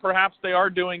looks like perhaps they are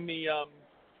doing the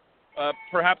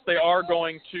perhaps they are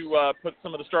going to put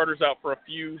some of the starters out for a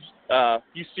few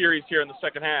series here in the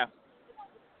second half.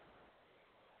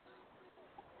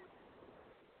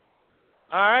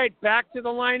 All right, back to the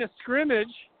line of scrimmage.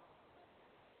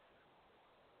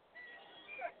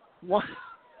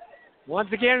 Once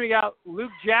again, we got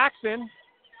Luke Jackson.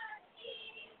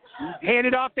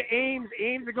 Handed off to Ames.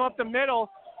 Ames to go up the middle.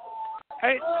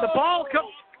 Hey, the ball comes.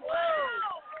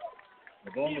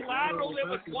 He lateraled it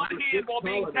with one hand while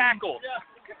being tackled.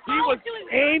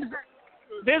 Ames.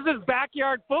 This is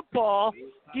backyard football.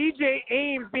 DJ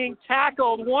Ames being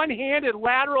tackled, one-handed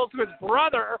lateral to his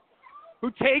brother, who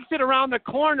takes it around the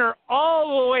corner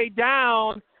all the way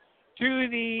down to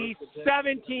the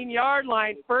 17-yard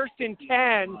line, 1st and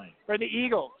 10 for the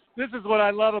Eagles. This is what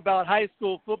I love about high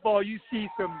school football. You see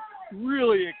some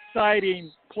really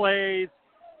exciting plays,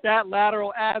 that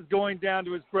lateral as going down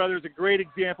to his brother is a great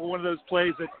example, one of those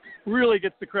plays that really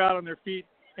gets the crowd on their feet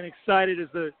and excited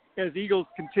as Eagles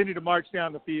continue to march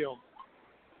down the field.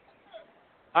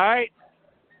 All right.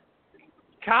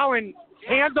 Cowan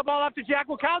hands the ball up to Jack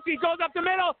Wachowski. Goes up the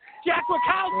middle. Jack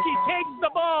Wachowski takes the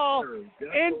ball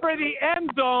in for the end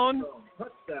zone.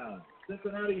 Touchdown,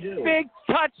 Cincinnati Hills. Big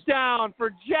touchdown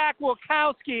for Jack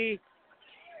Wachowski.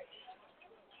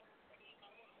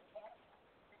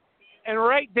 And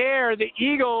right there, the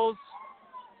Eagles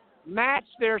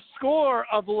matched their score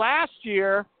of last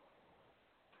year,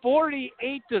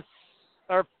 48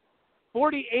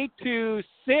 to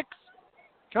 6.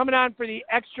 Coming on for the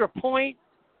extra point,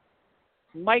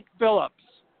 Mike Phillips.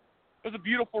 It was a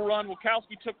beautiful run.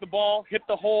 Wachowski took the ball, hit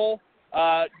the hole,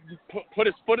 put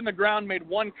his foot in the ground, made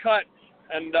one cut,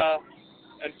 and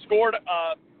scored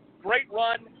a great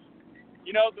run.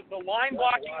 You know, the line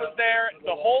blocking was there,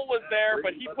 the hole was there,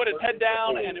 but he put his head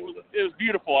down, and it was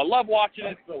beautiful. I love watching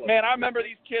it. Man, I remember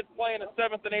these kids playing as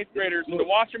 7th and 8th graders. To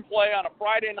watch them play on a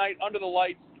Friday night under the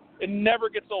lights, it never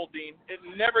gets old, Dean. It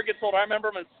never gets old. I remember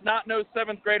them as snot-nosed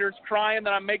 7th graders crying that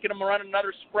I'm making them run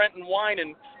another sprint and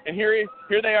whining. And here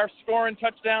they are scoring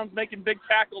touchdowns, making big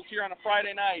tackles here on a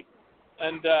Friday night.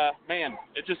 And, man,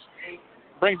 it just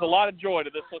brings a lot of joy to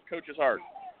this coach's heart.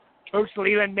 Coach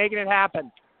Leland making it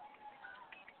happen.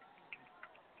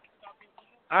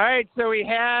 All right, so we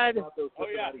had... Oh,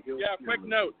 yeah, quick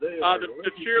note.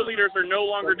 The cheerleaders are no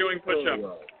longer doing push-ups.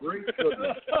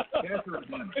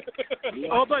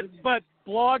 Oh, but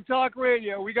Blog Talk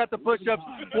Radio, we got the push-ups.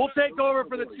 We'll take over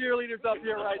for the cheerleaders up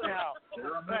here right now.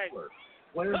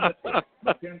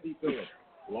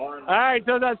 All right,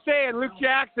 so as I was saying, Luke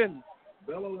Jackson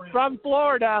from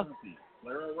Florida.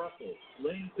 Clara Russell,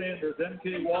 Lane Sanders,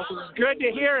 M.K. Walker. Good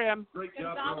to hear him. Great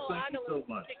job, girl. Thank you so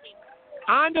much.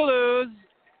 Andalus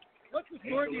What's the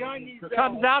story behind these?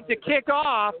 comes out to kick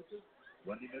off.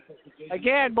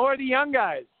 Again, more of the young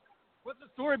guys. What's the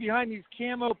story behind these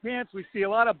camo pants? We see a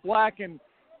lot of black and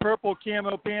purple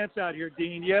camo pants out here,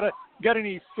 Dean. You got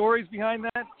any stories behind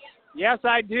that? Yes,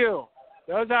 I do.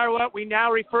 Those are what we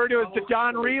now refer to as the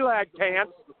Don Relag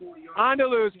pants.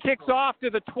 Andalus kicks off to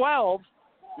the 12.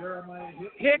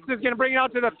 Hicks is going to bring it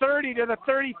out to the 30, to the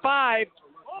 35.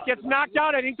 Gets knocked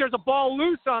out. I think there's a ball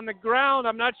loose on the ground.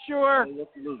 I'm not sure.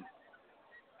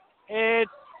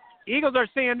 It's Eagles are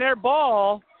seeing their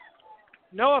ball.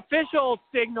 No official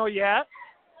signal yet.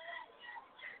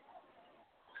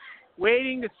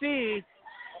 Waiting to see.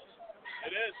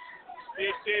 It is.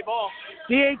 CHCA ball.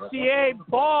 CHCA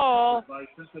ball.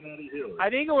 I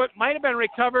think it might have been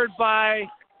recovered by.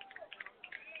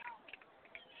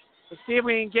 Let's see if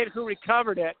we can get who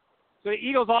recovered it. So the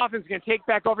Eagles offense is going to take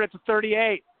back over at the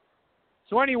 38.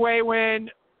 So anyway, when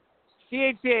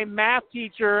CHCA math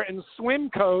teacher and swim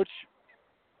coach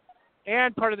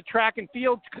and part of the track and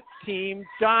field team,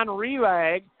 Don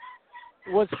Relag,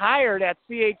 was hired at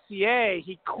CHCA,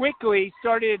 he quickly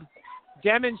started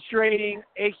demonstrating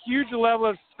a huge level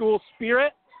of school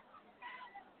spirit,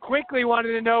 quickly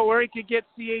wanted to know where he could get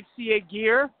CHCA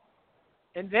gear,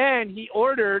 and then he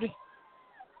ordered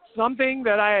something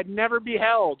that I had never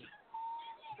beheld.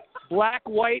 Black,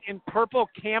 white, and purple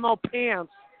camo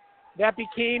pants that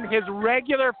became his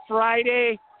regular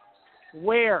Friday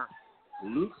wear.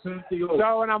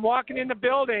 So when I'm walking in the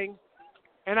building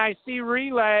and I see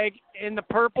Relag in the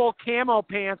purple camo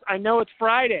pants, I know it's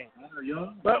Friday.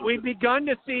 But we've begun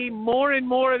to see more and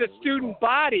more of the student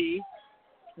body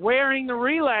wearing the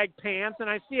Relag pants, and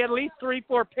I see at least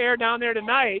 3-4 pair down there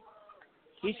tonight.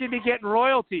 He should be getting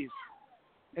royalties.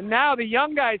 And now the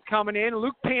young guys coming in,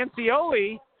 Luke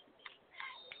Pancioli,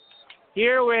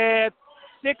 here with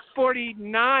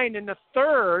 6:49 in the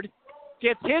third,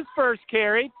 gets his first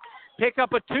carry, pick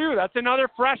up a 2. That's another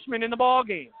freshman in the ball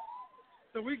game.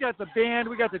 So we got the band,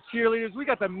 we got the cheerleaders, we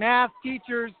got the math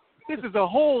teachers. This is a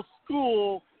whole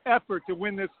school effort to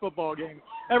win this football game.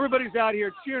 Everybody's out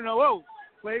here cheering. Oh,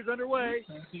 play's underway.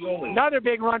 Another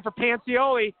big run for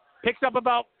Pancioli. Picks up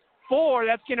about 4.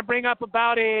 That's going to bring up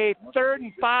about a 3rd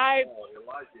and 5,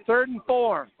 3rd and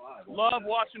 4. Love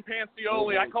watching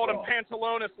Pancioli. I called him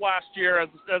Pantalonis last year as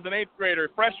an 8th grader.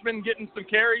 Freshman getting some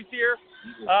carries here.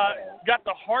 Got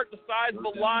the heart the size of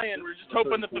a lion. We're just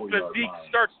hoping that the physique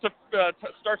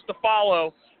starts to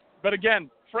follow. But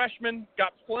again, freshman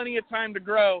got plenty of time to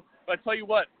grow. But I tell you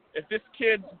what, if this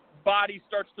kid's body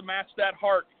starts to match that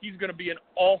heart, he's going to be an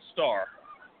all-star.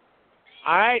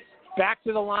 All right, back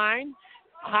to the line.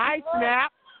 High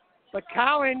snap, but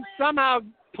Cowan somehow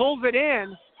pulls it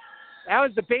in. That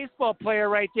was the baseball player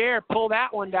right there, pull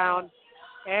that one down.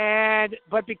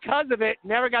 But because of it,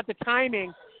 never got the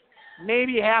timing.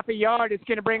 maybe half a yard. It's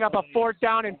going to bring up a 4th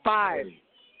down and 5.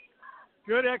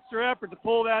 Good extra effort to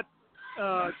pull that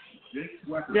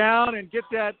down and get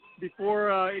that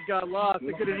before it got lost.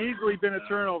 It could have easily been a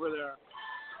turnover there.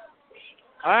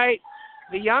 All right,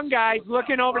 the young guys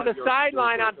looking over the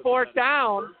sideline on 4th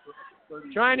down,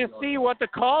 trying to see what the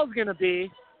call's going to be.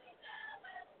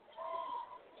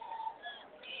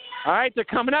 All right, they're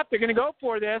coming up. They're going to go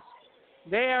for this.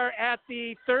 They are at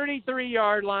the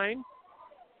 33-yard line.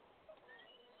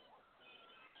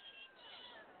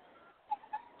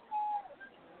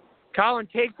 Colin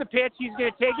takes the pitch. He's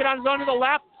going to take it on his own to the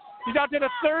left. He's out to the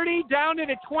 30, down to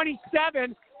the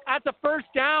 27 at the 1st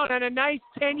down, and a nice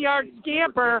 10-yard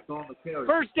scamper.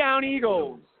 1st down,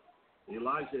 Eagles.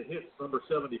 Elijah hits number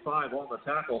 75 on the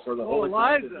tackle for the Holy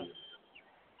Elijah.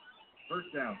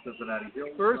 1st down, Cincinnati Hills.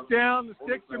 1st down, the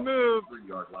sticks are moved.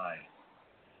 3-yard line.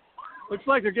 Looks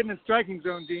like they're getting in striking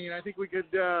zone, Dean. I think we could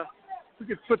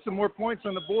put some more points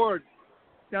on the board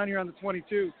down here on the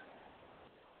 22.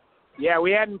 Yeah,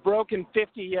 we hadn't broken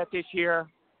 50 yet this year.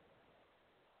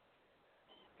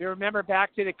 If you remember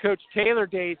back to the Coach Taylor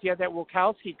days, he had that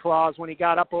Wilkowski clause when he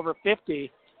got up over 50.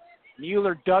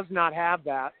 Mueller does not have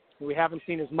that. We haven't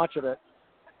seen as much of it.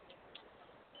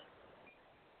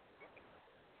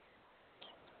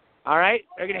 All right,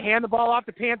 they're going to hand the ball off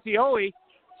to Pancioli.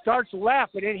 Starts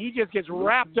left, and then he just gets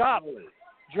wrapped up.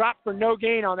 Dropped for no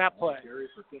gain on that play.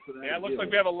 Yeah, it looks like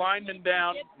we have a lineman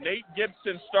down. Nate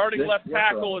Gibson, starting left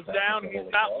tackle, is down.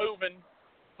 He's not moving.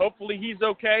 Hopefully he's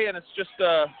okay, and it's just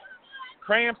a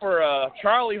cramp or a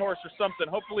Charlie horse or something.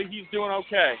 Hopefully he's doing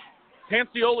okay.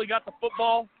 Pancioli got the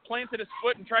football, planted his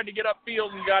foot, and tried to get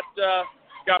upfield, and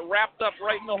got wrapped up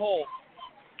right in the hole.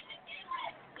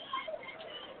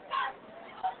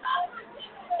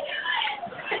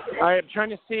 All right, I'm trying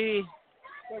to see.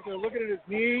 Looks like they're looking at his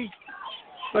knee.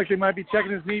 Looks like they might be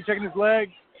checking his knee, checking his leg.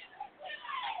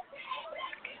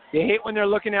 You hate when they're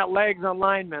looking at legs on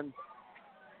linemen.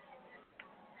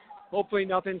 Hopefully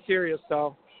nothing serious,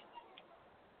 though.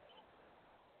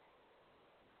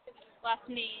 Left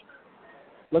knee.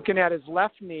 Looking at his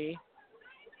left knee.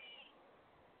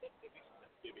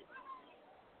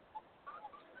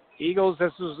 Eagles,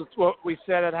 this is what we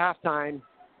said at halftime,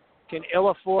 can ill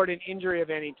afford an injury of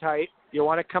any type. You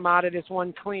want to come out of this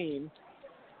one clean.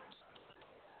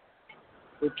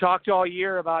 We've talked all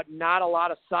year about not a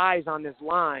lot of size on this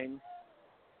line.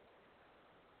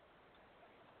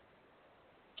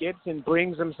 Gibson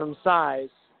brings him some size.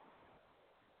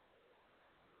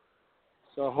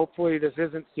 So hopefully this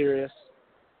isn't serious.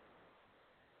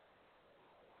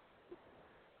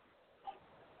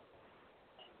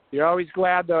 You're always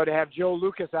glad, though, to have Joe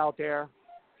Lucas out there.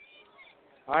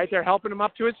 All right, they're helping him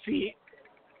up to his feet.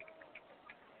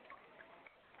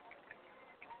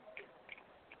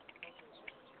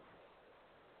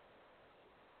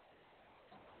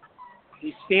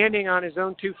 He's standing on his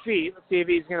own 2 feet. Let's see if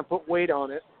he's going to put weight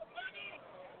on it.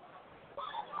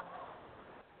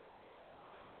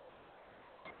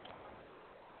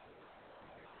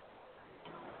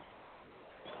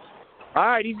 All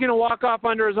right, he's going to walk off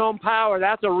under his own power.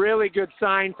 That's a really good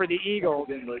sign for the Eagles.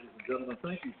 Again, ladies and gentlemen,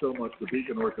 thank you so much to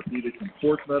Beacon Orthopedics and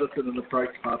Sports Medicine in the Price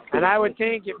Hospital. And I would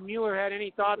think if Mueller had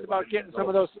any thoughts about getting some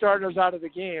of those starters out of the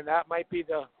game, that might be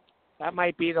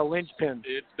the linchpin.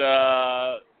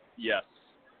 Yes.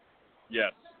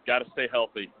 Got to stay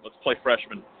healthy. Let's play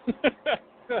freshman.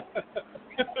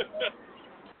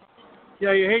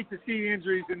 Yeah, you hate to see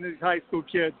injuries in these high school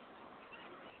kids.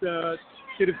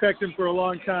 Could affect them for a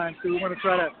long time, so we want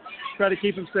to try to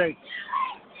keep them safe.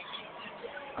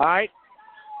 All right,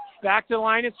 back to the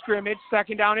line of scrimmage,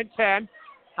 2nd down and 10.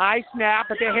 High snap,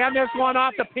 but they hand this one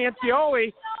off to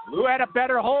Pancioli, who had a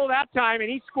better hole that time, and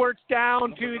he squirts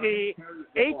down to the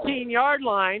 18-yard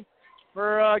line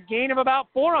for a gain of about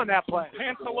 4 on that play.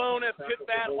 Pancilonis hit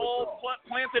that hole,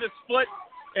 planted his foot,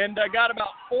 and got about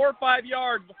 4 or 5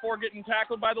 yards before getting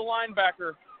tackled by the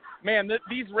linebacker. Man,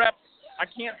 these reps, I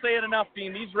can't say it enough,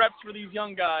 Dean. These reps for these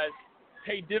young guys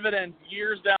pay dividends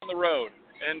years down the road.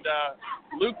 And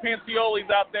Luke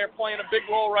Pancioli's out there playing a big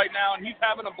role right now, and he's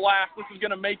having a blast. This is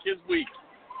going to make his week.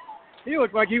 He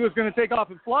looked like he was going to take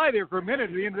off and fly there for a minute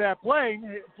at the end of that play.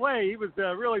 He was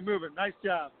really moving. Nice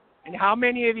job. And how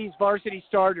many of these varsity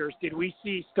starters did we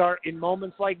see start in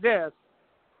moments like this,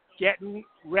 getting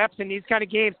reps in these kind of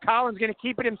games? Colin's going to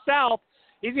keep it himself.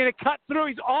 He's going to cut through.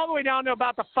 He's all the way down to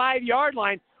about the 5-yard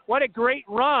line. What a great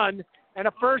run and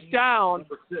a 1st down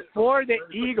for the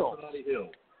Eagles.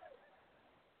 It's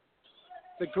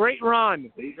a great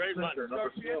run. Great run.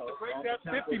 Break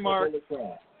that 50 mark.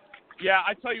 Yeah,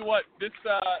 I tell you what, this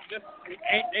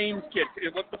Ames kid,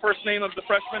 what's the first name of the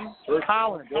freshman?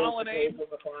 Colin Ames.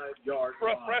 For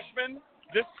a freshman,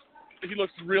 he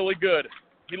looks really good.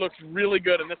 He looks really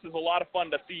good, and this is a lot of fun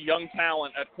to see young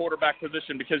talent at quarterback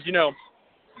position because, you know,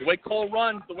 the way Cole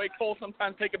runs, the way Cole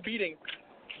sometimes take a beating,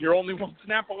 you're only one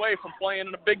snap away from playing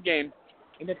in a big game.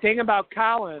 And the thing about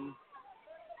Colin,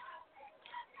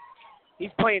 he's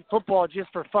playing football just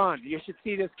for fun. You should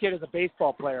see this kid as a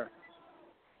baseball player.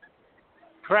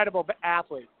 Incredible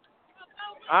athlete.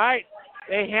 All right,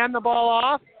 they hand the ball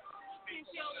off.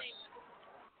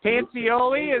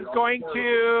 Pancioli is going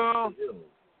to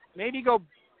maybe go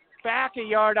back a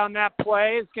yard on that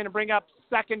play. It's going to bring up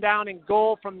second down and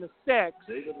goal from the 6.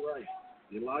 David Wright,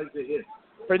 Elijah Hitch.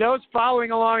 For those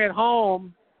following along at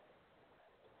home,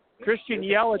 Christian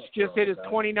Yelich just hit his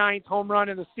 29th home run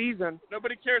of the season.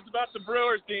 Nobody cares about the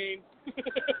Brewers, Dean.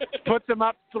 Puts them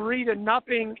up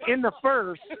 3-0 in the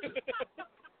first.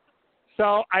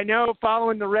 So I know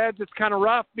following the Reds, it's kind of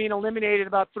rough being eliminated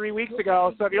about 3 weeks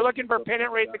ago. So if you're looking for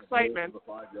pennant race excitement.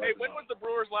 Hey, when was the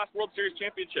Brewers' last World Series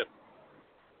championship?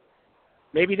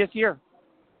 Maybe this year.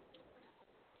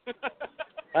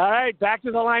 All right, back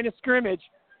to the line of scrimmage.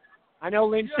 I know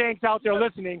Lynn Shank's out there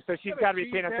listening, so she's got to be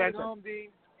paying attention.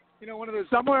 You know, one of those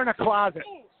somewhere in a closet.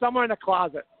 Somewhere in the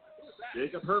closet.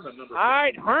 Jacob Herman, all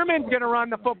right, Herman's going to run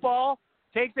the football.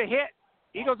 Takes a hit.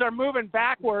 Eagles are moving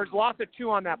backwards. Lost a 2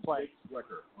 on that play.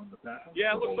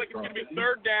 Yeah, it looks like it's going to be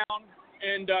third down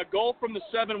and goal from the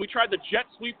 7. We tried the jet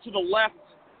sweep to the left.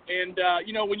 And,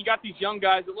 you know, when you got these young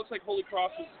guys, it looks like Holy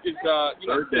Cross is you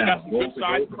know, they got some good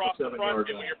size across the front.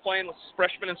 And when you're playing with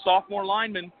freshmen and sophomore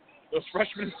linemen, those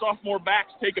freshmen and sophomore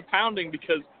backs take a pounding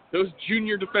because those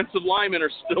junior defensive linemen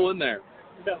are still in there.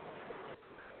 Yeah.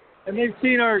 And they've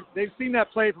seen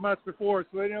that play from us before,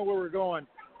 so they know where we're going.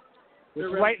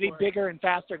 With slightly bigger and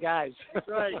faster guys.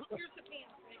 Right.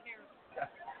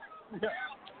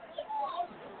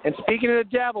 And speaking of the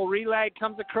devil, Relag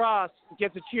comes across,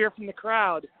 gets a cheer from the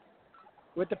crowd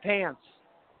with the pants.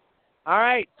 All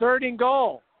right, 3rd and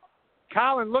goal.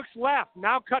 Colin looks left,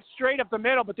 now cuts straight up the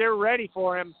middle, but they're ready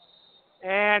for him.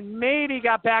 And maybe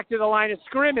got back to the line of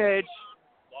scrimmage.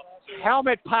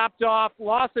 Helmet popped off,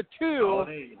 loss of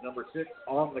 2. Number 6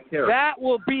 on the carry. That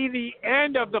will be the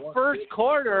end of the first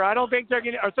quarter. I don't think they're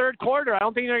going to, or third quarter. I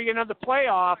don't think they're going to have the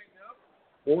playoff.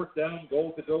 4th down,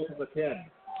 goal to go from the 10.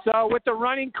 So with the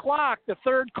running clock, the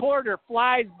third quarter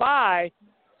flies by.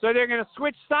 So they're going to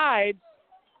switch sides,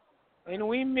 and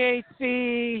we may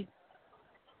see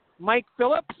Mike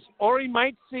Phillips, or we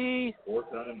might see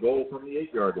 4th down and goal from the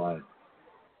 8-yard line.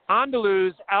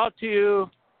 Andalus out to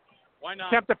Why not?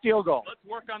 attempt the field goal. Let's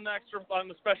work on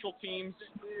the special teams.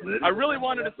 I really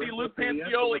wanted to see Luke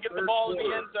Pancioli get the ball in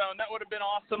the end zone. That would have been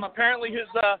awesome. Apparently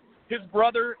his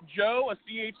brother Joe, a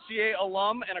CHCA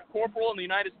alum and a corporal in the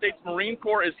United States Marine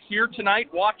Corps, is here tonight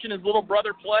watching his little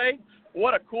brother play.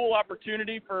 What a cool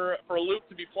opportunity for Luke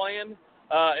to be playing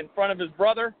in front of his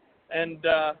brother. And,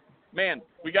 man,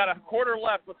 we got a quarter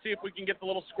left. Let's see if we can get the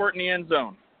little squirt in the end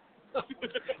zone.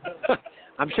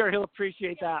 I'm sure he'll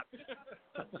appreciate that.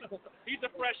 He's a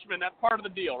freshman. That's part of the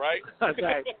deal, right? That's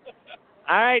right.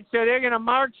 All right, so they're going to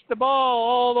march the ball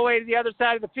all the way to the other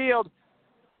side of the field.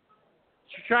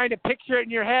 You're trying to picture it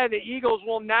in your head. The Eagles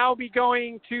will now be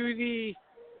going to the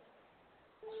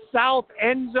south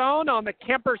end zone on the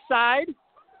Kemper side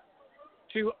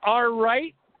to our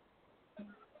right.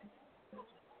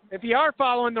 If you are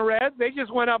following the Reds, they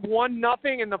just went up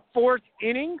 1-0 in the 4th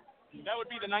inning. That would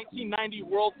be the 1990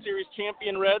 World Series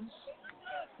champion Reds.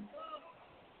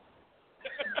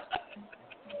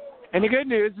 And the good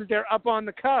news is they're up on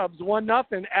the Cubs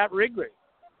 1-0 at Wrigley.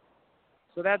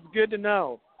 So that's good to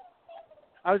know.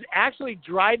 I was actually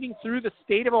driving through the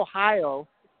state of Ohio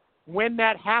when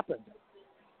that happened.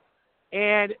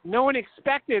 And no one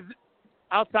expected,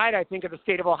 outside, I think, of the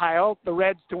state of Ohio, the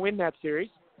Reds to win that series.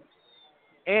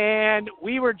 And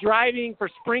we were driving for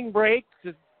spring break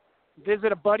to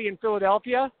visit a buddy in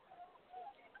Philadelphia.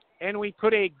 And we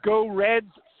put a Go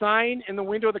Reds sign in the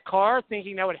window of the car,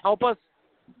 thinking that would help us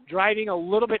driving a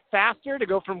little bit faster to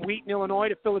go from Wheaton, Illinois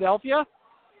to Philadelphia.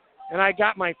 And I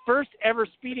got my first ever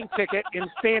speeding ticket in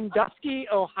Sandusky,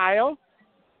 Ohio.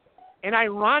 And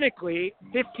ironically,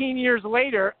 15 years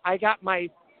later, I got my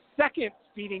second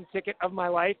speeding ticket of my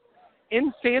life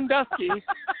in Sandusky,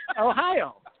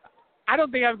 Ohio. I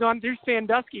don't think I've gone through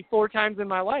Sandusky 4 times in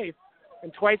my life,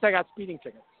 and twice I got speeding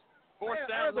tickets.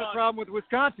 I have a problem with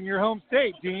Wisconsin, your home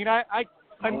state, Dean. After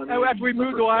we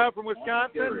moved to Ohio from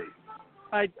Wisconsin,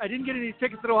 I didn't get any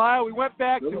tickets in Ohio. We went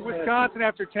back to Wisconsin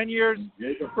after 10 years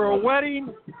for a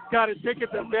wedding, got a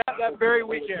ticket to that very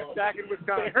weekend back in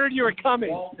Wisconsin. I heard you were coming.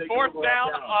 Fourth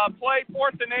down, play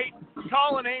 4th and 8.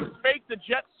 Colin Ames faked the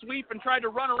jet sweep and tried to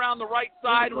run around the right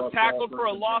side. Was tackled for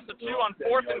a loss of 2 on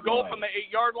 4th and goal from the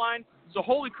 8-yard line. So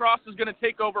Holy Cross is going to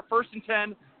take over 1st and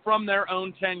 10 from their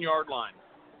own 10-yard line.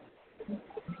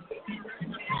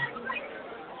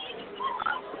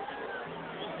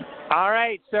 All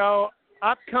right, so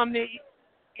up come the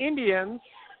Indians.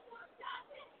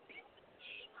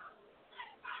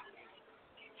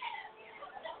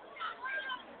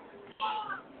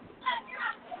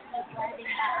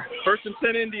 First and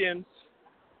 10 Indians.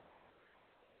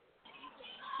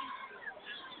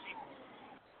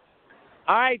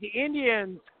 All right, the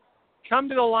Indians come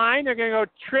to the line. They're going to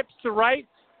go trips to right.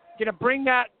 Going to bring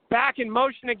that back in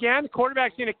motion again. The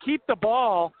quarterback's going to keep the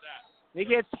ball. He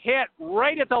gets hit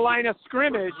right at the line of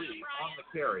scrimmage.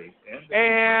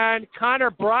 And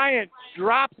Connor Bryant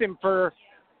drops him for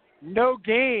no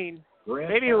gain.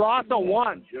 Maybe loss of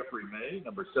 1. Jeffrey May,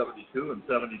 number 72 and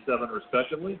 77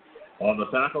 respectively, on the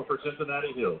tackle for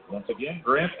Cincinnati Hills. Once again,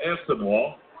 Grant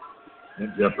Aspinwall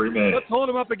and Jeffrey May. Let's hold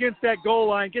him up against that goal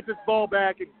line, get this ball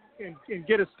back, and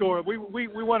get a score. We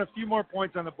want a few more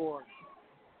points on the board.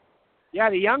 Yeah,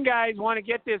 the young guys want to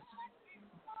get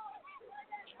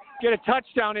a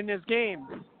touchdown in this game.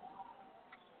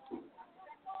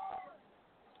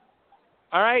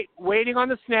 All right, waiting on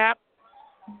the snap.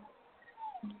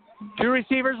 2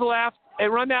 receivers left. They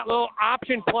run that little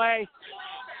option play.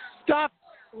 Stuffed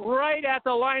right at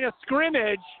the line of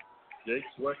scrimmage. Jake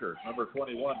Swicker, number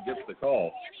 21, gets the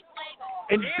call.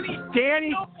 And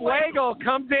Danny Flagel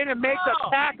comes in and makes a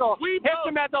tackle. Hits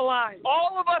him at the line.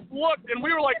 All of us looked, and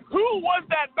we were like, who was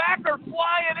that backer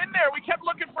flying in there? We kept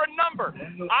looking for a number.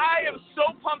 I am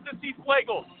so pumped to see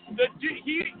Flagel.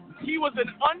 He was an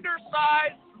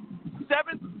undersized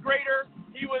 7th grader.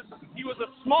 He was a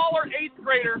smaller 8th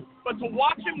grader, but to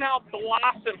watch him now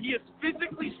blossom, he is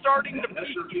physically starting to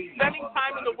peak. He's spending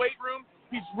time in the weight room.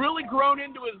 He's really grown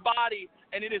into his body,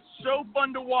 and it is so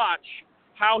fun to watch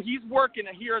how he's working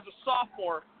here as a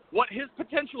sophomore, what his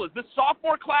potential is. This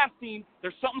sophomore class team,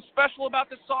 there's something special about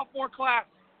this sophomore class.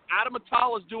 Adam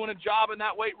Atala is doing a job in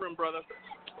that weight room, brother.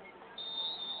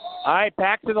 All right,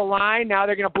 back to the line. Now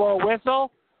they're going to blow a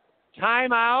whistle.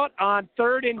 Timeout on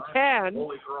 3rd and 10.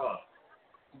 Holy Cross.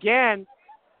 Again,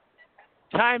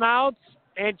 timeouts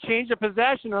and change of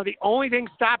possession are the only thing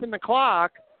stopping the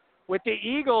clock with the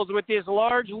Eagles with this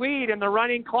large lead in the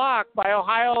running clock by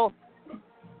Ohio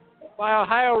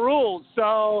rules.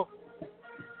 So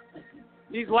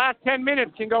these last 10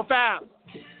 minutes can go fast.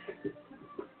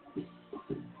 Who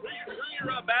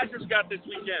your Badgers got this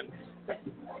weekend?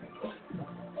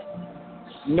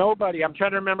 Nobody. I'm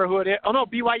trying to remember who it is. Oh, no,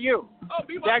 BYU. Oh,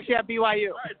 BYU. It's actually at BYU.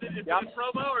 All right. Is it in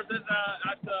Provo or is it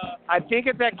at I think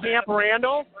it's at Camp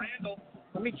Randall.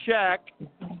 Let me check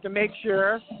to make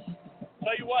sure.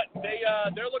 Tell you what,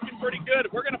 they're looking pretty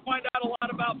good. We're going to find out a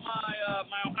lot about my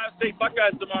Ohio State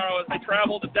Buckeyes tomorrow as they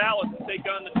travel to Dallas and take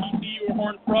on the TCU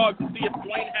Horned Frogs and see if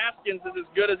Dwayne Haskins is as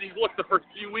good as he's looked the first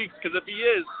few weeks. Because if he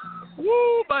is,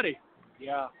 woo, buddy.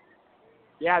 Yeah,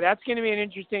 that's going to be an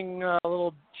interesting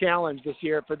little challenge this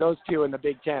year for those two in the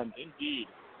Big Ten. Indeed.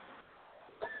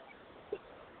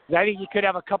 I think you could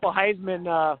have a couple Heisman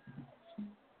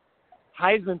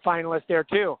finalists there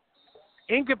too.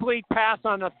 Incomplete pass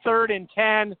on a 3rd and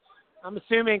 10. I'm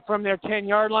assuming from their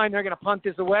 10-yard line they're going to punt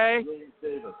this away.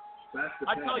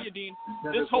 I tell you, Dean,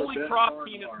 this Holy Cross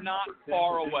team is not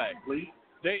far away.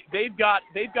 They've got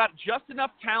just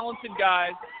enough talented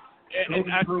guys, and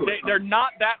they're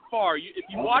not that far. If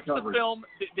you watch the film,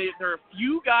 they're a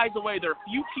few guys away. They're a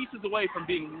few pieces away from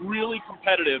being really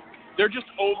competitive. They're just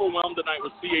overwhelmed tonight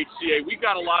with CHCA. We've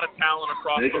got a lot of talent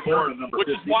across the board, which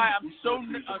is why I'm so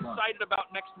excited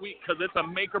about next week, because it's a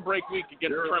make-or-break week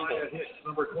against Trimble.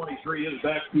 Number 23 is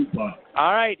back to punt.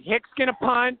 All right, Hicks going to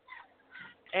punt.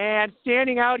 And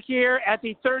standing out here at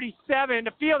the 37,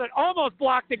 the field it almost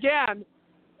blocked again.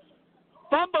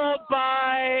 Fumbled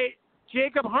by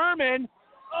Jacob Herman.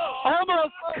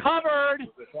 Almost covered,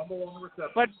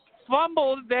 but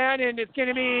fumbled then, and it's going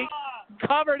to be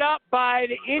covered up by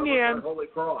the Indians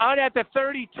out at the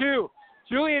 32.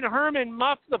 Jacob Herman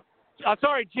muffed the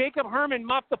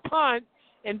punt,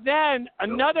 and then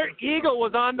another Eagle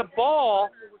was on the ball.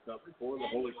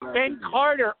 Ben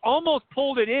Carter almost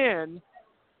pulled it in,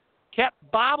 kept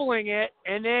bobbling it,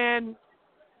 and then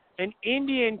an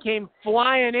Indian came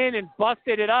flying in and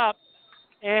busted it up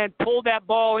and pulled that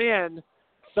ball in.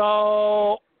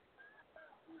 So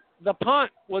the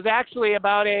punt was actually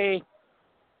about a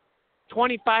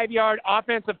 25-yard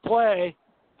offensive play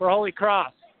for Holy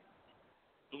Cross.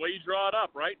 The way you draw it up,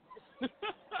 right?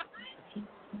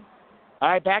 All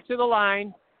right, back to the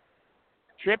line.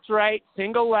 Trips right,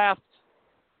 single left.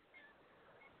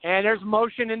 And there's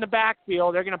motion in the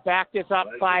backfield. They're going to back this up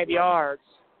 5 yards.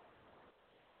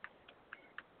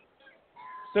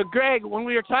 So, Greg, when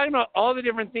we were talking about all the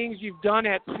different things you've done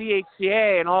at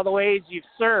CHCA and all the ways you've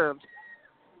served,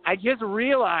 I just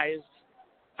realized,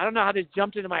 I don't know how this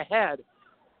jumped into my head,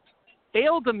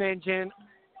 failed to mention,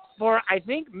 for I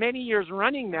think many years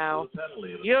running now,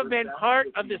 you have been part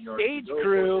of the stage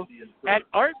crew at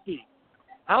Art Beat.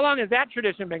 How long has that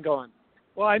tradition been going?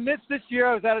 Well, I missed this year.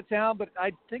 I was out of town, but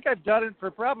I think I've done it for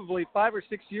probably 5 or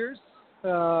 6 years.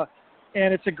 And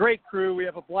it's a great crew. We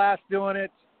have a blast doing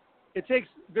it. It takes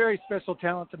very special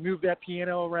talent to move that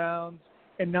piano around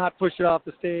and not push it off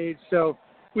the stage. So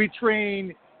we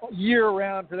train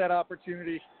year-round for that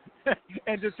opportunity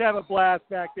and just have a blast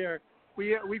back there.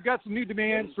 We've got some new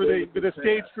demands for the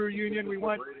stage crew union. We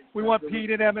want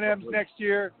peanut M&Ms next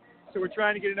year. So we're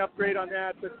trying to get an upgrade on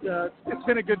that, but it's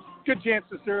been a good chance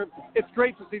to serve. It's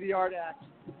great to see the art act.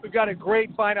 We've got a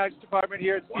great fine arts department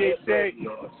here at CHCA,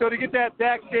 so to get that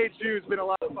backstage view has been a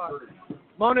lot of fun.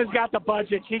 Mona's got the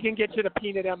budget. She can get you the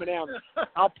peanut M&M.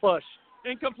 I'll push.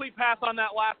 Incomplete pass on that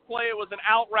last play. It was an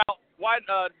out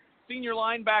route. Senior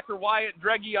linebacker Wyatt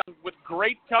Dregge with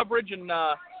great coverage and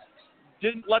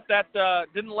didn't let that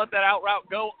out route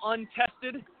go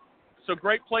untested. So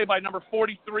great play by number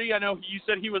 43. I know you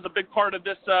said he was a big part of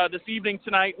this evening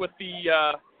tonight with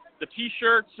the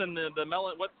T-shirts and the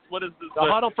melon. What is this? The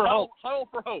Huddle for Hope. Huddle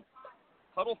for Hope.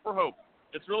 Huddle for Hope.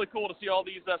 It's really cool to see all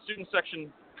these student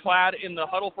section clad in the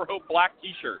Huddle for Hope black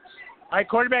T-shirts. All right,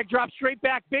 quarterback drops straight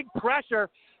back, big pressure,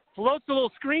 floats a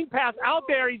little screen pass out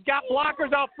there. He's got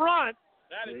blockers out front.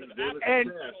 That is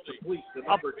an complete the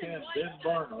number 10, Ben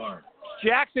Barnhart.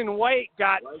 Jackson White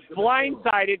got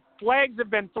blindsided. Flags have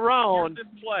been thrown. Here's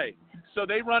this play. So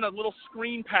they run a little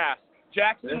screen pass.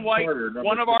 Jackson White,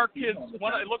 one of our kids,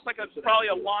 it looks like probably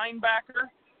a linebacker,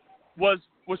 was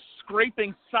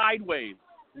scraping sideways.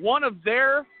 One of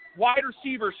their wide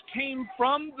receivers came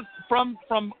from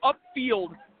upfield,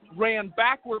 ran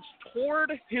backwards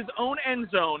toward his own end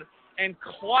zone, and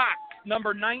clocked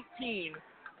number 19,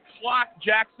 clocked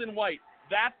Jackson White.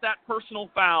 That's that personal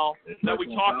foul that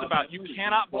we talked about. You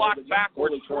cannot block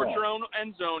backwards towards your own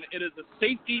end zone. It is a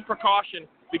safety precaution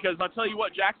because I'll tell you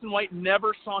what, Jackson White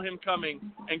never saw him coming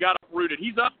and got uprooted.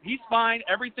 He's up. He's fine.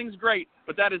 Everything's great.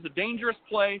 But that is a dangerous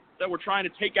play that we're trying to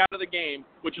take out of the game,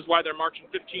 which is why they're marching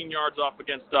 15 yards off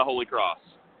against Holy Cross.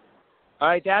 All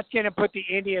right, that's going to put the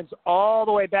Indians all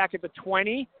the way back at the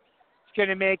 20. It's going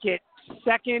to make it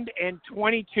 2nd and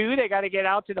 22. They got to get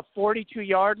out to the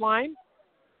 42-yard line.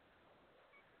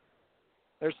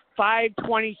 There's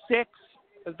 5:26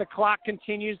 as the clock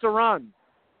continues to run.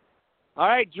 All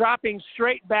right, dropping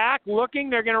straight back, looking.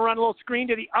 They're going to run a little screen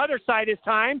to the other side this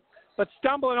time, but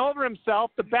stumbling over himself.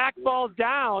 The back falls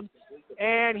down,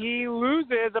 and he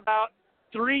loses about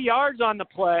 3 yards on the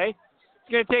play.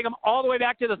 It's going to take him all the way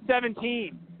back to the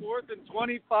 17. 4th and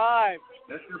 25.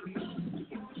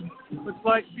 Looks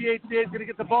like CHCA is going to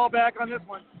get the ball back on this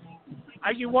one.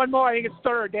 I get one more. I think it's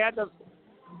 3rd.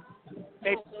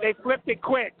 They flipped it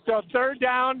quick. So 3rd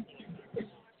down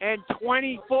and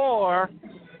 24.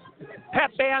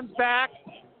 Pep band's back.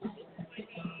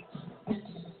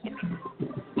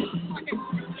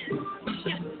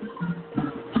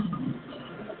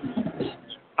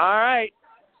 All right.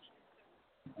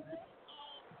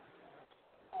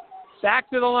 Back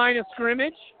to the line of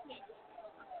scrimmage.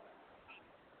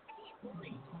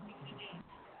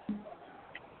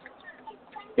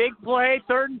 Big play,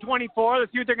 3rd and 24.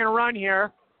 Let's see what they're going to run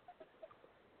here.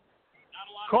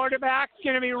 Quarterback's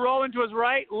going to be rolling to his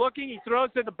right, looking. He throws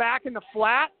to the back in the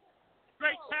flat.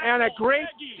 Great tackle, and a great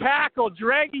Dregge. tackle.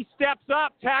 Dregge steps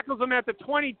up, tackles him at the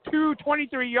 22,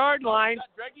 23-yard line.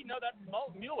 Dregge? No, that's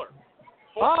Mueller.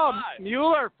 45. Oh,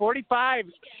 Mueller, 45.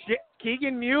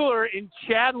 Keegan Mueller in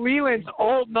Chad Leland's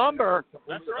old number.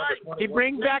 That's right. He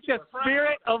brings back the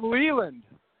spirit of Leland.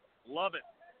 Love it.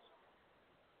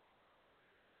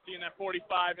 Seeing that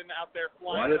 45 and out there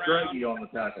flying Wyatt around. Dregge on the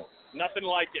tackle. Nothing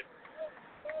like it.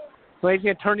 Play's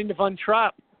going to turn into Von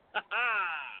Trapp.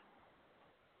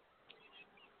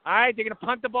 All right, they're going to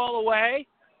punt the ball away.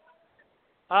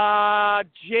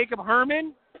 Jacob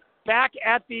Herman back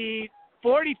at the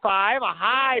 45, a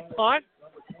high punt.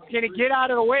 He's going to get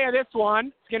out of the way of this one.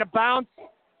 It's going to bounce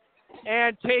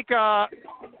and take a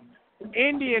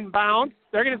Indian bounce.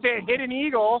 They're going to say it hit an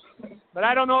Eagle, but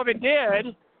I don't know if it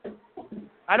did.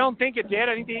 I don't think it did.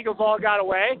 I think the Eagles all got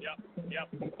away.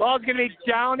 Yep. Ball's going to be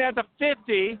down at the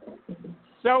 50.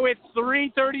 So it's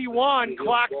 3:31.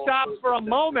 Clock stops for a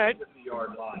moment.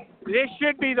 This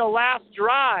should be the last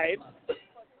drive.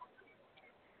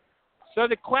 So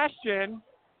the question,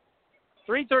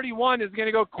 3:31 is going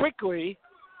to go quickly.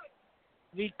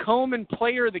 The Coleman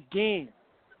player of the game.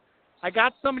 I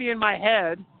got somebody in my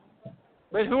head,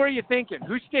 but who are you thinking?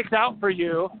 Who sticks out for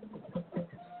you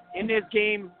in this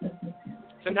game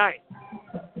tonight?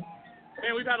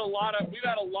 Man, we've had a lot of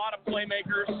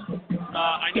playmakers.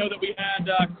 I know that we had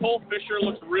Cole Fisher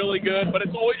looks really good, but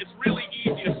it's really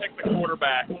easy to pick the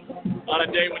quarterback on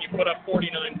a day when you put up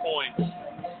 49 points.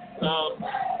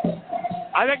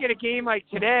 I think in a game like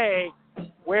today,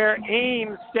 where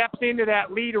Ames steps into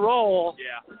that lead role,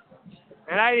 yeah,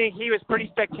 and I think he was pretty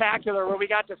spectacular. Where we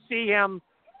got to see him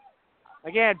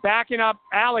again backing up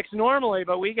Alex normally,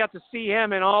 but we got to see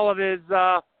him in all of his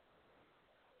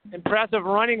impressive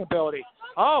running ability.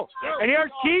 Oh, and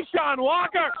here's Keyshawn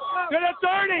Walker to the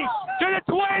 30, to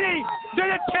the 20, to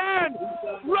the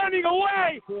 10, running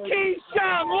away.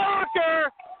 Keyshawn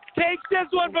Walker takes this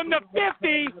one from the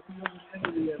 50.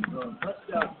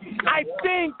 I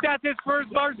think that's his first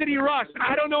varsity rush.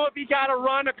 I don't know if he got a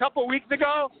run a couple weeks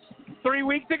ago, 3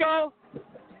 weeks ago.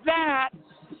 That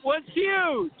was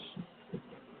huge.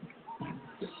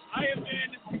 I have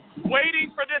been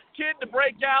waiting for this kid to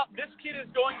break out. This kid is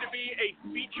going to be a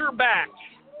feature back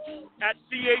at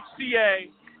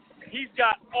CHCA. He's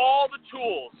got all the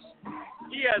tools.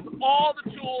 He has all the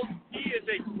tools. He is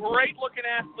a great-looking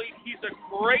athlete. He's a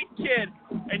great kid.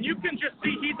 And you can just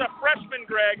see he's a freshman,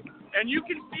 Greg, and you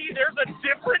can see there's a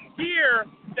different gear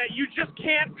that you just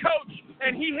can't coach.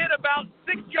 And he hit about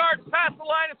 6 yards past the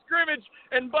line of scrimmage,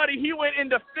 and, buddy, he went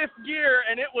into fifth gear,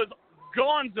 and it was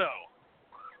gonzo.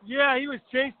 Yeah, he was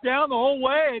chased down the whole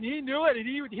way, and he knew it, and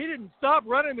he didn't stop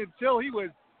running until he was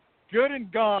good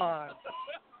and gone.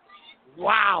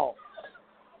 Wow.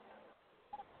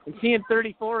 And seeing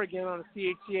 34 again on a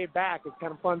CHCA back is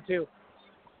kind of fun, too.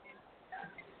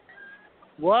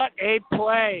 What a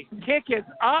play. Kick is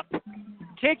up.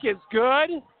 Kick is good.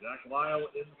 Jack Lyle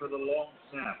in for the long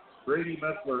snap. Brady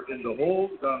Messler in the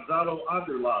hold. Gonzalo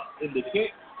Anderlas in the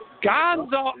kick.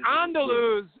 Gonzo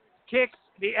Andaluz kicks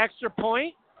the extra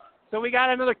point. So we got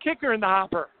another kicker in the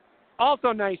hopper.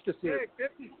 Also nice to see.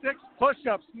 56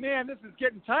 push-ups. Man, this is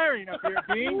getting tiring up here,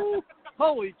 Dean.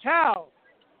 Holy cow.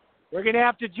 We're going to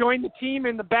have to join the team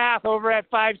in the bath over at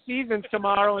Five Seasons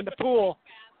tomorrow in the pool,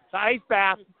 the ice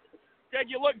bath. Greg,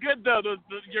 you look good, though.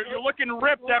 You're looking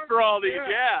ripped after all these.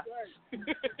 Yeah.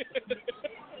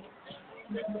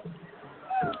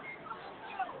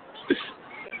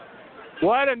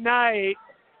 What a night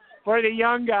for the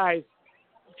young guys.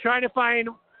 Trying to find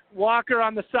Walker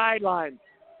on the sideline.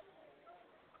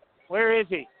 Where is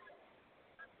he?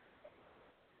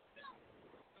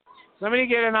 Somebody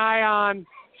get an eye on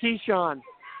Keyshawn. Right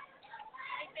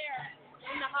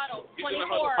there, in the huddle,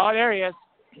 24. Oh, there he is.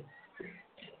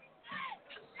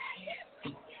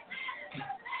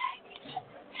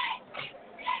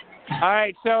 All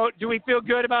right, so do we feel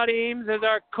good about Ames as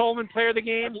our Coleman player of the I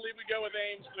game? believe we go with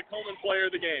Ames for the Coleman player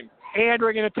of the game. And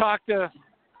we're going to talk to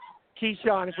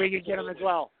Keyshawn if we can get him as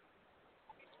well.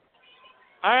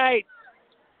 All right,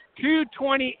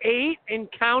 2:28 and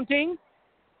counting.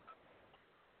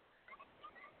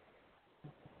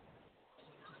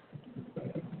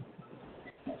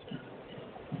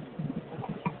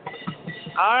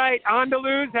 All right,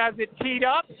 Andaluz has it teed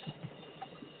up.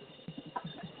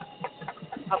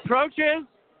 Approaches.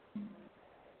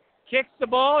 Kicks the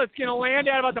ball. It's going to land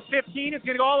at about the 15. It's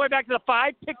going to go all the way back to the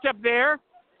 5. Picked up there.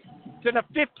 To the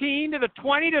 15, to the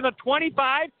 20, to the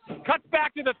 25. Cuts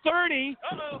back to the 30.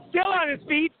 Still on his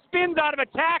feet. Spins out of a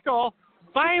tackle.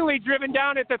 Finally driven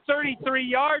down at the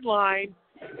 33-yard line.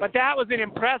 But that was an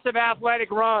impressive athletic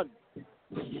run.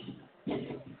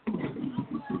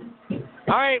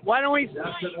 All right, why don't we...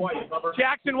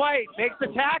 Jackson White makes the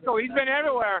tackle. He's been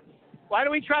everywhere. Why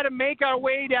don't we try to make our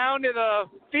way down to the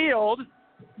field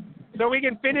so we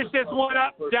can finish this one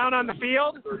up down on the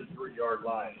field? 33-yard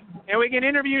line. And we can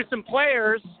interview some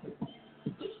players.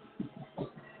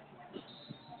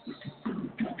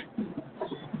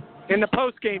 In the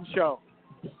post-game show.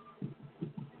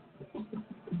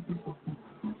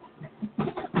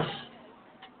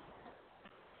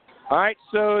 All right,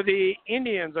 so the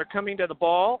Indians are coming to the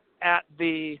ball at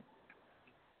the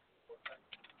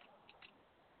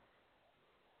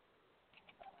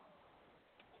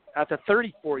at the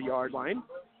 34-yard line.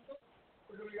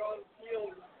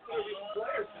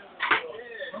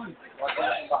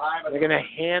 They're going to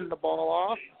hand the ball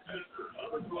off.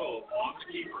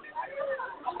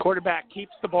 Quarterback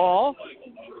keeps the ball.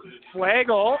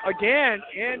 Flagel again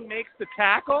and makes the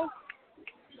tackle.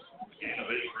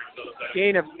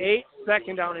 Gain of 8,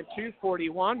 second down and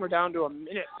 2:41. We're down to a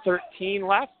minute 13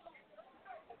 left.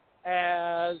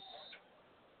 As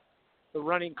the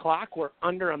running clock. We're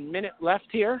under a minute left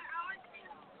here.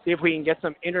 See if we can get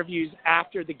some interviews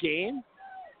after the game.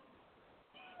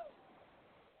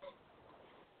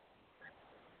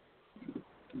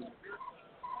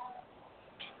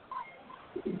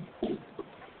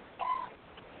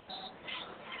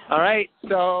 All right,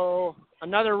 so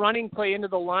another running play into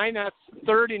the line. That's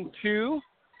 3rd and 2.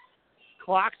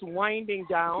 Clock's winding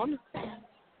down.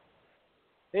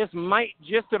 This might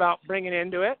just about bring it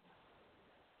into it.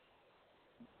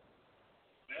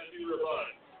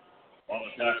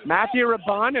 Matthew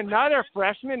Rabun, another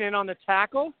freshman, in on the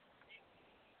tackle.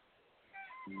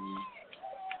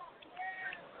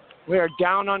 We are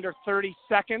down under 30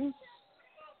 seconds.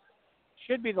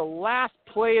 Should be the last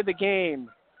play of the game.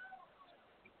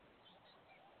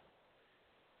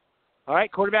 All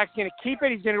right, quarterback's going to keep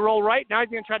it. He's going to roll right. Now he's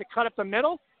going to try to cut up the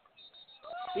middle.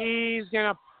 He's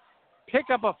going to pick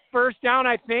up a first down,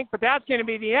 I think, but that's going to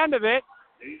be the end of it.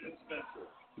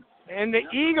 And the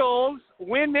Eagles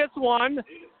win this one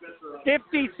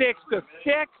 56-6.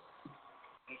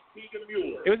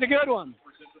 It was a good one.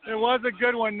 It was a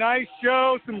good one. Nice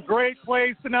show. Some great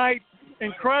plays tonight.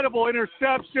 Incredible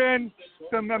interception.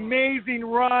 Some amazing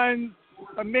runs.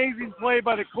 Amazing play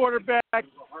by the quarterback.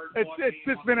 It's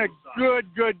just been a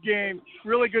good game.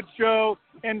 Really good show.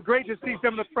 And great to see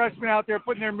some of the freshmen out there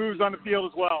putting their moves on the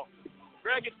field as well.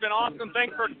 Greg, it's been awesome.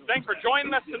 Thanks for joining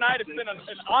us tonight. It's been an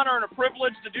honor and a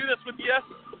privilege to do this with you.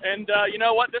 And you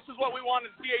know what? This is what we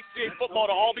wanted CHCA football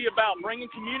to all be about, bringing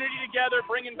community together,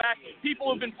 bringing back people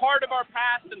who've been part of our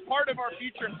past and part of our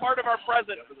future and part of our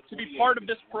present to be part of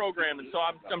this program. And so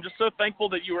I'm just so thankful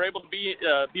that you were able to be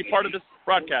part of this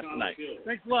broadcast tonight.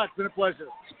 Thanks a lot. It's been a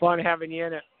pleasure. It's fun having you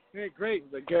in it. Hey, great.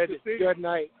 It was a good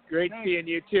night. Great seeing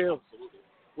you, too.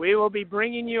 We will be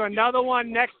bringing you another one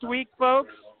next week,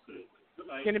 folks.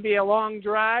 It's going to be a long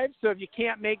drive, so if you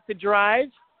can't make the drive,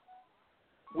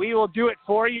 we will do it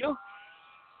for you.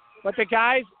 But the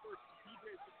guys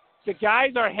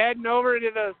are heading over to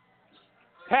the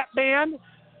pep band.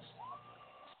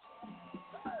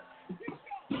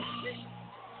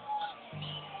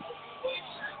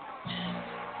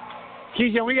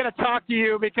 Keisha, we got to talk to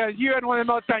you because you had one of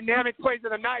the most dynamic plays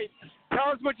of the night. Tell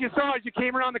us what you saw as you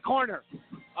came around the corner.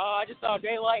 I just saw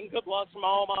daylight and good luck from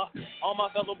all my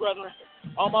fellow brethren,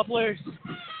 all my players.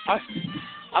 I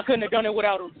couldn't have done it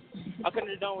without them. Was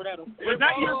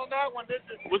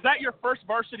that your first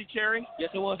varsity carry?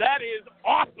 Yes, it was. That is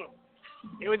awesome.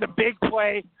 It was a big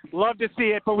play. Love to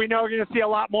see it, but we know we're going to see a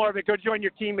lot more of it. Go join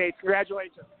your teammates.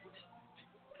 Congratulations.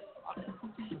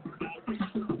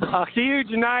 A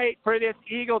huge night for this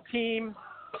Eagle team.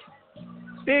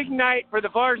 Big night for the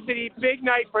varsity. Big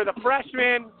night for the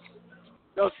freshmen.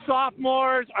 Those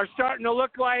sophomores are starting to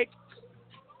look like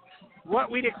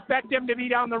what we'd expect them to be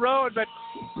down the road, but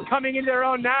coming into their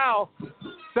own now.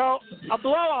 So a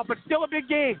blowout, but still a big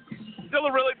game. Still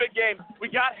a really big game. We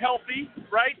got healthy,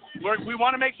 right? We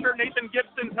want to make sure Nathan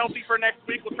Gibson's healthy for next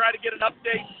week. We'll try to get an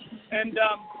update. And,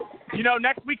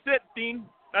 next week's it, Dean.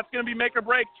 That's going to be make or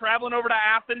break. Traveling over to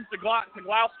Athens, to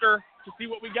Gloucester, to see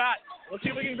what we got. Let's see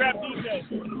if we can grab DJ.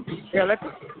 Yeah,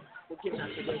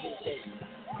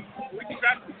 we can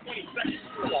grab some 20 seconds.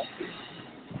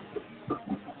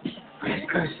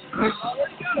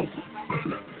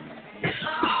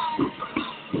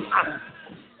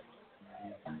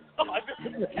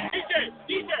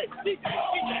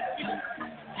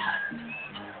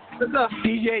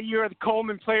 DJ, you're the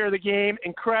Coleman player of the game.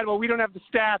 Incredible. We don't have the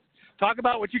stats. Talk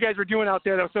about what you guys were doing out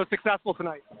there that was so successful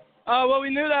tonight. Well, we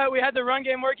knew that we had the run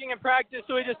game working in practice,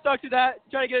 so we just stuck to that,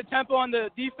 try to get a tempo on the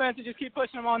defense and just keep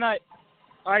pushing them all night.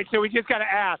 All right, so we just got to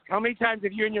ask, how many times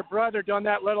have you and your brother done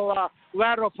that little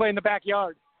lateral play in the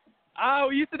backyard?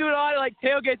 We used to do it a lot at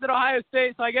tailgates at Ohio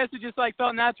State, so I guess it just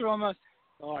felt natural almost.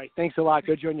 All right, thanks a lot.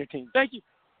 Go join your team. Thank you.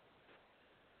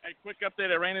 Hey, quick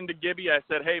update. I ran into Gibby. I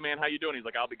said, hey, man, how you doing? He's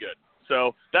like, I'll be good.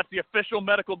 So that's the official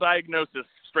medical diagnosis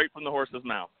straight from the horse's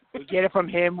mouth. We get it from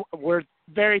him. We're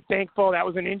very thankful. That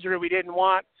was an injury we didn't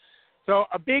want. So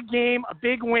a big game, a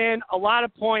big win, a lot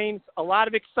of points, a lot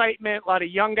of excitement, a lot of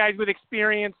young guys with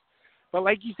experience. But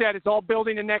like you said, it's all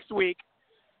building to next week.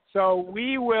 So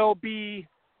we will be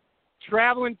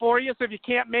traveling for you. So if you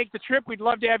can't make the trip, we'd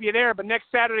love to have you there. But next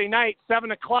Saturday night,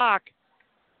 7 o'clock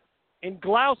in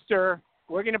Gloucester,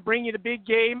 we're going to bring you the big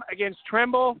game against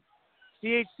Tremble.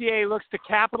 CHCA looks to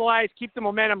capitalize, keep the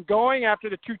momentum going after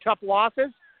the two tough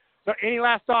losses. So any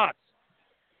last thoughts?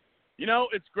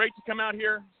 It's great to come out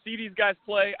here, see these guys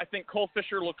play. I think Cole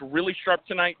Fisher looked really sharp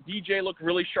tonight. DJ looked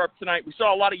really sharp tonight. We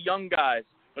saw a lot of young guys,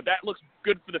 but that looks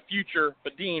good for the future.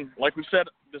 But, Dean, like we said,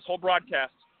 this whole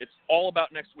broadcast, it's all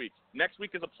about next week. Next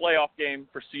week is a playoff game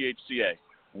for CHCA.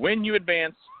 Win, you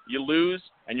advance. You lose,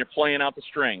 and you're playing out the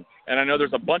string. And I know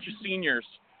there's a bunch of seniors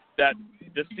that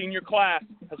this senior class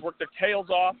has worked their tails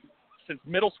off since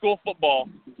middle school football,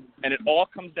 and it all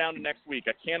comes down to next week.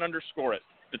 I can't underscore it.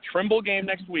 The Trimble game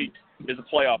next week is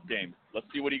a playoff game. Let's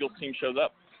see what Eagles team shows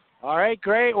up. All right,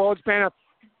 great. Well, it's been a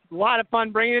lot of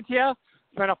fun bringing it to you.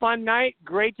 It's been a fun night.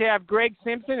 Great to have Greg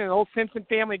Simpson and the whole Simpson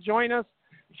family join us.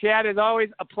 Chad, as always,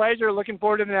 a pleasure. Looking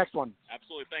forward to the next one.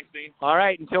 Absolutely. Thanks, Dean. All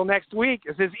right, until next week.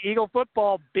 This is Eagle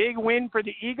Football. Big win for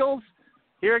the Eagles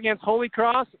here against Holy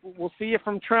Cross. We'll see you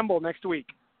from Trimble next week.